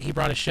brought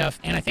a chef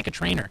and I think a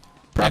trainer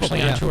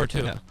actually on yeah. tour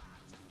too. Yeah.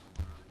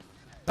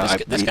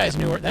 This guy's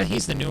newer.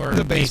 He's the newer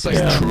The bass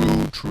player,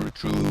 True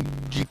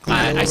G. Cleo,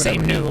 I say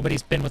whatever. new, but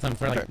he's been with them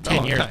for like A 10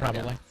 long years time,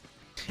 probably.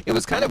 yeah. It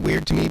was kind of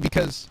weird to me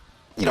because,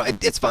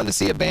 it's fun to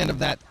see a band of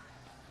that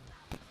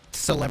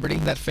celebrity,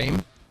 that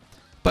fame.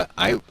 But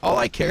all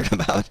I cared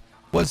about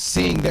was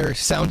seeing their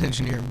sound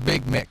engineer,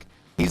 Big Mick.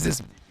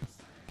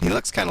 He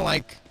looks kind of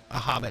like a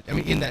hobbit. I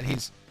mean, in that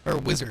or a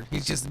wizard.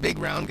 He's just a big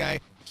round guy,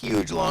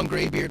 huge long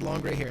gray beard,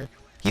 long gray hair.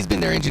 He's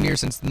been their engineer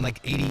since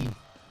like 2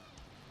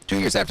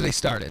 years after they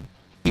started.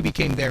 He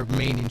became their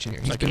main engineer.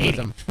 He's Like been 80 with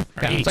them.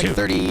 or Yeah, it's like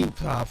 82.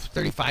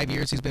 35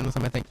 years he's been with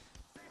them, I think.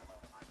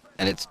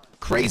 And it's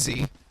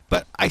crazy,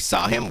 but I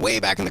saw him way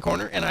back in the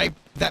corner, and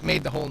that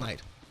made the whole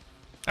night.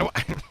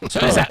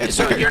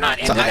 So you're not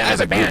into So that as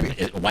a band.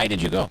 groupie. Why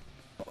did you go?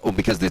 Oh,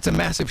 because it's a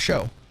massive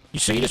show.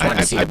 So you just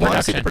wanted to see I the want to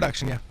production. see the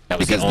production, yeah. That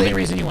was Because the only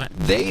reason you went.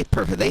 They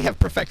have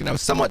perfected. I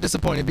was somewhat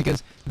disappointed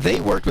because they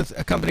worked with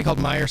a company called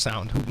Meyer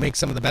Sound, who makes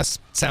some of the best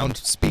sound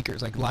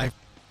speakers, like live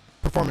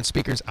performance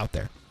speakers out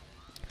there.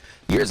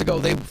 Years ago,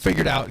 they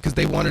figured out, because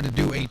they wanted to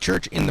do a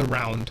church in the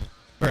round,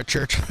 or a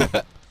church,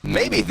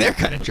 maybe their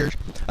kind of church.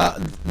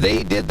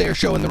 They did their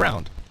show in the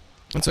round.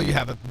 And so you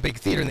have a big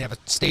theater, and they have a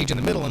stage in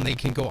the middle, and they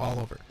can go all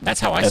over. That's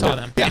how I saw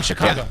them in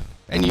Chicago. Yeah.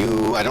 And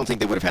I don't think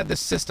they would have had this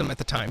system at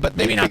the time, but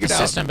they Maybe not the figured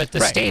out- system, but the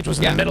Right. stage was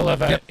in Yeah. the middle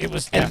of a. Yep. It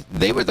was. And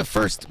they were the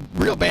first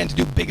real band to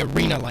do big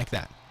arena like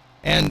that.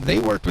 And they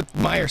worked with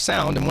Meyer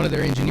Sound and one of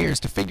their engineers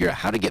to figure out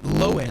how to get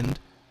low end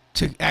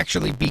to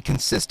actually be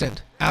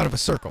consistent out of a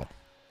circle.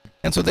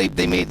 And so they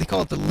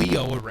call it the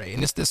Leo array.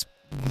 And it's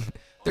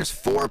there's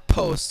 4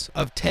 posts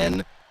of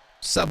 10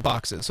 sub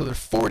boxes. So there's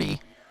 40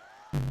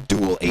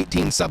 dual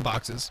 18 sub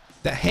boxes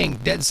that hang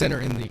dead center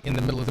in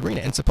the middle of the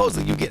arena. And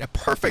supposedly you get a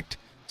perfect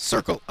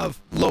circle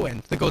of low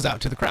end that goes out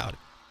to the crowd.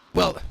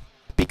 Well,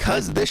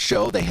 because this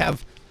show, they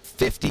have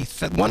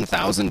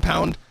 1,000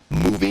 pound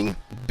moving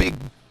big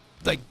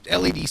like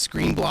LED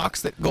screen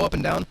blocks that go up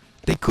and down.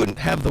 They couldn't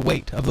have the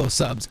weight of those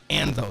subs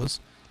and those.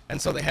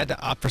 And so they had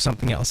to opt for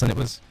something else. And it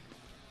was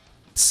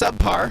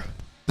subpar,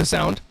 the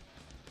sound.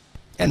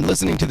 And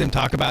listening to them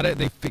talk about it,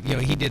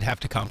 he did have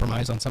to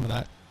compromise on some of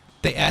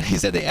that. He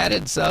said they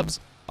added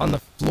subs on the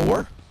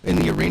floor in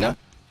the arena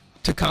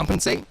to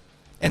compensate,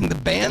 and the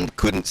band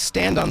couldn't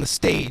stand on the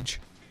stage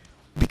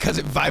because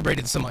it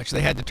vibrated so much.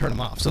 They had to turn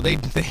them off. So they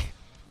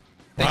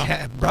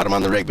brought them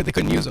on the rig, but they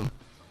couldn't use them.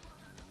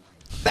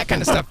 That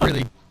kind of stuff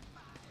really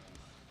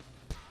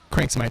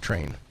cranks my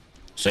train.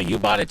 So you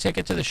bought a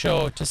ticket to the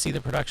show to see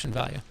the production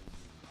value.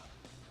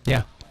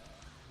 Yeah.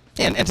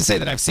 And to say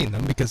that I've seen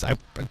them, because I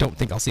don't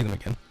think I'll see them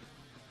again.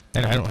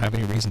 And I don't have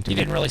any reason to. You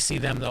didn't really see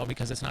them though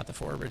because it's not the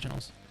 4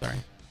 originals. Sorry.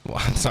 Well,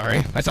 I'm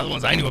sorry. I saw the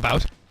ones I knew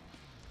about.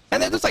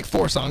 And there's like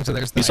 4 songs of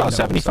theirs. You saw that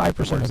I know,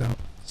 75% so it works of out.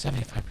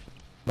 75.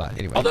 But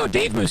anyway. Although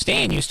Dave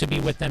Mustaine used to be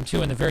with them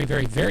too in the very,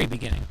 very, very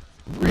beginning.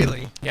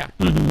 Really? Yeah.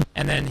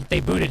 And then they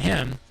booted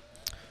him,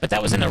 but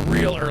that was in the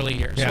real early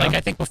years. Yeah. Like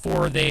I think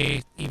before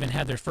they even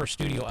had their first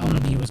studio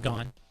album, he was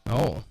gone.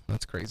 Oh,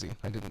 that's crazy.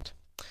 I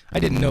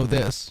didn't know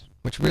this,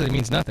 which really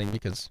means nothing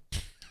because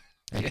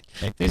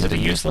These are the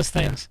useless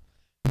things.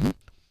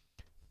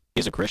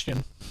 He's a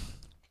Christian.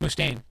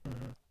 Mustaine.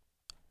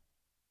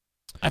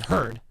 I've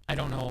heard. I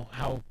don't know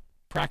how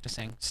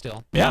practicing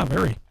still. Yeah,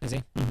 very. Is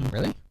he?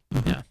 really.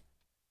 Yeah.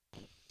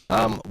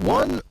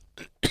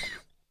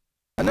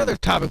 Another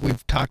topic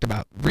we've talked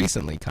about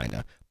recently, kind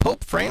of.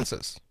 Pope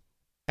Francis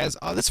has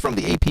this is from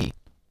the AP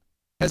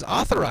has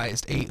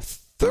authorized a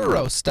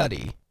thorough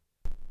study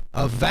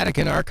of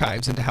Vatican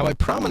archives into how a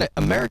prominent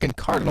American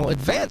cardinal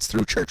advanced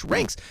through church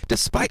ranks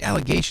despite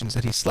allegations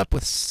that he slept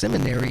with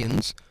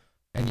seminarians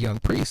and young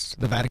priests,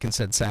 the Vatican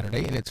said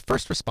Saturday in its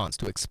first response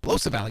to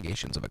explosive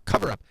allegations of a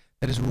cover-up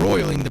that is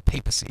roiling the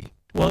papacy.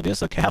 Well, it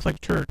is a Catholic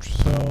church,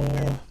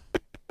 so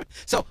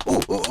So,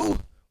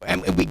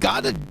 and we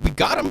got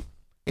him.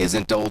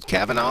 Isn't old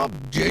Kavanaugh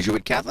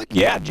Jesuit Catholic?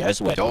 yeah,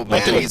 Jesuit. Oh Went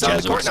man, to a he's on the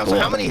Jesuit court now. So school.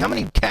 how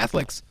many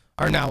Catholics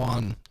are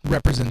now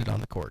represented on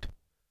the court?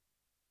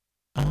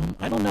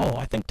 I don't know.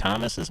 I think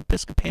Thomas is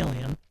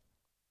Episcopalian.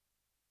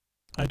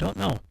 I don't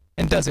know.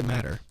 And does it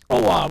matter?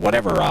 Oh,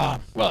 whatever.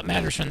 Well, it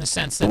matters from the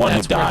sense that The one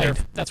who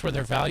that's where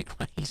their value.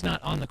 He's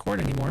not on the court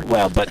anymore.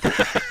 Well, but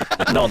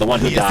no, the one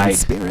who He is in died.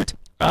 spirit.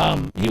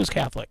 He was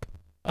Catholic.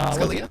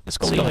 Scalia?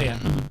 Scalia.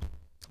 Scalia.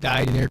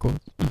 Died in air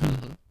quotes.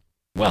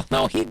 Well,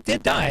 no, he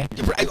did die.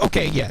 Right,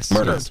 okay, yes.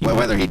 Murder. Yes. Well,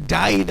 whether he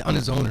died on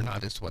his own or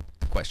not is what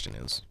the question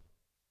is.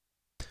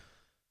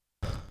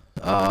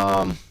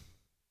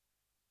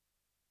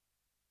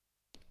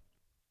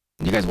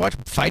 You guys watch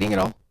fighting at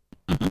all?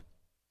 Mhm.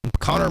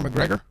 Conor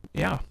McGregor?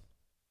 Yeah.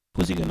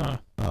 Who's he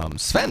gonna?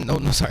 Sven? No,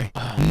 sorry.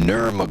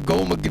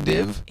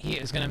 Nurmagomedov. He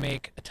is going to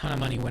make a ton of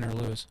money, win or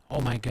lose. Oh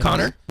my goodness.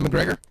 Conor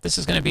McGregor? This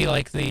is going to be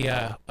like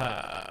the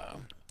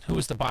who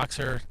was the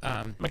boxer?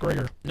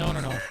 McGregor. No.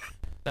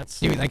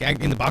 That's You mean like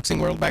in the boxing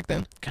world back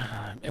then?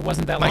 God, it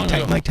wasn't that long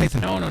ago. Mike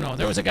Tyson. No.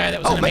 There was a guy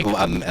that was Oh, going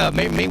to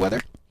make.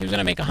 Mayweather? He was going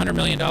to make $100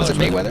 million. Was it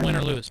Mayweather? Win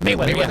or lose.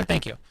 Mayweather. Yeah, Mayweather?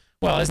 thank you.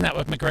 Well, isn't that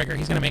what McGregor?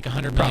 He's going to make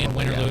 $100 million,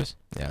 win or Probably, yeah. lose.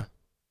 Yeah.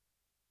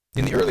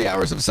 In the early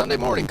hours of Sunday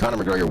morning,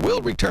 Conor McGregor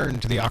will return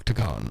to the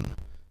octagon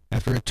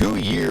after a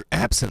 2-year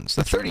absence.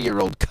 The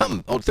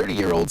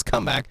 30-year-old's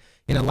comeback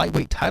in a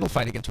lightweight title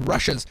fight against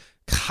Russia's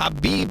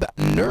Khabib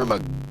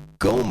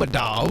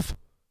Nurmagomedov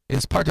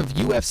is part of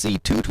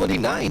UFC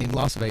 229 in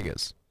Las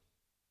Vegas.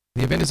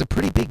 The event is a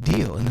pretty big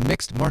deal in the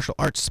mixed martial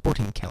arts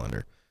sporting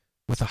calendar,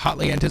 with a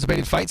hotly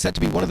anticipated fight set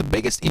to be one of the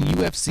biggest in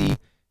UFC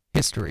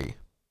history.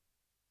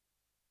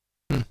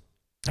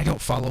 I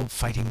don't follow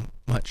fighting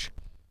much.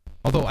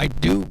 Although I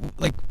do,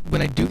 like,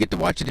 when I do get to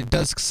watch it, it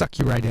does suck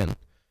you right in.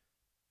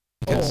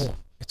 Because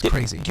it's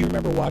crazy. Do you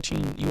remember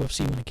watching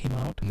UFC when it came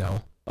out?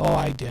 No. Oh,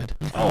 I did.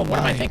 Oh, what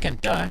am I why? thinking?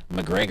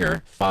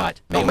 McGregor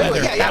fought Oh,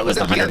 Mayweather. yeah, that was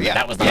the $100 yeah.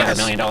 That was the Yes,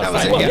 $100 million that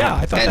was fight. it, Well, yeah,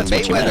 I thought and that's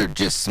what you Mayweather meant.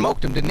 just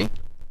smoked him, didn't he?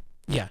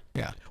 Yeah.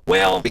 Yeah.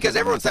 Well, Because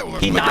everyone said well,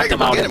 he McGregor knocked him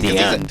will out get at the 'cause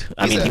he's a- end.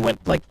 I he's mean, a- he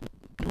went like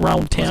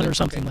round 10 Was it? or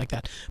something Okay. like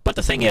that. But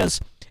the thing is,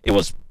 it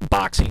was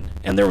boxing,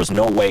 and there was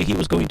no way he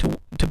was going to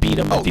beat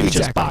him if he was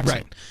just exactly, boxing.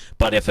 right.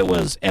 But if it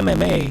was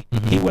MMA,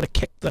 Mhm. he would have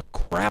kicked the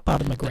crap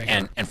out of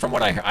McGregor. And from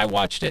what I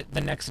watched it the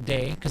next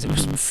day because it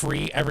was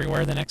free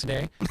everywhere the next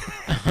day.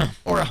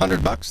 Or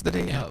 $100 the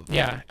day of.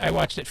 Yeah, I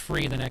watched it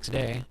free the next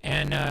day,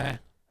 and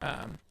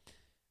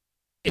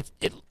it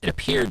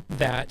appeared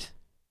that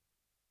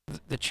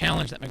the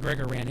challenge that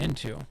McGregor ran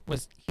into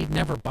was he'd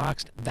never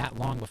boxed that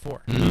long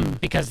before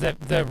because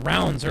the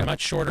rounds are Yep.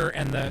 much shorter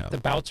and the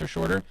bouts are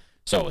shorter,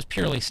 so it was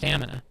purely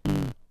stamina.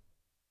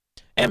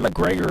 And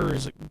McGregor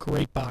is a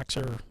great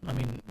boxer. I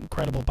mean,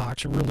 incredible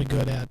boxer. Really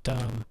good at.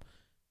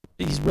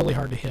 He's really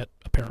hard to hit.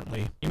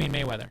 Apparently, You mean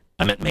Mayweather?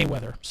 I meant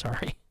Mayweather.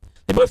 Sorry,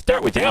 they both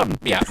start with him.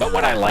 Yeah, but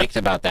what I liked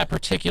about that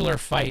particular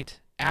fight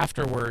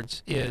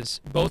afterwards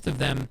is both of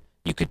them,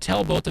 you could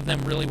tell both of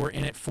them really were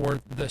in it for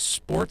the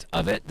sport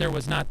of it. There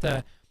was not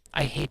the,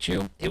 I hate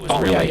you. It was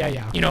Oh, really,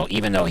 yeah. you know,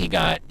 even though he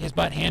got his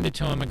butt handed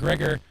to him,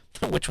 McGregor,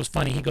 which was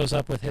funny, he goes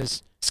up with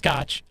his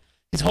scotch.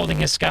 He's holding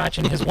his scotch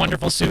in his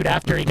wonderful suit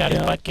after he got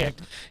his butt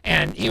kicked.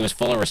 And he was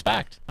full of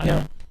respect. I don't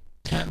know.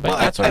 But Well,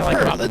 that's what I've I like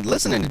heard, about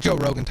listening to Joe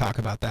Rogan talk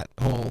about that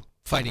whole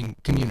fighting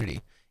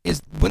community,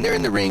 is when they're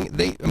in the ring,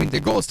 their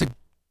goal is to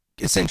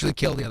essentially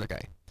kill the other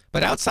guy.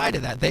 But outside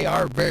of that, they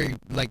are very,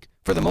 like,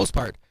 for the most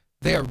part,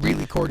 they are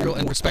really cordial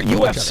and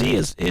respectful of each UFC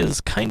other.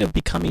 is kind of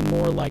becoming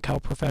more like how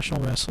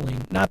professional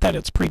wrestling. Not that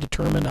it's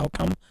predetermined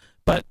outcome,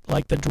 but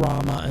like the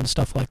drama and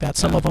stuff like that.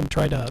 Some Yeah. of them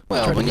try to.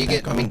 Well, try to when you that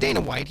get, I mean, going.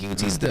 Dana White,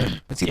 he's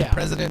the Yeah.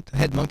 president, the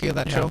head monkey of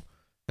that Yeah. show.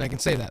 And I can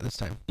say that this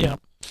time. Yeah.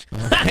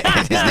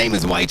 His name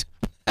is White.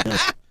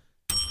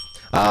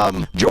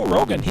 Joe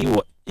Rogan,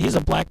 he's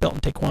a black belt in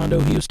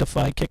Taekwondo. He used to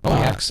fight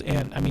kickbox,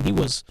 and I mean he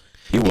was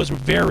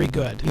very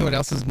good. You know what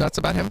else is nuts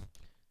about him?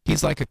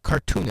 He's like a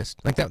cartoonist.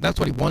 Like that's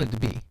what he wanted to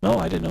be. No,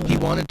 I didn't know He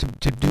that. wanted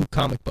to do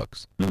comic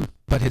books. Hmm.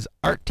 But his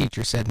art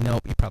teacher said,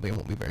 nope, you probably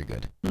won't be very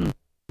good. Hmm.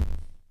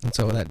 And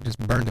so that just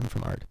burned him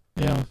from art.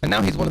 Yeah, And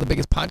now he's one of the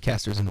biggest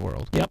podcasters in the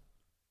world.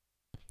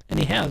 and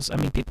he has. I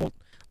mean, people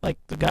like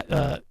the guy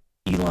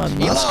Elon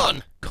Musk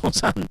Elon!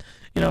 goes on.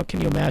 You know,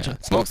 can you imagine?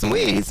 Yeah. Smoke some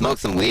weed. He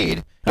smoked some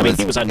weed. I mean,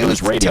 he was on it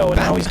news radio, and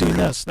now he's Batman.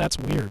 doing this. That's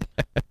weird.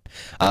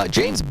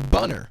 James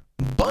Bunner,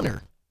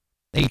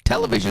 a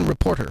television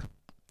reporter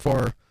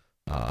for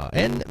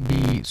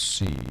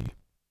NBC,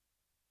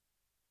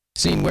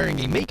 seen wearing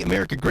a Make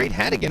America Great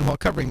hat again while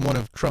covering one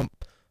of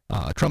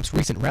Trump's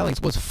recent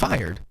rallies, was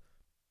fired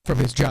from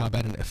his job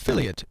at an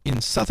affiliate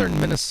in southern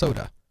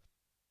Minnesota.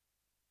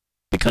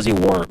 Because he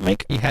wore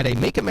make. He had a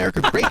Make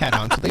America Great hat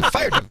on, so they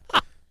fired him.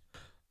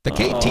 The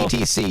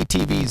KTTC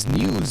TV's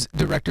news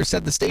director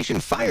said the station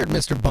fired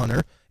Mr.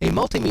 Bunner, a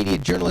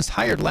multimedia journalist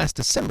hired last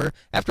December,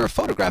 after a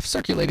photograph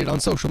circulated on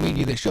social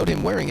media that showed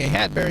him wearing a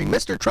hat bearing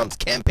Mr. Trump's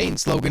campaign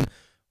slogan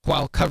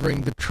while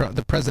covering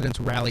the president's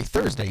rally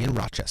Thursday in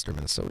Rochester,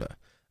 Minnesota.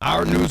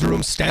 Our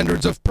newsroom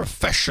standards of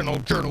professional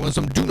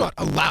journalism do not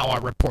allow our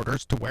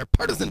reporters to wear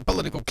partisan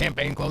political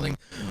campaign clothing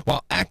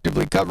while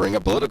actively covering a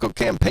political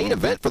campaign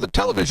event for the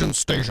television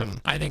station.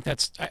 I think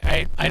that's,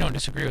 I don't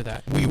disagree with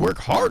that. We work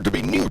hard to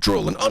be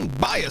neutral and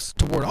unbiased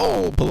toward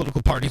all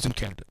political parties and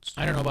candidates.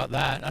 I don't know about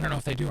that. I don't know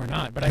if they do or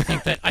not, but I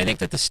think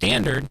that the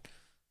standard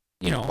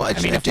Well, I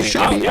mean, it just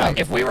should be, right.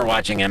 if we were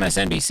watching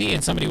MSNBC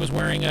and somebody was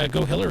wearing a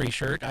Go Hillary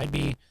shirt, I'd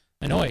be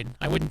annoyed.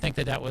 I wouldn't think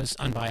that was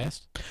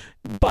unbiased.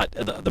 But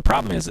the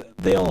problem is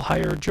they'll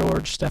hire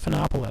George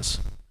Stephanopoulos.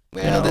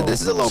 Well,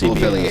 this is a local CBS.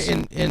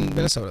 affiliate in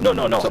Minnesota. No,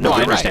 So, I you're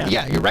understand. Right.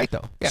 Yeah, you're right,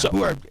 though. Yeah, So-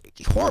 who are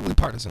horribly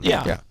partisan.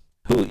 Yeah.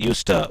 Who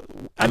used to,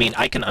 I mean,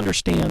 I can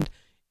understand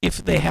if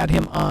they had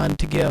him on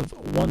to give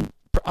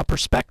a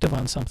perspective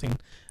on something,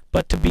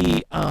 but to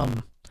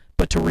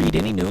read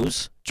any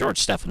news,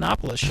 George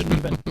Stephanopoulos shouldn't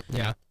even.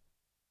 Yeah.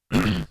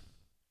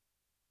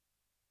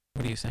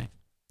 What do you say?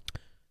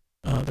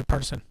 They're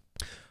partisan.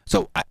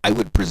 So I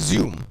would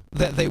presume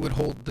that they would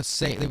hold the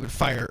same. They would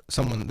fire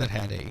someone that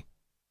had a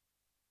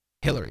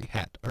Hillary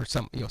hat or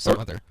some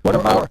other. What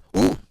about-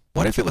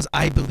 what if it was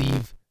I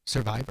Believe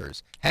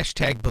Survivors?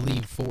 #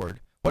 Believe Ford.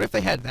 What if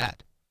they had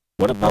that?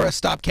 What Or about a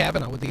Stop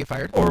Kavanaugh? Would they get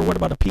fired? or what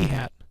about a P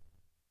hat?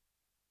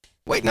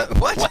 Wait, no,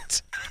 what?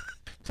 What?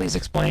 Please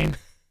explain.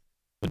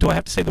 Do I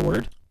have to say the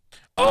word?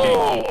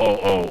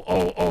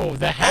 Oh!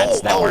 The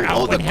hats that were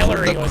out when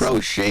Hillary the was.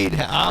 crocheted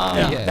hat. Ah,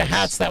 Yeah, yes. the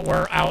hats that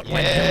were out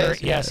when Yes,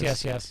 Hillary.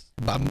 yes. Yes.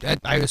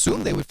 I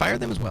assume they would fire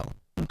them as well.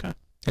 Okay,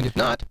 And if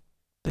not,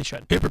 they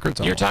should. hypocrites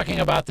all. You're talking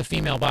about the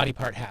female body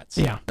part hats.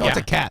 Yeah. No, it's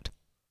a cat.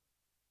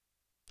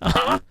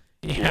 Uh-huh.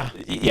 Yeah.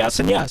 Yes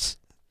and yes.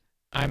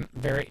 I'm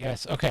very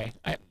yes. Okay.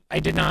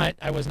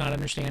 I was not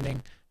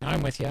understanding. Now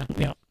I'm with you.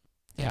 Yeah.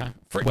 Yeah.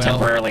 Well-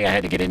 Temporarily, I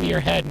had to get into your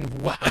head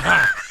and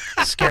wow,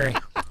 scary.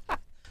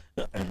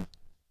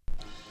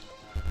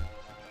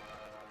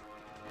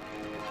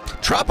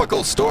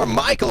 Tropical Storm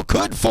Michael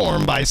could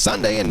form by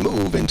Sunday and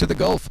move into the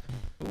Gulf.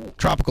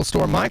 Tropical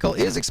Storm Michael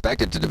is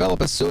expected to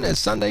develop as soon as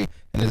Sunday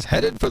and is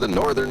headed for the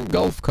northern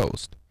Gulf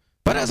Coast.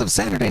 But as of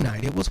Saturday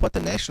night, it was what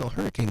the National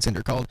Hurricane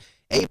Center called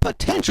a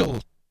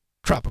potential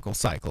tropical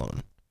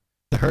cyclone.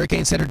 The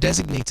Hurricane Center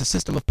designates a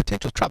system of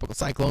potential tropical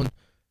cyclone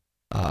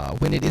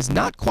when it is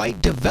not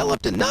quite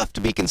developed enough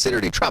to be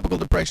considered a tropical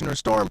depression or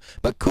storm,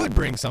 but could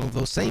bring some of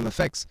those same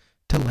effects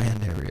to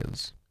land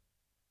areas.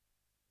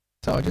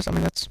 So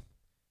that's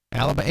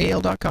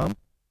AL.com.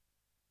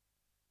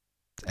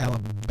 It's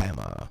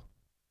Alabama.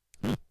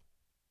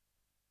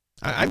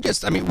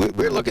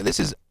 We're looking. This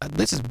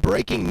is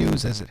breaking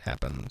news as it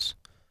happens.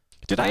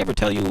 Did I ever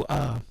tell you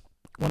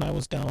when I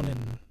was down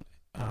in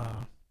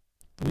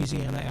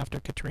Louisiana after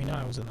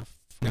Katrina? I was in a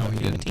No, you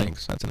didn't. team.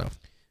 Thanks. That's enough.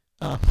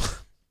 Uh,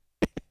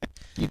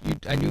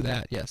 I knew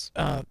that. Yes.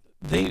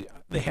 they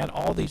had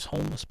all these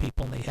homeless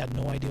people and they had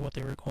no idea what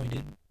they were going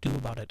to do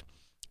about it.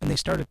 And they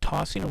started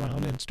tossing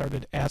around and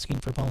started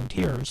asking for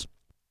volunteers.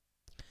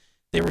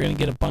 They were going to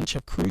get a bunch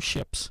of cruise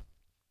ships,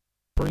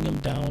 bring them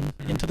down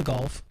into the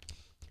Gulf,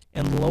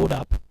 and load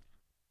up.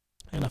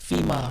 And a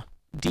FEMA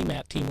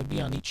DMAT team would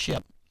be on each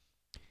ship.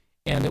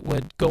 And it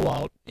would go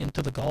out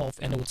into the Gulf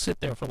and it would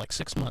sit there for like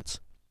 6 months.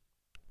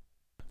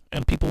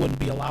 And people wouldn't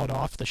be allowed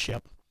off the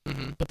ship,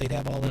 Mm-hmm. but they'd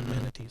have all the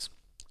amenities.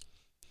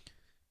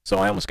 So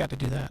I almost got to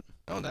do that.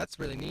 Oh, that's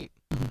really neat.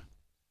 Mhm.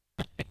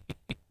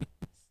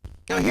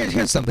 Now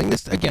here's something.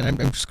 This again, I'm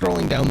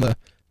scrolling down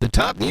the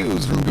top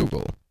news from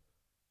Google.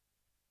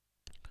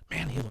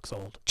 Man, he looks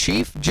old.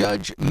 Chief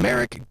Judge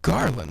Merrick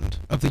Garland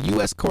of the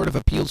U.S. Court of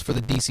Appeals for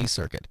the D.C.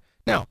 Circuit.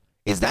 Now,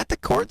 is that the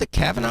court that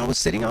Kavanaugh was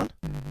sitting on?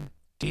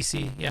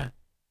 DC. Yeah.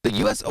 The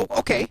U.S. Oh,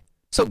 okay.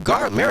 So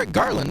Merrick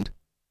Garland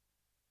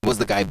was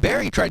the guy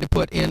Barry tried to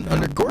put in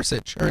under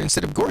Gorsuch, or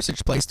instead of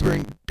Gorsuch's place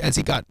as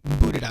he got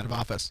booted out of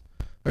office.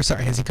 Or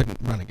sorry, as he couldn't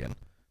run again.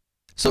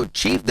 So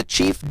the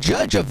chief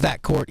judge of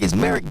that court is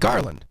Merrick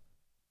Garland.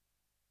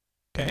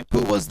 Okay. Who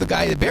was the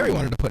guy that Barry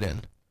wanted to put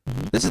in.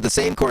 Mhm. This is the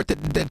same court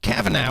that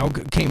Kavanaugh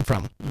came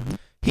from. Mhm.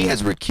 He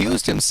has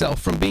recused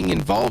himself from being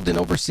involved in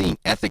overseeing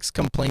ethics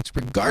complaints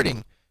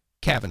regarding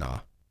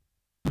Kavanaugh.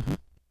 Mhm.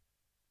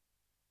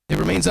 It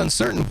remains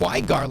uncertain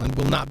why Garland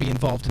will not be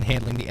involved in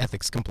handling the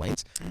ethics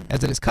complaints,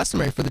 as it is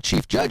customary for the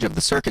chief judge of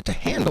the circuit to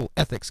handle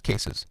ethics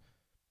cases.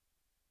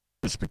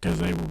 It's because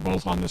they were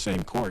both on the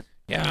same court.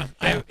 Yeah.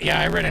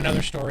 I read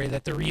another story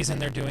that the reason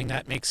they're doing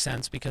that makes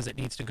sense because it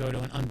needs to go to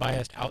an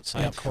unbiased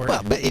outside court.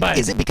 Well, but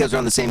is it because they're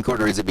on the same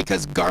court, or is it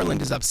because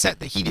Garland is upset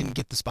that he didn't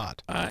get the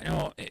spot?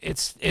 No,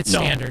 it's No.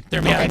 standard.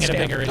 They're Yeah, making it's it a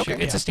bigger standard. issue.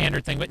 Okay, It's yeah. a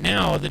standard thing. But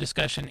now the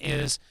discussion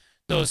is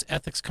those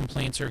ethics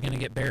complaints are going to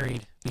get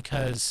buried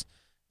because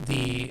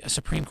the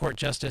Supreme Court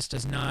justice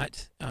does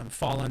not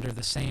fall under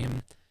the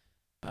same.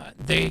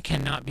 They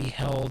cannot be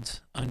held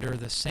under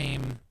the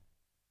same.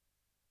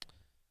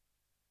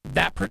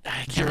 I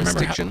can't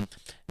remember how. Jurisdiction?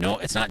 No,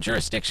 it's not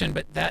jurisdiction,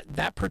 but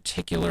that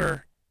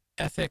particular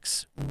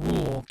ethics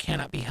rule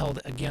cannot be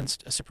held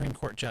against a Supreme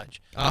Court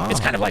judge. Oh. It's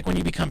kind of like when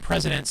you become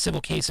president,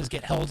 civil cases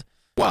get held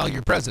While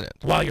you're president.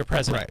 while you're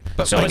president. Right.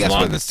 But So I as guess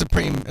long- with the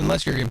Supreme,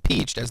 unless you're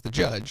impeached as the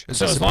judge.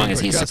 So as long as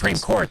he's Supreme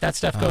Court, that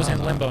stuff goes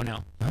in limbo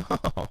now.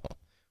 Oh,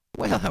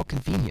 well, how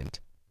convenient.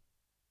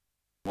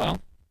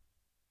 Well,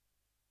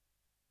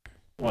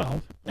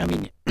 Well, I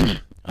mean,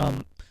 if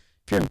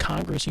you're in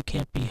Congress, you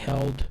can't be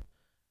held.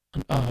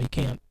 You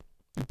can't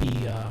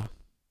be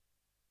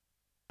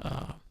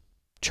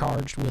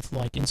charged with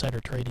like insider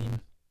trading.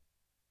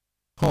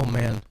 Oh,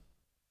 man.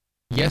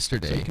 So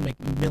yesterday. you can make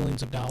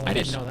millions of dollars. I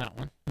didn't know that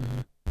one.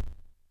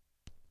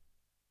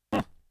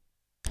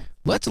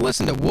 Let's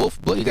listen to Wolf.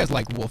 Well, you guys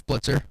like Wolf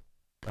Blitzer?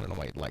 I don't know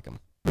why you'd like him.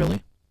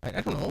 Really? I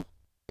don't know.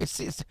 It's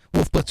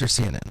Wolf Blitzer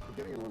CNN.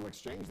 Getting a little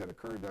exchange that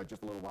occurred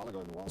just a little while ago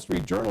in the Wall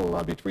Street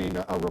Journal between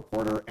a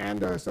reporter and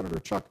Senator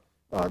Chuck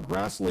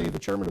Grassley, the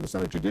chairman of the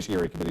Senate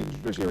Judiciary Committee. The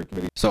Judiciary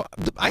Committee. So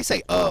I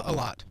say a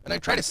lot, and I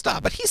try to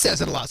stop, but he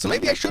says it a lot, so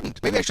maybe I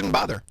shouldn't. Maybe I shouldn't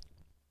bother.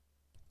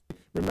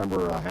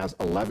 Remember, has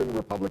 11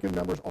 Republican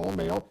members, all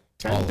male,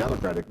 10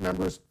 Democratic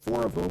members,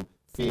 4 of whom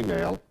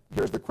female.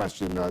 Here's the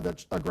question that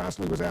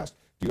Grassley was asked.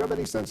 Do you have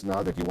any sense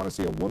now that you want to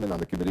see a woman on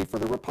the committee for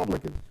the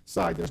Republican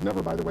side? There's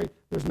never, by the way,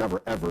 there's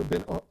never ever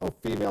been a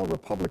female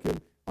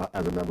Republican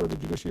as a member of the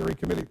Judiciary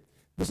Committee.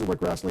 This is what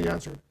Grassley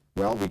answered.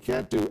 Well, we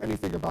can't do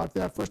anything about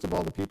that. First of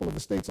all, the people of the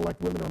state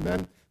select women or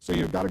men, so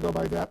you've got to go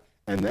by that.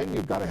 And then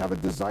you've got to have a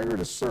desire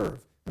to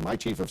serve. And my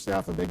chief of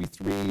staff of maybe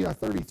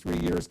 33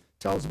 years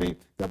tells me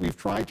that we've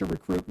tried to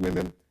recruit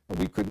women and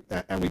we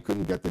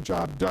couldn't get the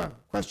job done.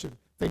 Question,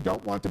 they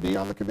don't want to be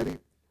on the committee?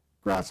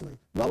 Grassley,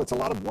 well, it's a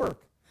lot of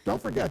work. Don't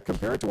forget,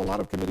 compared to a lot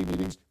of committee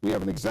meetings, we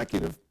have an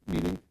executive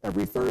meeting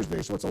every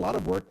Thursday, so it's a lot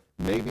of work.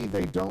 Maybe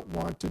they don't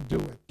want to do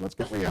it. Let's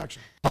get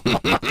reaction.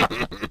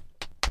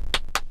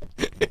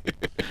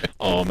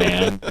 Oh,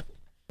 man.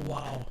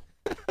 Wow.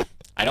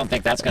 I don't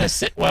think that's going to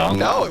sit well.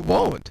 No, it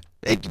won't.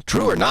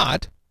 True or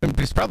not, and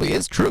this probably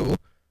is true,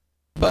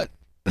 but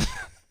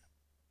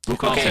Who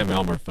calls Okay. him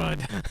Elmer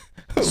Fudd?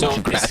 So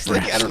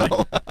Grassley, I don't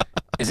know.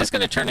 Is this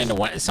going to turn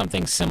into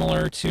something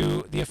similar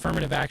to the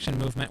affirmative action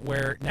movement,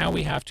 where now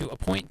we have to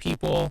appoint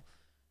people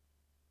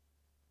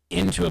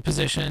into a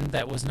position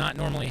that was not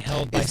normally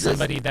held by Is this-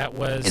 somebody that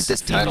was Is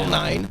this female?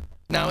 Title IX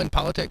now in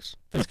politics?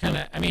 That's kind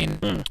of. I mean,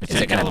 It's is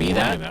in it going to be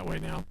California that? way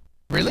now?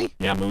 Really?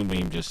 Yeah,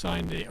 Moonbeam just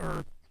signed it,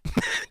 or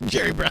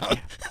Jerry Brown.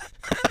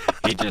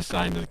 he just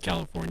signed a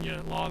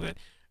California law that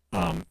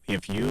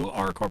if you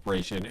are a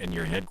corporation and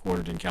you're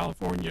headquartered in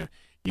California,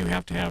 you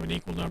have to have an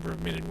equal number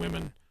of men and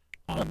women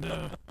on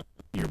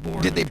your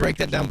board. Did they of break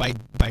that down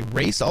directors. by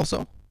race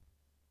also?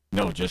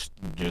 No, just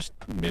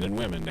men and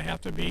women. They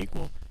have to be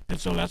equal, and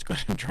so that's going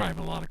to drive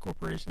a lot of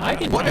corporations. I out.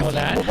 didn't What know if-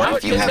 that. well, what How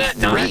if you is have that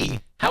not- three?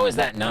 How is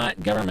that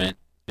not government?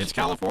 It's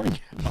California.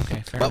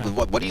 Okay, fair Well,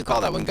 enough. what do you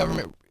call that when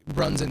government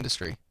runs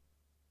industry?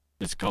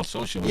 It's called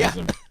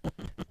socialism.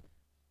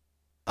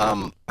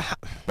 But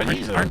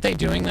Aren't they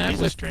doing that he's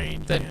a with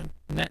strange the man.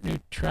 net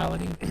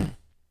neutrality?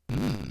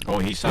 Oh,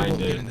 he signed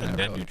get a into that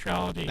net road.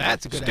 neutrality.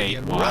 That's a good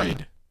idea to statewide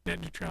run.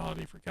 net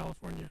neutrality for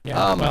California.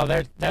 Yeah. Well,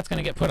 that's going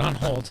to get put on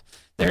hold.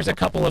 There's a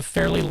couple of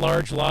fairly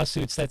large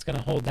lawsuits that's going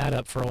to hold that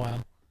up for a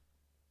while.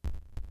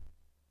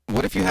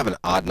 What if you have an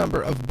odd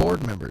number of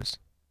board members?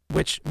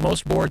 Which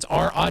most boards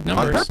are odd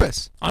numbers. On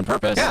purpose. On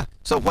purpose. Yeah.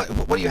 So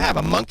what do you have?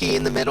 A monkey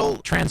in the middle?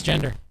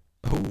 Transgender.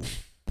 Ooh.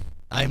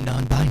 I'm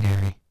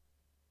non-binary.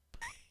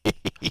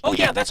 Oh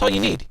yeah, that's all you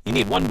need. You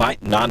need one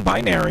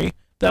non-binary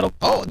that'll.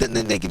 Oh, then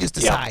they can just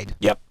decide.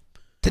 Yep.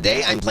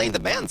 Today I'm playing the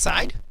man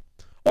side.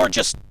 Or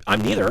just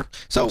I'm neither.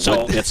 So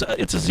So it's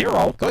a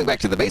zero. going back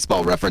to the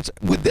baseball reference,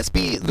 would this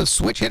be the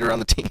switch hitter on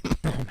the team?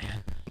 Oh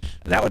man.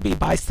 That would be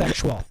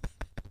bisexual.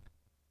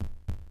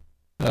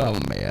 Oh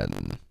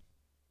man.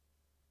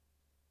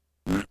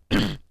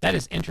 That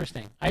is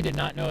interesting. I did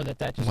not know that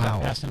just Wow.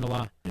 got passed into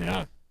law.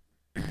 Yeah.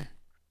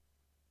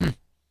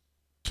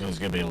 So there's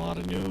going to be a lot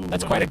of new.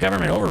 That's quite a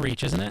government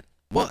overreach, isn't it?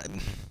 Well,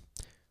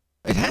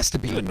 it has to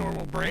be. The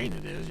normal brain,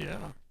 it is. Yeah.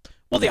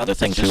 Well, the other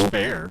thing It's just too,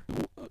 fair.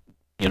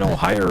 you know,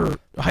 hire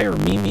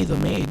Mimi the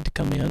maid to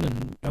come in,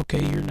 and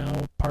okay, you're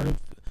now part of.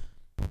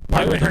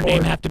 Why would the her name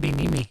board. have to be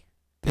Mimi?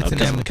 It's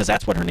an M. Because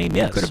that's what her name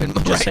is. Could have been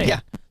Just right. saying.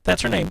 Yeah.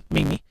 That's her name,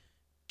 Mimi.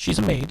 She's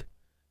a maid,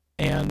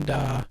 and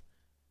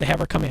they have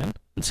her come in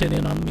and sit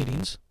in on the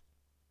meetings,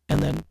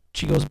 and then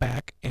she goes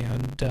back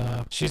and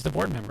She's the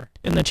board member.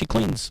 then she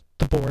cleans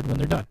the board when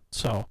they're done.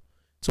 So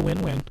it's a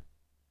win-win.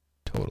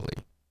 Totally.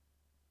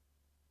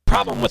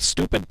 Problem with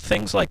stupid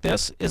things like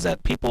this is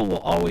that people will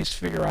always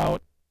figure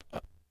out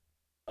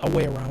a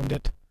way around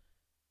it.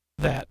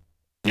 That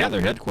Yeah,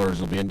 their headquarters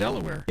will be in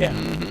Delaware. yeah,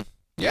 Mm-hmm.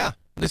 Yeah.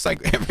 Just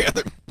like every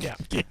other yeah.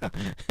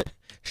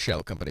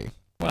 shell company.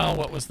 Well,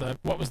 what was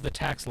the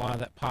tax law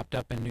that popped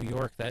up in New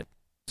York that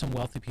some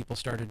wealthy people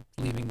started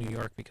leaving New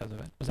York because of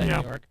it? Was that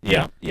Yeah. New York?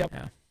 Yeah. Yep.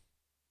 Yeah.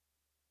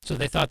 So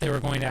they thought they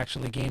were going to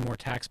actually gain more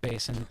tax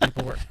base, and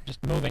people were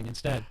just moving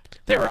instead.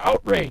 They were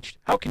outraged.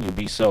 How can you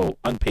be so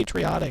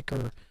unpatriotic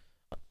or,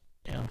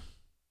 yeah.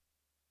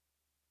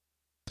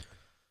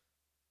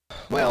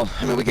 Well,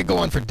 I mean, we could go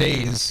on for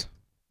days,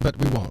 but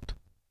we won't.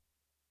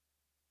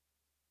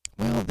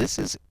 Well, this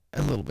is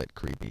a little bit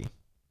creepy.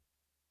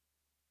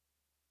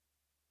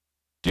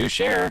 Do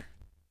share.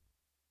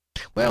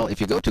 Well, if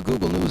you go to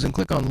Google News and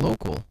click on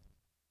local,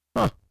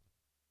 I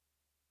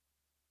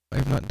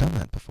have not done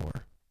that before.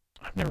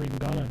 I've never even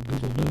gone on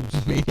Google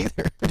News. Me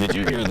neither. Did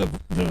you hear the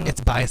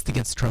It's biased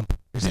against Trump.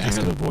 Did you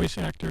hear the voice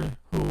actor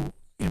who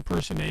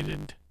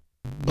impersonated?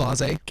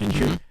 Blase. Can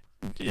you?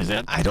 Is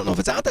that I don't know if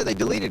it's out there. They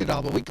deleted it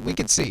all, but we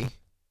could see.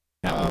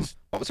 that was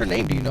What was her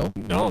name? Do you know?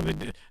 no? They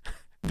did.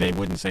 they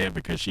wouldn't say it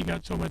because she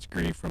got so much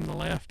grief from the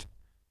left.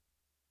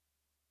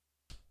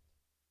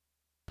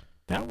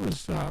 That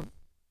was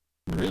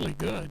really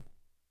good.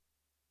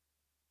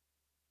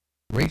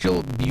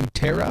 Rachel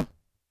Butera.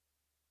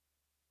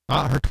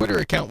 Her Twitter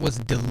account was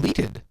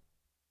deleted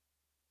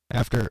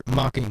after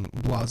mocking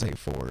Blasey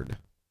Ford.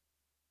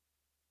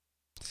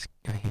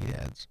 I hate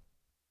ads.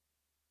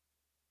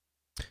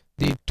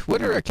 The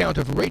Twitter account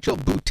of Rachel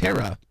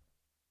Butera,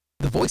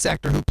 the voice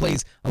actor who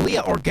plays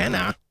Leia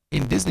Organa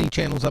in Disney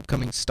Channel's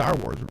upcoming Star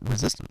Wars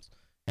Resistance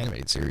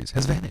animated series,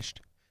 has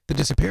vanished. The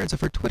disappearance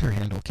of her Twitter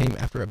handle came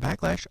after a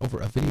backlash over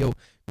a video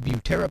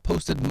Butera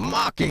posted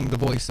mocking the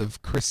voice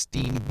of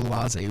Christine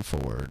Blasey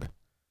Ford.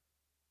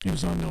 It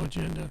was on No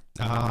Agenda.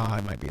 Ah,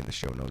 it might be in the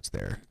show notes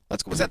there.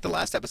 Let's go. Was that the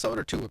last episode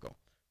or 2 ago?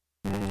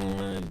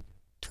 One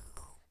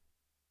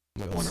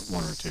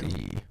or two.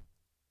 See.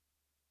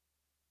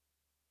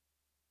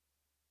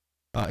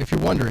 If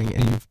you're wondering,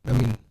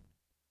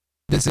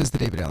 this is the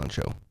David Allen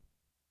Show.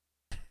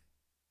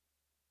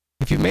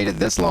 If you've made it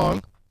this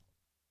long,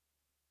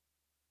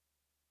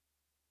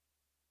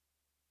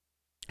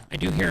 I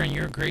do hear in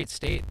your great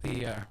state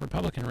the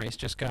Republican race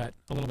just got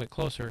a little bit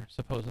closer,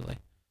 supposedly.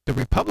 the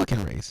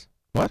Republican race.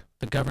 What?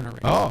 The governor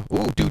race. Oh,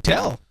 do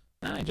tell.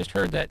 I just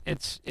heard that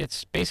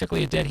it's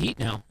basically a dead heat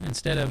now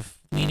instead of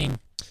leaning.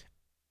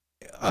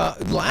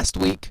 Last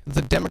week,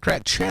 the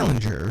Democrat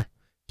challenger,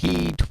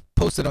 he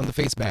posted on the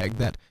face bag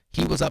that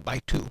he was up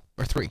by 2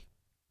 or 3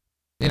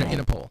 in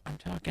a poll. I'm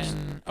talking.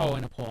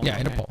 In a poll. Yeah,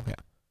 in a poll. Yeah.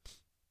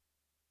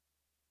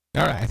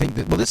 All right. I think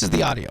that. Well, this is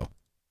the audio.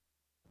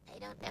 I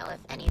don't know if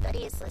anybody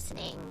is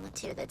listening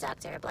to the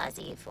Dr.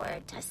 Blasey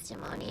Ford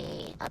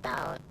testimony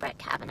about Brett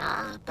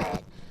Kavanaugh,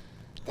 but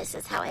this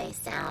is how I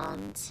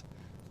sound.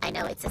 I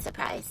know it's a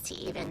surprise to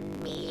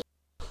even me.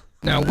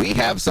 Now, we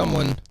have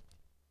someone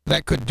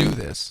that could do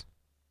this.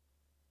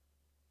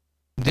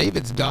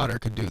 David's daughter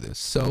could do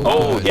this.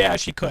 Good. Yeah,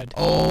 she could.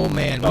 Oh,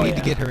 man. We need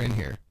to get her in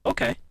here.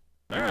 Okay.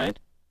 All right.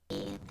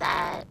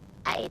 That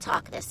I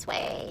talk this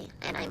way,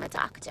 and I'm a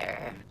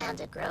doctor and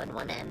a grown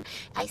woman.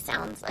 I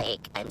sound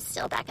like I'm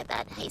still back at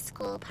that high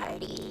school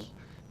party.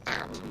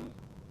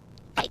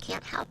 I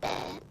can't help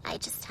it. I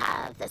just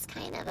have this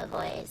kind of a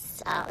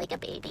voice, like a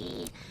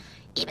baby,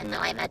 even though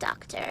I'm a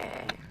doctor,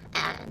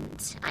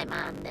 and I'm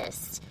on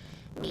this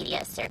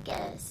media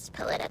circus,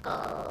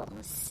 political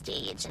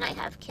stage, and I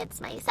have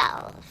kids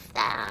myself.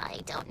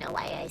 I don't know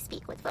why I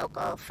speak with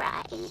vocal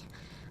fry.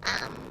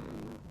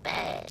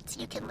 But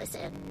you can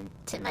listen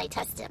to my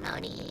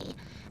testimony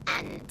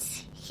and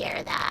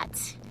hear that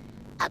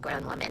a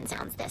grown woman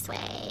sounds this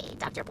way.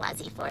 Dr.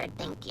 Blasey Ford,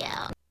 thank you.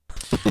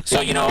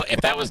 So,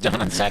 if that was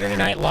done on Saturday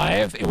Night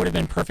Live, it would have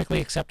been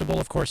perfectly acceptable.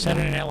 Of course,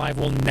 Saturday Night Live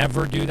will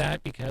never do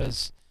that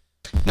because...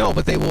 No,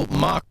 but they will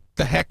mock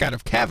the heck out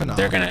of Kavanaugh.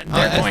 They're going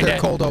to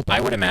cold open.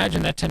 I would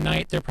imagine that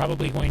tonight they're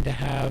probably going to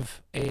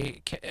have an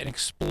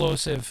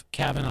explosive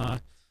Kavanaugh.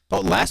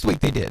 Oh, last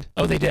week they did.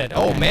 Oh, they did.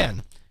 Okay. Oh,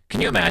 man. Can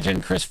you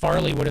imagine Chris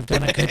Farley would have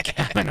done a good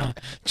Kavanaugh?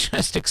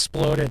 Just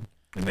exploded.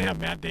 And they have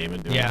Matt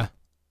Damon doing it.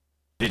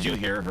 Did you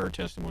hear her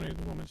testimony,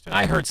 the woman's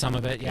testimony? I heard some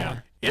of it, yeah.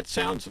 It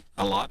sounds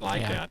a lot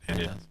like that, and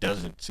it it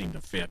doesn't seem to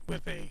fit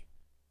with a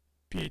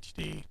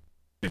PhD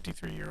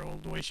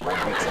 53-year-old the way she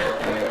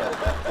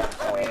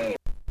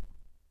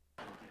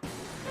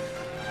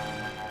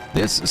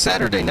This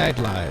Saturday Night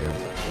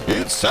Live.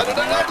 It's Saturday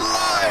Night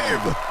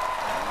Live!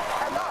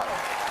 Hello.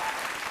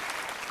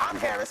 I'm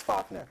Harris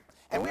Faulkner,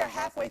 and we are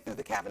halfway through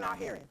the Kavanaugh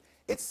hearing.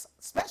 It's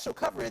special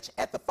coverage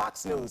at the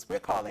Fox News we're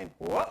calling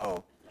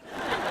Whoa.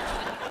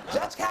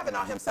 Judge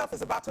Kavanaugh himself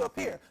is about to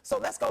appear, so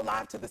let's go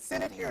live to the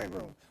Senate hearing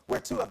room, where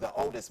 2 of the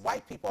oldest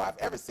white people I've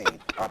ever seen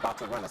are about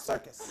to run a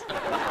circus.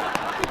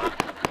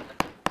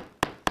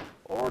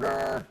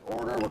 Order,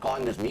 order. We're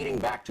calling this meeting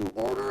back to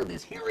order,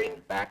 this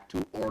hearing back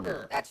to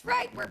order. That's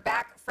right. We're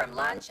back from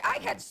lunch. I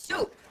had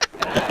soup.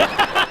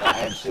 I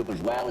had soup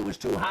as well. It was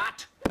too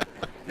hot.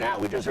 Now,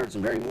 we just heard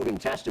some very moving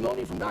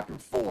testimony from Dr.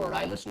 Ford.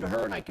 I listened to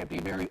her, and I kept a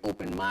very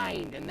open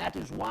mind, and that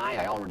is why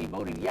I already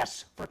voted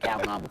yes for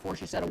Kavanaugh before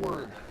she said a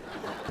word.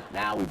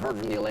 Now, we've heard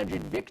from the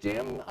alleged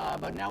victim,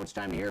 but now it's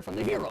time to hear from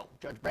the hero,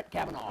 Judge Brett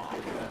Kavanaugh,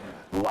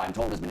 who I'm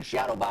told has been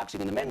shadowboxing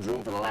in the men's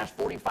room for the last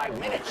 45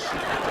 minutes.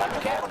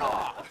 Judge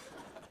Kavanaugh.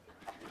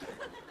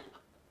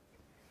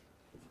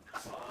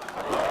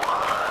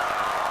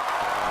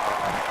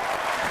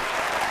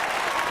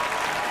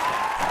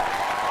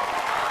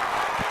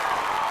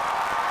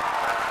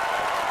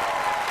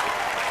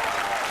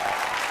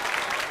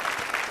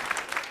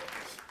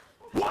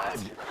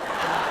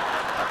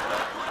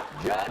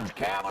 Judge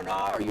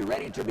Kavanaugh, are you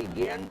ready to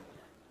begin?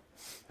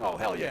 Oh,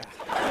 hell yeah.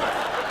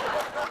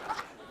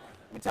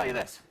 Let me tell you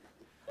this.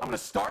 I'm going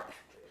to start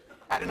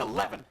at an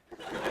 11.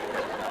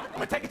 I'm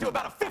going to take it to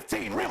about a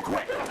 15 real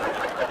quick.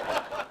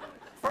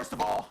 First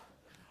of all,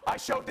 I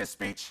showed this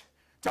speech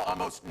to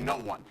almost no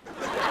one.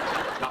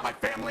 Not my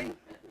family,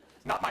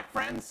 not my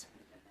friends,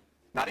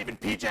 not even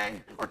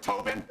PJ or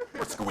Tobin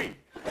or Squee.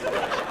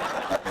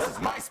 This is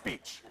my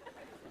speech.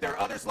 There are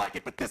others like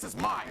it, but this is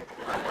mine.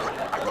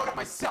 I wrote it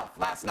myself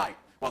last night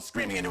while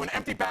screaming into an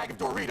empty bag of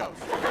Doritos.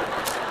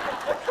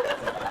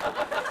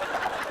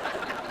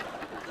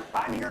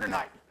 I'm here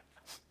tonight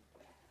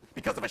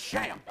because of a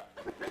sham,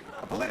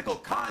 a political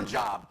con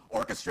job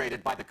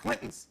orchestrated by the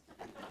Clintons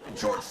and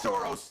George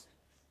Soros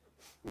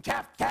and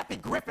Kathy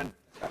Griffin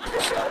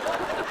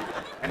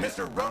and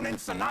Mr. Ronan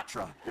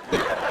Sinatra.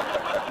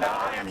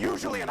 Now, I am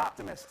usually an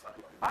optimist.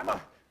 I'm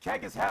a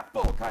keg is half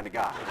full kind of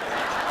guy.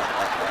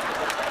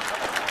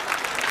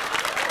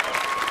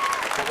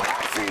 But what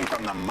I've seen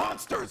from the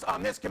monsters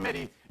on this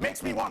committee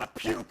makes me want to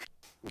puke.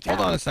 Hold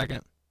on a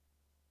second.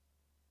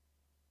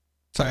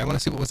 Sorry, I want to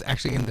see what was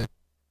actually in the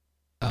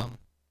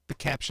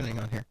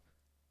captioning on here.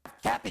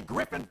 Kathy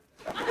Griffin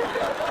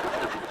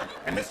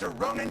and Mr.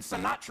 Ronan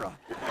Sinatra.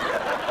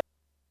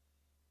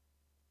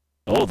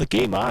 Oh, the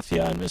gay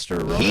mafia and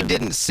Mr. Ronan. He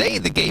didn't say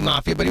the gay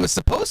mafia, but he was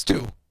supposed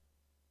to.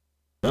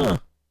 Huh.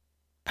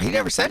 He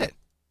never said it.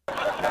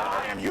 Now,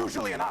 I am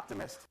usually an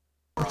optimist.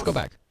 Let's go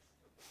back.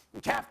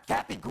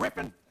 Kathy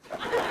Griffin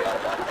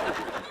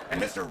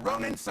and Mr.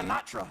 Ronan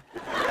Sinatra.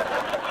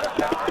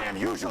 Now, I am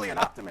usually an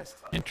optimist.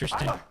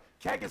 Interesting. I'm a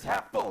keg is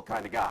half full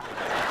kind of guy.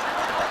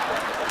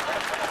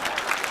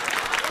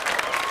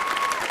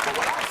 But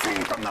what I've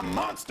seen from the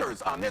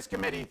monsters on this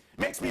committee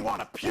makes me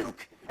want to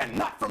puke and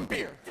not from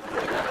beer.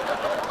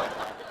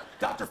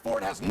 Dr.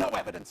 Ford has no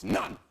evidence,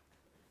 none.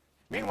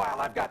 Meanwhile,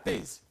 I've got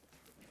these.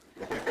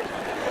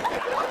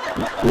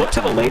 Look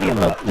to the lady in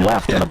the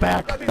left in the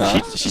back.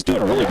 She's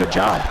doing a really good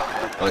job.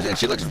 And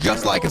she looks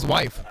just like his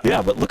wife.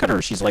 Yeah, but look at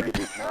her. She's like...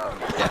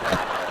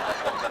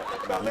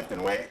 About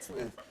lifting weights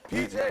with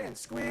PJ and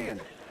Squee and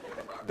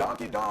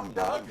Donkey Dong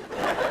Doug.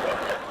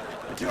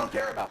 But you don't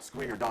care about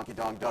Squee or Donkey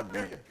Dong Doug, do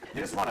you?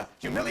 You just want to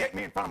humiliate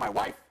me in front of my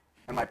wife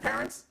and my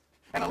parents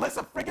and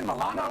Alyssa friggin'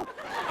 Milano?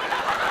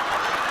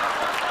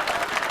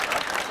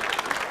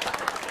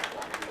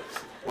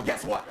 Well,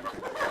 guess what?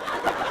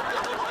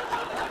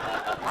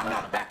 I'm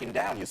not backing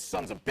down, you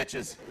sons of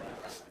bitches.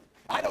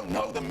 I don't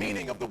know the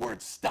meaning of the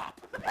word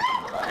stop.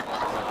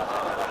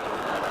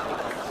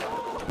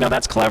 Now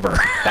that's clever.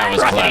 That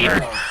was clever.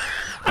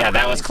 Yeah,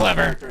 that was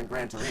clever. In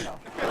Gran Torino.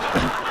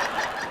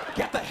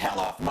 Get the hell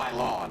off my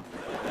lawn.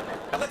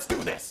 Now let's do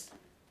this.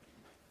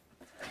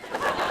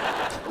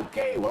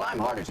 Okay, well, I'm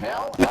hard as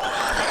hell.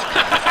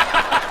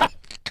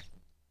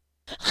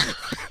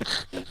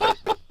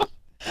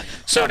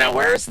 So now,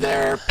 where's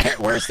their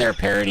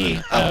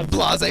parody of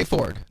Blase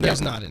Ford?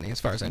 There's not any,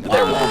 as far as I know.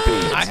 There won't be.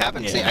 I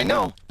haven't seen. I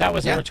know. That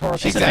was a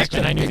rhetorical exactly.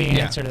 question. I knew the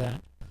Yeah. answer to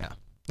that. Yeah.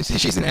 You see,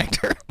 she's an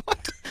actor.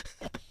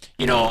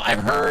 You know,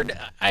 I've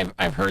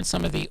heard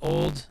some of the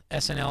old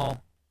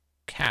SNL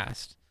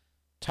cast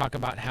talk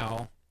about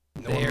how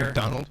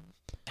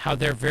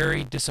they're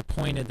very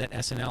disappointed that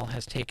SNL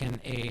has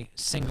taken a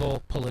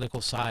single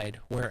political side,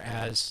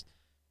 whereas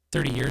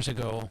 30 years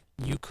ago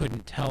you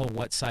couldn't tell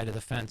what side of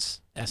the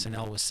fence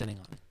SNL was sitting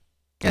on.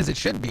 As it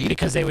should be,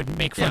 because they would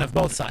make fun of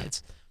both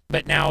sides.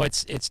 But now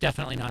it's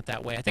definitely not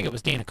that way. I think it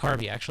was Dana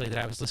Carvey actually that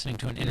I was listening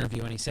to an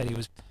interview, and he said he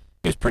was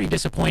pretty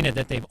disappointed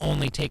that they've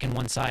only taken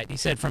one side. He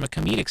said from a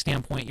comedic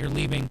standpoint, you're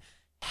leaving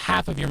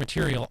half of your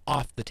material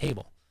off the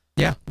table.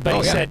 Yeah. But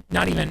he said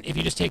not even if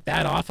you just take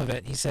that off of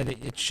it, he said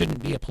it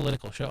shouldn't be a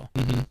political show.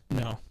 Mm-hmm.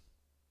 No.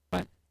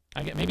 But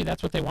I get maybe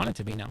that's what they want it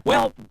to be now.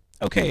 Well,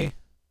 okay.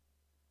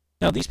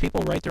 Now these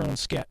people write their own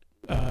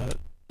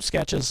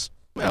sketches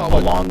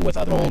along with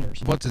other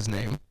writers. What's his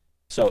name?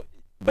 So,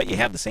 but you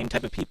have the same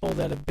type of people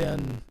that have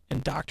been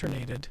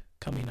indoctrinated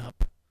coming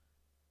up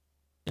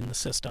in the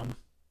system.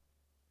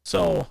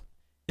 So,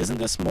 isn't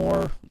this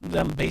more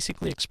them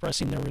basically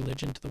expressing their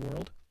religion to the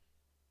world?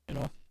 You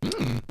know,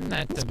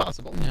 That's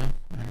possible. Yeah.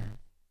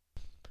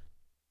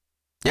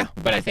 Yeah,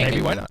 but I think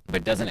maybe why not?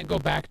 But doesn't it go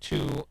back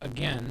to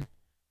again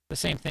the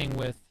same thing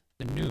with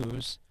the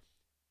news?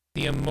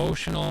 The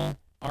emotional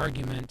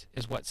argument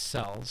is what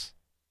sells,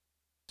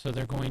 so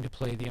they're going to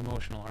play the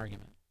emotional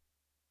argument.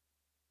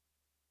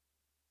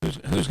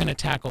 Who's going to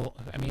tackle?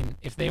 I mean,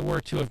 if they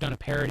were to have done a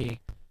parody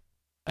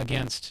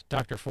against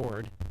Dr.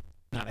 Ford,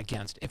 not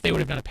against, if they would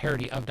have done a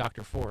parody of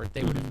Dr. Ford,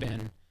 they would have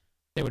been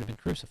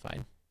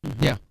crucified.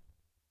 Mm-hmm. Yeah.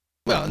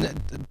 Well,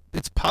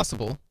 it's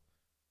possible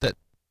that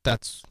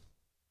that's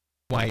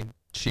why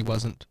she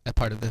wasn't a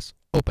part of this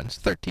open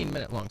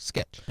 13-minute long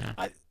sketch.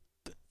 Yeah.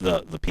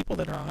 The people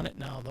that are on it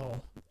now,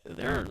 though,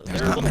 There's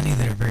not many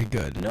that are very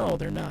good. No,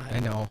 they're not. I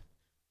know.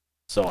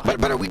 So,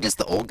 but are we just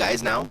the old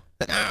guys now?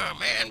 That, oh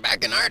man,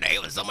 back in our day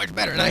it was so much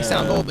better. And I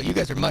sound old, but you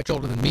guys are much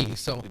older than me.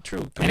 So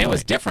true. And it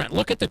was different.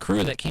 Look at the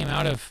crew that came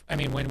out of. I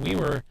mean, when we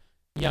were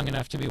young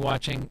enough to be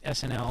watching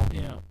SNL.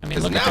 Yeah. I mean,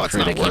 look at the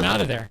crew that came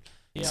out of there.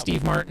 Yeah.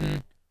 Steve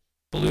Martin,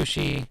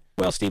 Belushi.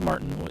 Well, Steve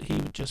Martin, he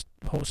just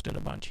hosted a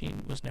bunch. He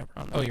was never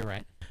on. Oh, you're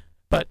right.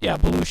 But yeah,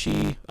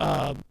 Belushi,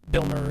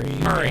 Bill Murray,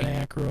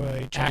 Dan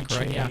Aykroyd,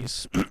 Chevy yeah.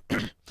 Chase.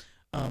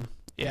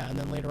 Yeah, and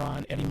then later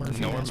on, Eddie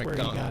Murphy. Norm That's where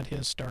he Macdonald. got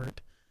his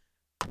start.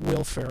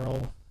 Will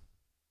Ferrell,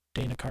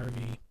 Dana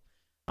Carvey,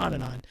 on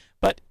and on.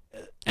 But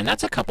and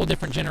that's a couple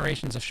different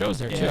generations of shows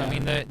there too. Yeah. I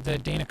mean, the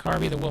Dana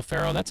Carvey, the Will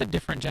Ferrell, that's a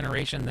different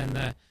generation than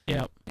the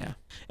yeah.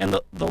 And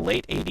the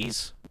late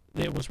 '80s,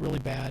 it was really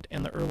bad,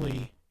 and the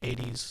early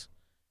 80s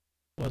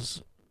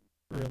was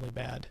really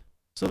bad.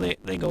 So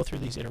they go through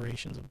these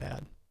iterations of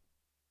bad.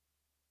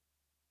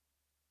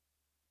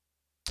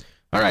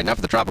 All right, enough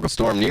of the tropical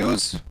storm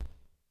news.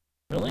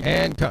 Really?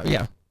 And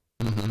yeah.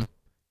 Mm-hmm.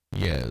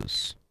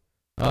 Yes.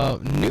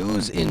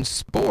 News in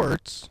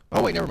sports.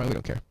 Oh wait, never mind. We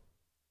don't care.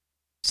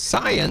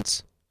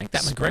 Science. I think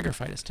that McGregor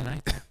fight is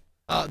tonight.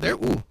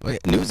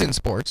 News in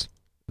sports.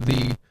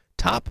 The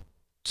top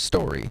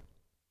story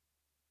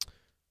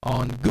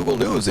on Google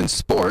News in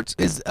sports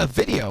is a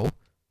video,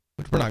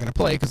 which we're not going to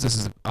play because this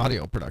is an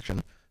audio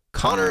production.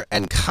 Conor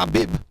and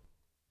Khabib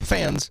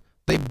fans,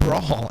 they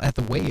brawl at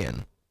the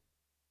weigh-in.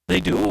 They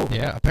do?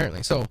 Yeah,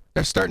 apparently. So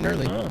they're starting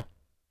early. Oh.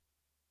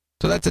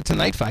 So that's a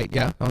tonight fight,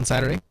 yeah, on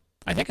Saturday.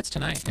 I think it's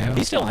tonight. Yeah.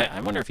 He still.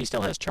 I wonder if he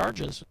still has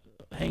charges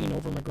hanging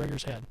over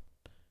McGregor's head.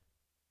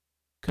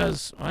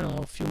 Because I don't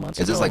know, a few months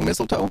ago. Is this like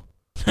mistletoe?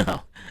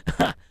 No,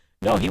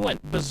 no, he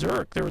went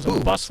berserk. There was a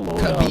busload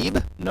Khabib?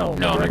 of no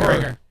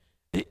McGregor.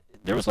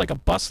 There was like a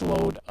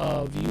busload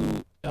of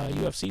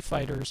UFC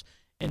fighters,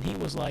 and he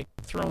was like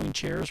throwing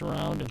chairs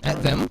around and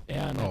At them?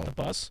 Yeah, and at the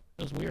bus.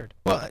 It was weird.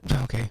 Well,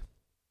 okay.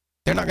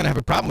 They're not going to have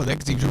a problem with it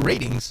because he's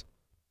ratings.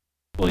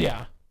 Well,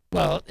 yeah.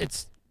 Well,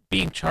 it's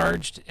being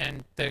charged,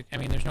 and there's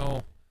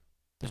no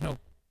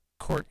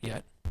court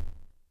yet.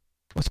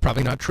 Well, it's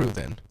probably not true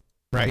then,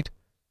 right?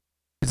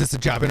 Is this a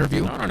job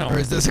interview? No. Or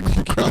is this a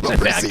criminal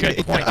That's a proceeding?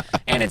 good point.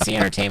 And it's the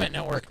Entertainment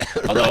Network.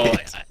 Although,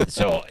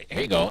 so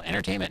here you go,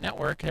 Entertainment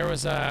Network. There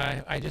was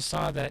I just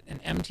saw that an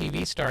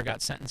MTV star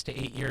got sentenced to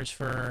 8 years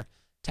for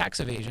tax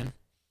evasion,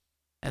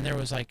 and there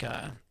was like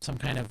some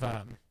kind of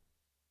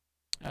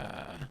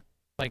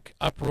like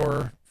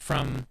uproar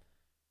from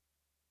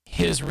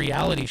his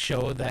reality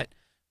show that,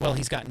 well,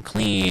 he's gotten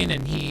clean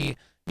and he's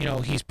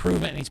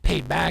proven and he's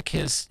paid back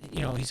his,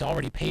 he's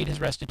already paid his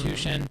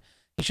restitution.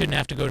 He shouldn't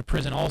have to go to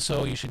prison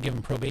also. You should give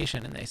him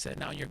probation. And they said,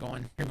 no, you're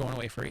going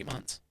away for 8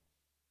 months.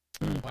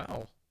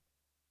 Wow.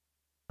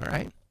 All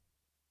right.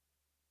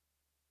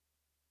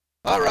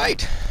 All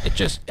right.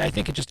 I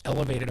think it just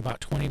elevated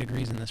about 20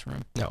 degrees in this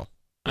room. No.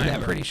 I'm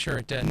Never. pretty sure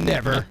it did.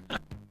 Never.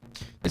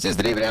 This is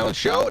the David Allen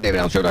Show,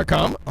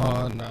 davidallenshow.com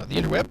on the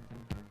interweb.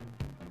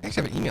 I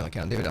actually have an email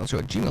account,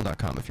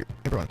 davidallenshow@gmail.com if you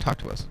ever want to talk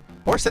to us.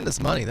 Or send us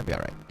money, that'd be all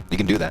right. You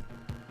can do that.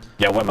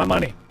 Yeah, I want my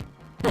money.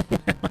 No.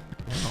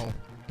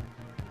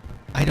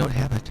 I don't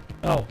have it.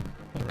 Oh,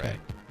 okay.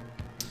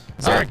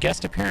 Is there a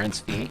guest appearance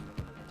fee?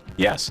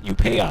 Yes, you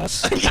pay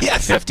us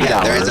Yes, $50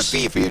 yeah, there is a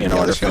fee for you to in be on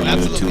order the show. for you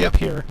Absolutely. to Yep.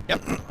 appear.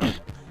 Yep.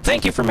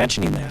 Thank you for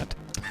mentioning that.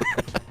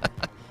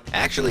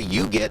 Actually,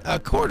 you get a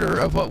quarter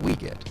of what we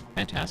get.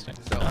 Fantastic.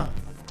 So,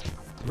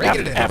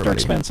 raking it in, after everybody.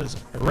 expenses.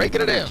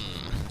 Raking it in.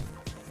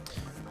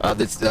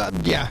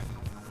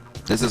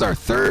 This is our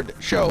third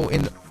show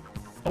in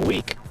a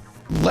week.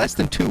 Less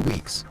than 2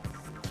 weeks.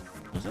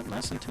 Was it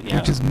less than 2? Yeah.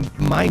 Which is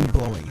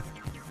mind-blowing.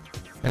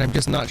 And I'm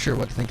just not sure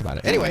what to think about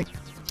it. Anyway,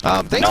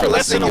 thanks for listening.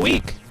 Less than a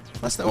week.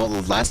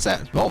 Last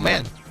Saturday. Oh,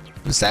 man.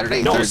 It was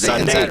Saturday, No, Thursday,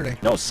 Sunday. and Saturday.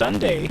 No,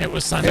 Sunday. It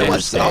was Sunday. It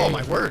was, Thursday, oh,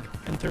 my word.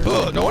 and Thursday.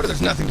 Oh, no wonder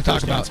there's nothing to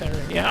talk Thursday and about.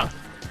 Saturday. Yeah.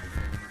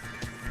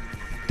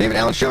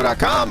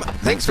 DavidAllenShow.com.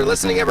 Thanks for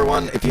listening,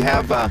 everyone. If you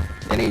have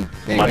any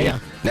Money. yeah.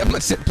 No,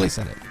 please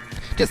send it.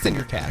 Just send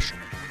your cash.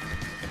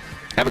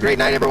 Have a great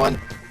night, everyone.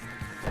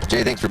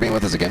 Jay, thanks for being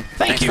with us again.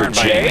 Thanks you,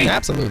 Jay.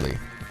 Absolutely.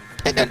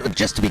 And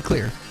just to be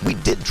clear, we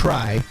did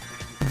try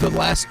the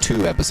last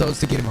 2 episodes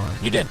to get him on.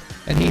 You did.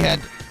 And he had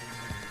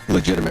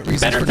legitimate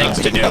reasons Better for things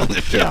not to being do. on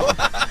the show.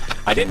 Yeah.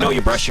 I didn't know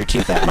you brush your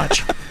teeth that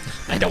much.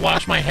 I had to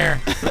wash my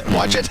hair.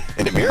 Watch it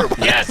in a mirror.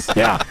 Yes.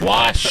 Yeah.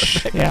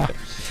 Wash. Yeah.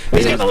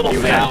 He's got a little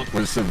You fat. out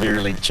with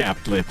severely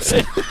chapped lips.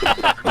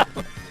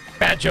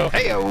 Bad joke.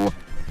 Hey-o.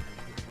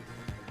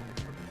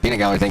 Peanut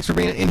Gallery, thanks for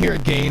being in here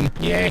again.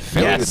 Yay.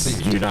 Filling the Yes.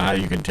 seat. You know how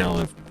you can tell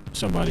if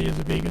somebody is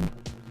a vegan?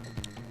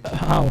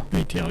 How?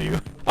 They tell you.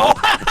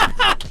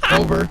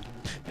 Over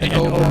and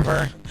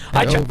over.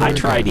 I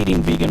tried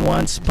eating vegan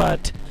once,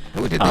 but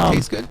Oh, did they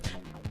taste good?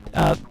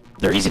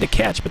 they're easy to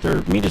catch, but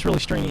their meat is really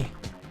stringy.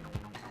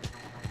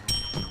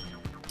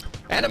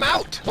 And I'm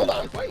out. Hold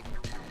on, wait.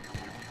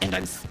 And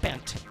I'm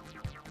spent.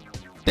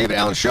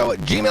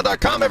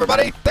 DavidAllenShow@gmail.com,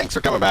 everybody. Thanks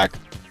for coming back.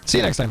 See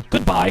you next time.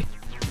 Goodbye.